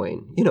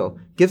Bitcoin,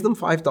 give them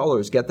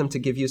 $5, get them to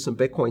give you some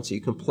Bitcoin so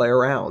you can play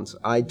around.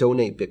 I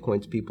donate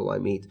Bitcoin to people I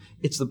meet.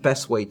 It's the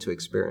best way to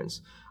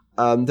experience.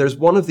 There's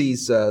one of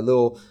these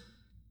little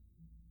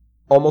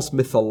almost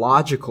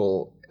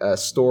mythological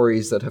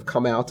stories that have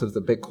come out of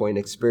the Bitcoin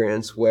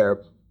experience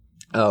where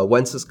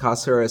Wences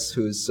Caceres,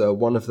 who's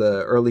one of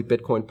the early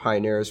Bitcoin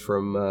pioneers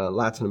from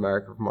Latin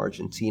America, from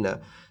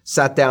Argentina,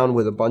 sat down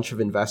with a bunch of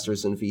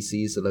investors and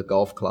VCs at a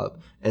golf club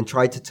and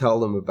tried to tell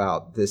them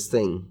about this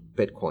thing,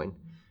 Bitcoin.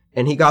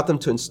 And he got them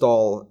to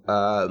install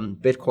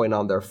Bitcoin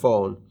on their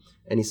phone.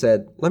 And he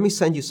said, let me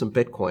send you some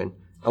Bitcoin,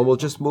 and we'll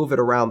just move it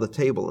around the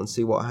table and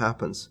see what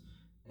happens.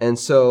 And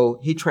so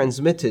he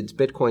transmitted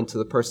Bitcoin to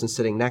the person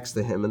sitting next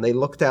to him, and they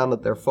look down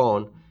at their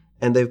phone,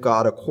 and they've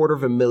got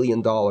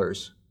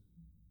 $250,000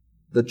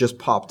 that just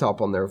popped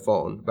up on their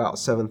phone, about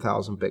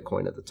 7,000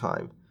 Bitcoin at the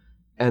time.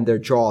 And their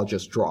jaw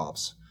just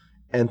drops.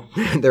 And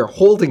they're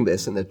holding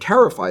this, and they're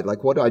terrified,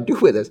 like, what do I do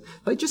with this?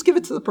 Like, just give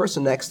it to the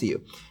person next to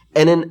you.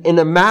 And in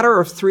a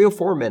matter of 3 or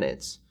 4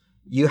 minutes,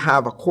 you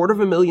have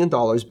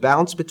 $250,000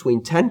 bounced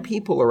between 10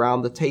 people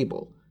around the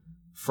table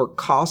for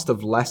cost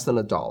of less than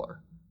 $1.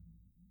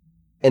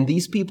 And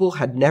these people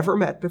had never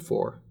met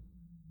before,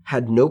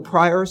 had no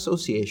prior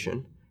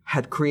association,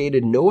 had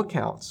created no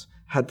accounts,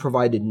 had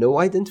provided no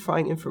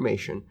identifying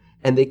information,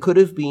 and they could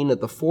have been at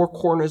the 4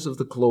 corners of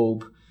the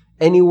globe,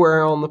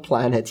 anywhere on the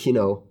planet,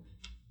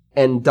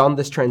 and done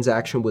this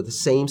transaction with the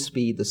same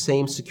speed, the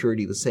same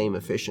security, the same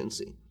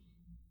efficiency.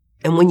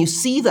 And when you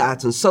see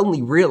that and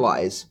suddenly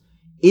realize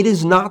it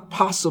is not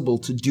possible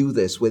to do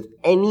this with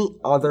any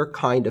other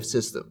kind of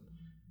system,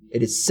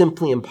 it is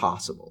simply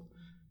impossible.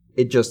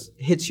 It just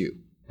hits you.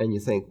 And you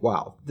think,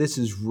 wow, this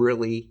is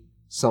really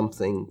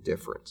something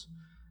different.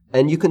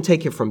 And you can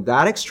take it from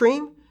that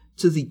extreme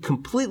to the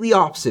completely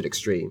opposite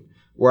extreme,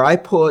 where I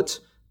put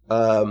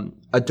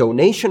a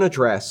donation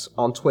address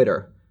on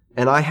Twitter,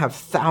 and I have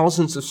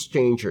thousands of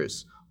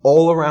strangers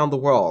all around the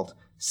world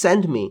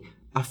send me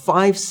a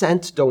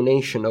 5-cent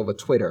donation over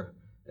Twitter.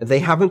 They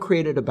haven't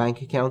created a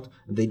bank account,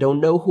 they don't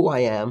know who I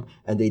am,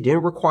 and they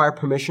didn't require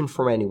permission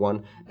from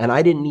anyone, and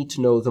I didn't need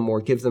to know them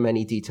or give them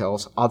any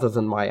details other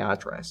than my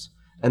address.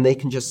 And they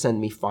can just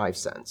send me 5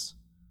 cents.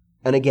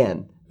 And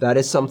again, that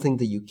is something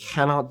that you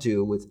cannot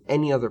do with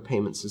any other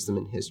payment system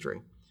in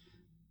history.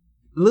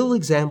 Little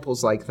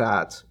examples like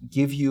that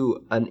give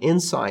you an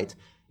insight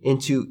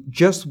into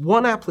just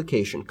one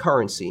application,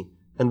 currency,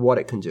 and what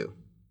it can do.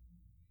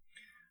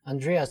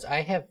 Andreas,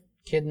 I have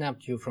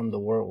kidnapped you from the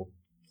world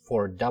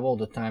for double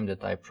the time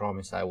that I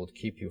promised I would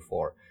keep you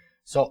for.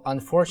 So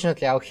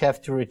unfortunately, I'll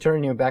have to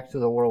return you back to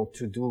the world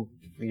to do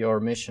your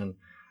mission.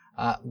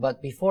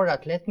 But before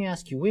that, let me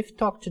ask you, we've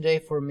talked today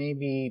for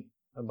maybe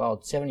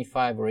about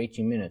 75 or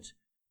 80 minutes.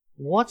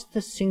 What's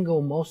the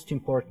single most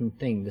important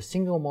thing, the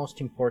single most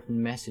important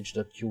message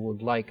that you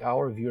would like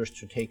our viewers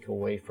to take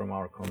away from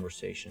our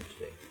conversation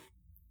today?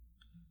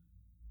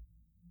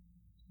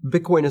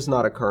 Bitcoin is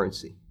not a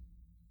currency.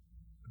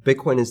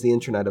 Bitcoin is the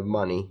internet of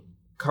money.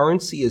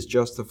 Currency is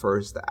just the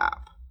first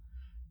app.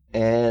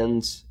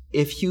 And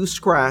if you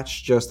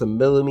scratch just a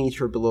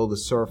millimeter below the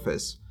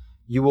surface,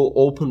 you will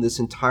open this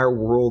entire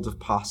world of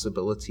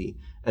possibility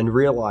and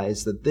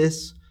realize that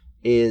this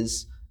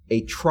is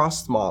a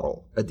trust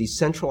model, a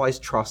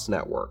decentralized trust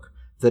network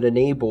that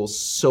enables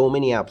so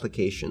many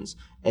applications,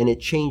 and it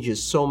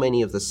changes so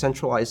many of the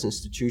centralized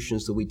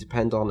institutions that we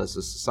depend on as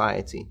a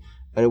society,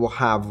 and it will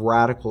have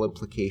radical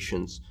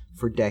implications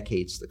for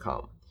decades to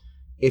come.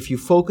 If you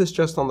focus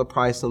just on the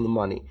price and the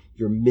money,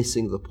 you're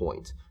missing the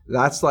point.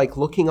 That's like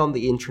looking on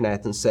the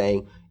internet and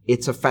saying,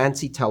 it's a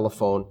fancy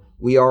telephone.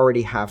 We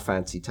already have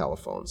fancy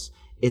telephones.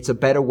 It's a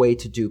better way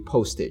to do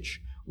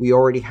postage. We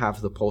already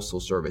have the postal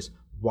service.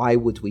 Why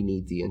would we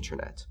need the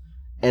internet?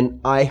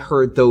 And I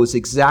heard those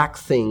exact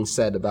things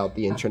said about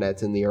the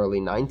internet in the early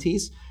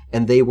 90s,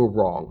 and they were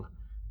wrong.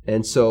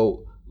 And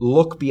so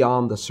look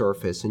beyond the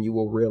surface and you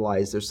will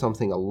realize there's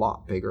something a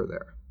lot bigger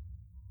there.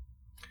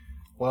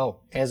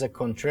 Well, as a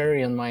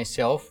contrarian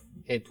myself,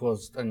 it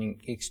was an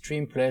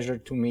extreme pleasure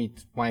to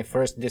meet my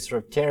first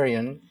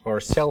disruptarian, or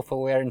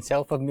self-aware and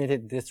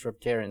self-admitted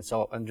disruptarian.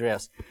 So,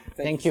 Andreas,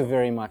 thank you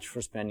very much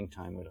for spending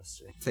time with us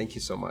today. Thank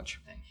you so much.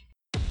 Thank you.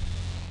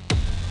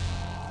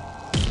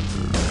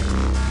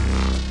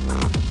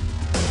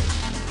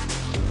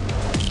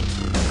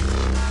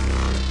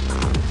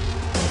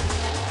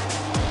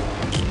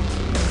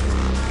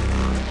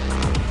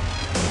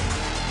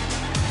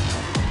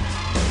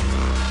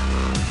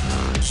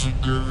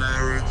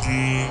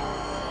 Singularity.